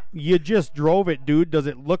 What? You just drove it, dude. Does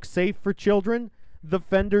it look safe for children? The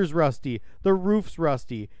fender's rusty. The roof's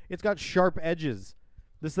rusty. It's got sharp edges.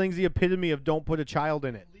 This thing's the epitome of don't put a child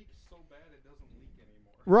in it.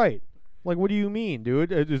 Right. Like, what do you mean,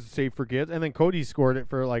 dude? It is safe for kids. And then Cody scored it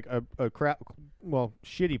for like a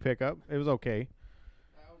shitty pickup. It was okay.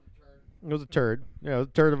 It was a turd. Yeah, it was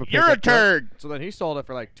a turd of a pickup. You're a turd. So then he sold it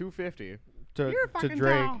for like $250, To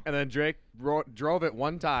Drake. and then Drake drove it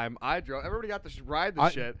one time. I drove. Everybody got to ride the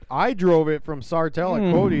shit. I drove it from Sartell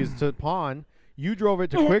at Cody's to Pawn. You drove it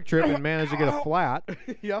to Quick Trip and managed to get a flat.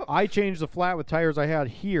 Yep. I changed the flat with tires I had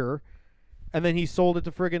here, and then he sold it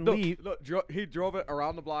to friggin' Lee. He drove it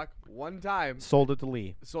around the block one time. Sold it to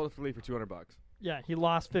Lee. Sold it for Lee for $200. Yeah, he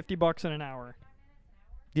lost $50 in an hour.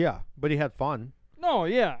 Yeah, but he had fun. No,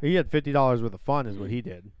 yeah. He had $50 worth of fun, is what he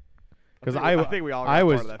did. Because I think we all got I part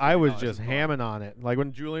was of that I was $50 just in fun. hamming on it. Like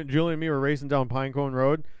when Julian and me were racing down Pinecone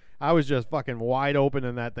Road, I was just fucking wide open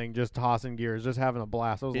in that thing, just tossing gears, just having a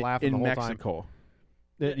blast. I was laughing in the whole Mexico.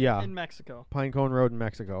 time. Yeah, In Mexico. Pinecone Road in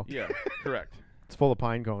Mexico. Yeah, correct. It's full of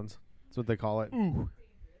pine cones. That's what they call it. Ooh.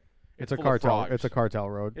 It's a full of cartel. frogs. It's a cartel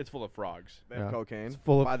road. It's full of frogs. They have Yeah. cocaine. It's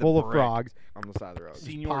full by of the full of brick frogs on the side of the road.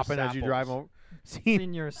 Senor popping as you drive Sappos. over. See,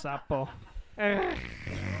 Senor Sapo.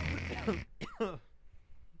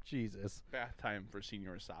 Jesus, Bath time for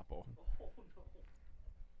Senor Sapo.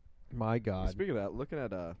 my God. Speaking of that, looking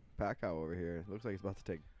at Pacquiao over here, looks like he's about to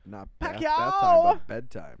take not bath Pacquiao! time, but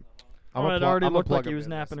bedtime. I'm Oh, gonna it plug- already I'm gonna looked like plug he him was in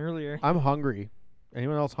napping this. earlier. I'm hungry.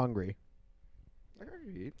 Anyone else hungry? I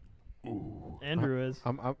can eat. Andrew is.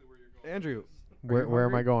 Andrew, Where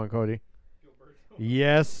am I going, Cody?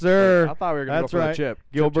 Yes, sir. I thought we were gonna That's go for right. the chip.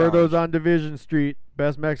 Gilberto's on Division Street,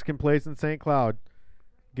 best Mexican place in St. Cloud.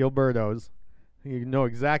 Gilberto's. You know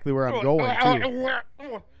exactly where I'm going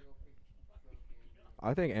too.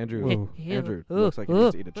 I think Andrew Ooh. Andrew looks like he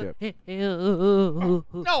needs to eat a chip.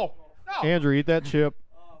 No. Andrew, eat that chip,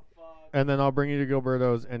 and then I'll bring you to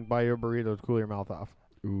Gilberto's and buy you a burrito to cool your mouth off.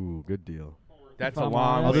 Ooh, good deal. That's If a I'm long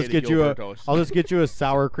honest- way I'll just to get you a Gilberto's. I'll just get you a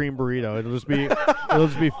sour cream burrito. It'll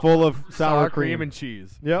just be full of sour cream. and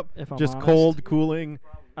cheese. Yep. If I'm Just honest, cold, cooling.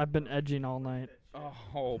 I've been edging all night.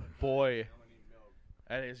 Oh boy,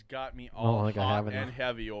 that has got me don't all think I hot have any. and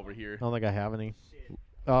heavy over here. I don't think I have any.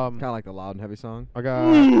 Kind of like the loud and heavy song. I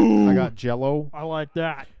got Jello. I like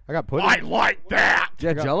that. I got pudding. I like that. Yeah,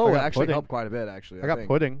 I got- Jello I would got actually pudding. help quite a bit. Actually, I got think.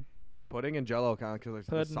 pudding. Pudding and Jello kind of because it's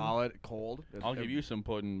Pudding. solid, cold. I'll give you some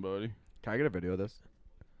pudding, buddy. Can I get a video of this?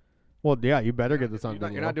 Well, yeah, you better get this on You're not,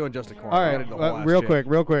 video. you're not doing just a corn. All You right, gotta do the whole ass real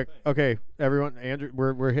chip. quick. Okay, everyone, Andrew,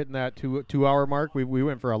 we're hitting that 2 hour mark. We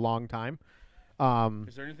went for a long time.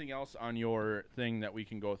 Is there anything else on your thing that we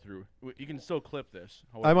can go through? You can still clip this.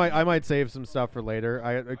 I might save some stuff for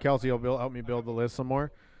later. Kelsey will help me build the list some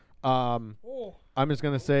more. I'm just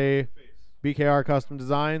gonna say, BKR Custom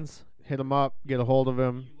Designs. Hit him up. Get a hold of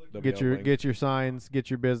him. Get your signs. Get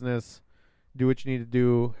your business. Do what you need to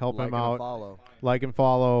do. Help Like him and a out. follow. Like and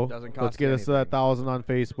follow. Doesn't Let's cost get you us to that anything. 1,000 on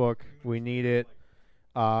Facebook. We need it.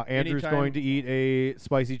 Andrew's Anytime- going to eat a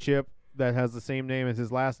spicy chip that has the same name as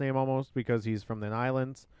his last name almost because he's from the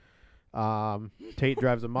islands. Tate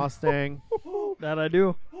drives a Mustang. That I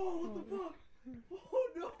do.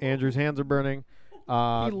 Andrew's hands are burning. He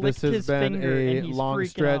This licked has his been finger a and he's long freaking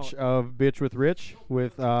stretch out. of Bitch with Rich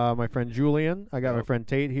with my friend Julian. I got my friend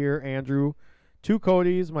Tate here, Andrew, 2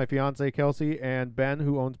 Codys, my fiance Kelsey, and Ben,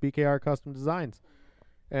 who owns BKR Custom Designs.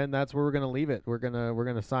 And that's where we're gonna leave it. We're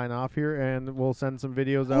gonna sign off here, and we'll send some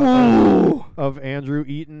videos out of Andrew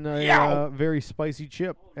eating a very spicy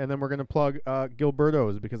chip, and then we're gonna plug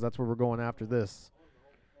Gilberto's because that's where we're going after this.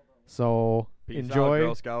 So Peace enjoy. out,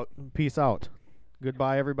 Girl Scout. Peace out.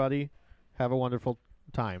 Goodbye, everybody. Have a wonderful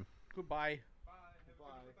time. Goodbye.